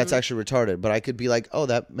 That's actually retarded. But I could be like, oh,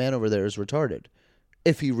 that man over there is retarded.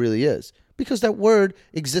 If he really is. Because that word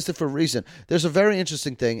existed for a reason. There's a very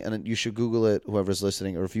interesting thing, and you should Google it, whoever's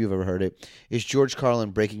listening, or if you've ever heard it, is George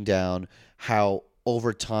Carlin breaking down how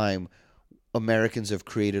over time Americans have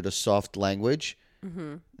created a soft language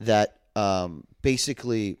that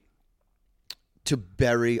basically to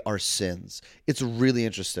bury our sins. It's really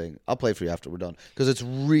interesting. I'll play it for you after we're done because it's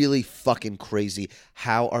really fucking crazy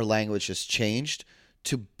how our language has changed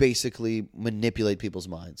to basically manipulate people's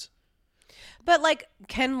minds. But like,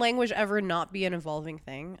 can language ever not be an evolving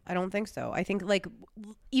thing? I don't think so. I think like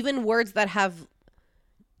even words that have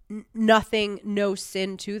no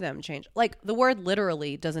sin to them change. Like the word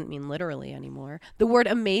literally doesn't mean literally anymore. The word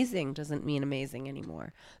amazing doesn't mean amazing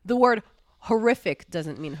anymore. The word horrific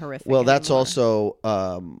doesn't mean horrific Well, that's anymore.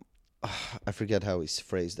 also, I forget how he's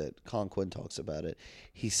phrased it. Colin Quinn talks about it.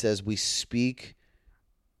 He says we speak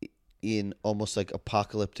in almost like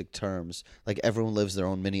apocalyptic terms. Like everyone lives their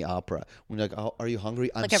own mini opera. When you're like, oh, are you hungry?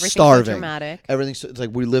 I'm like everything's starving. So dramatic. It's like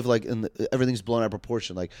we live like everything's blown out of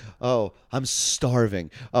proportion. Like, oh, I'm starving.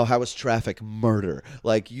 Oh, how was traffic? Murder.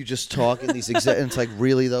 Like you just talk in these and it's like,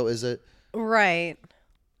 really though, is it? Right.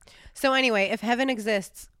 So anyway, if heaven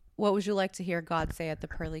exists, what would you like to hear God say at the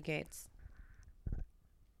pearly gates?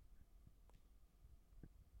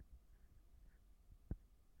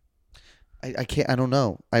 I can't. I don't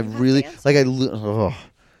know. I really like. What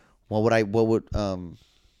would? I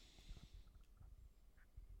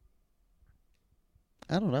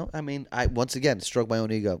don't know. I mean, I once again stroke my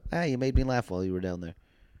own ego. You made me laugh while you were down there.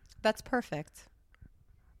 That's perfect.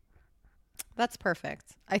 That's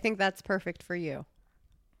perfect. I think that's perfect for you.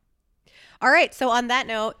 All right. So on that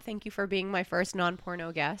note, thank you for being my first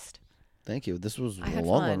non-porno guest. Thank you. This was a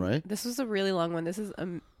long one, right? This was a really long one. This is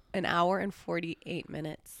an hour and 48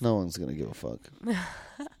 minutes. No one's gonna give a fuck.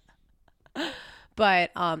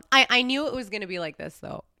 But I knew it was going to be like this,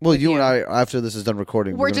 though. Well, you and I, after this is done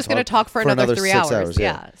recording, we're just going to talk for another 3 6 hours.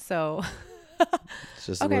 Yeah. So it's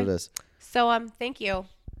just what it is. So thank you.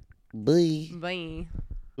 Bye. Bye.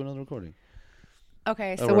 Do another recording.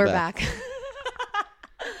 Okay, so we're back.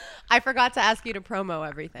 I forgot to ask you to promo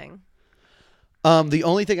everything. The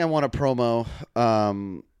only thing I want to promo,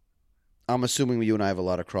 I'm assuming you and I have a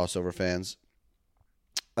lot of crossover fans.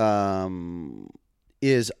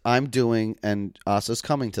 Is I'm doing, and Asa's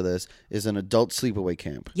coming to this, is an adult sleepaway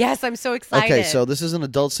camp. Yes, I'm so excited. Okay, so this is an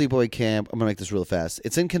adult sleepaway camp. I'm going to make this real fast.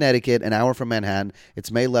 It's in Connecticut, an hour from Manhattan. It's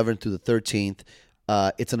May 11th through the 13th.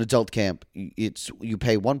 It's an adult camp. You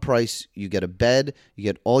pay one price, you get a bed, you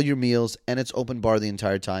get all your meals, and it's open bar the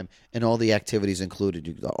entire time, and all the activities included.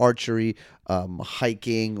 You got archery,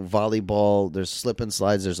 hiking, volleyball. There's slip and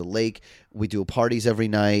slides. There's a lake. We do parties every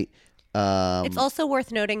night. It's also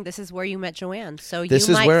worth noting this is where you met Joanne, so This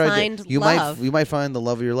you is might where find you love. might find the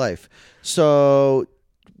love of your life. So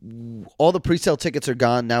all the pre-sale tickets are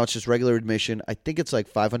gone. Now it's just regular admission. I think it's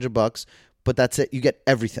like $500, but that's it. You get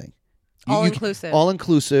everything. All inclusive. All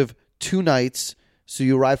inclusive, 2 nights. So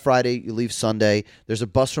you arrive Friday, you leave Sunday. There's a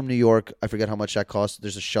bus from New York. I forget how much that costs.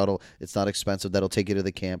 There's a shuttle. It's not expensive. That'll take you to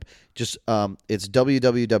the camp. Just it's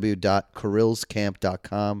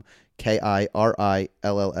www.kirillscamp.com,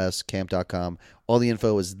 KIRILLS camp.com. All the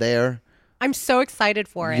info is there. I'm so excited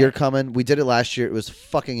for it. You're coming. We did it last year. It was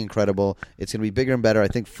fucking incredible. It's gonna be bigger and better. I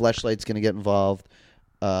think Fleshlight's gonna get involved.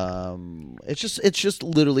 It's just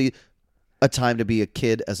literally a time to be a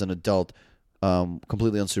kid as an adult,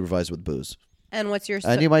 completely unsupervised with booze. And what's your...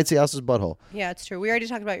 And you might see Alice's butthole. Yeah, it's true. We already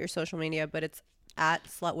talked about your social media, but it's at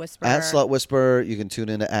SlutWhisperer. At SlutWhisperer. You can tune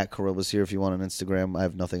into at Kirill was here if you want on Instagram. I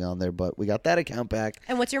have nothing on there, but we got that account back.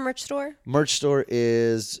 And what's your merch store? Merch store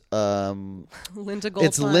is... Linda Gold.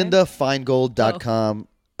 It's lindafeingold.com.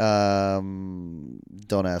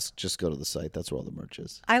 Don't ask. Just go to the site. That's where all the merch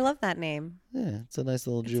is. I love that name. Yeah, it's a nice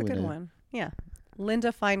little Jew It's a good name. one. Yeah.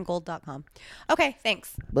 lindafeingold.com. Okay,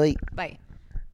 thanks. Bye. Bye.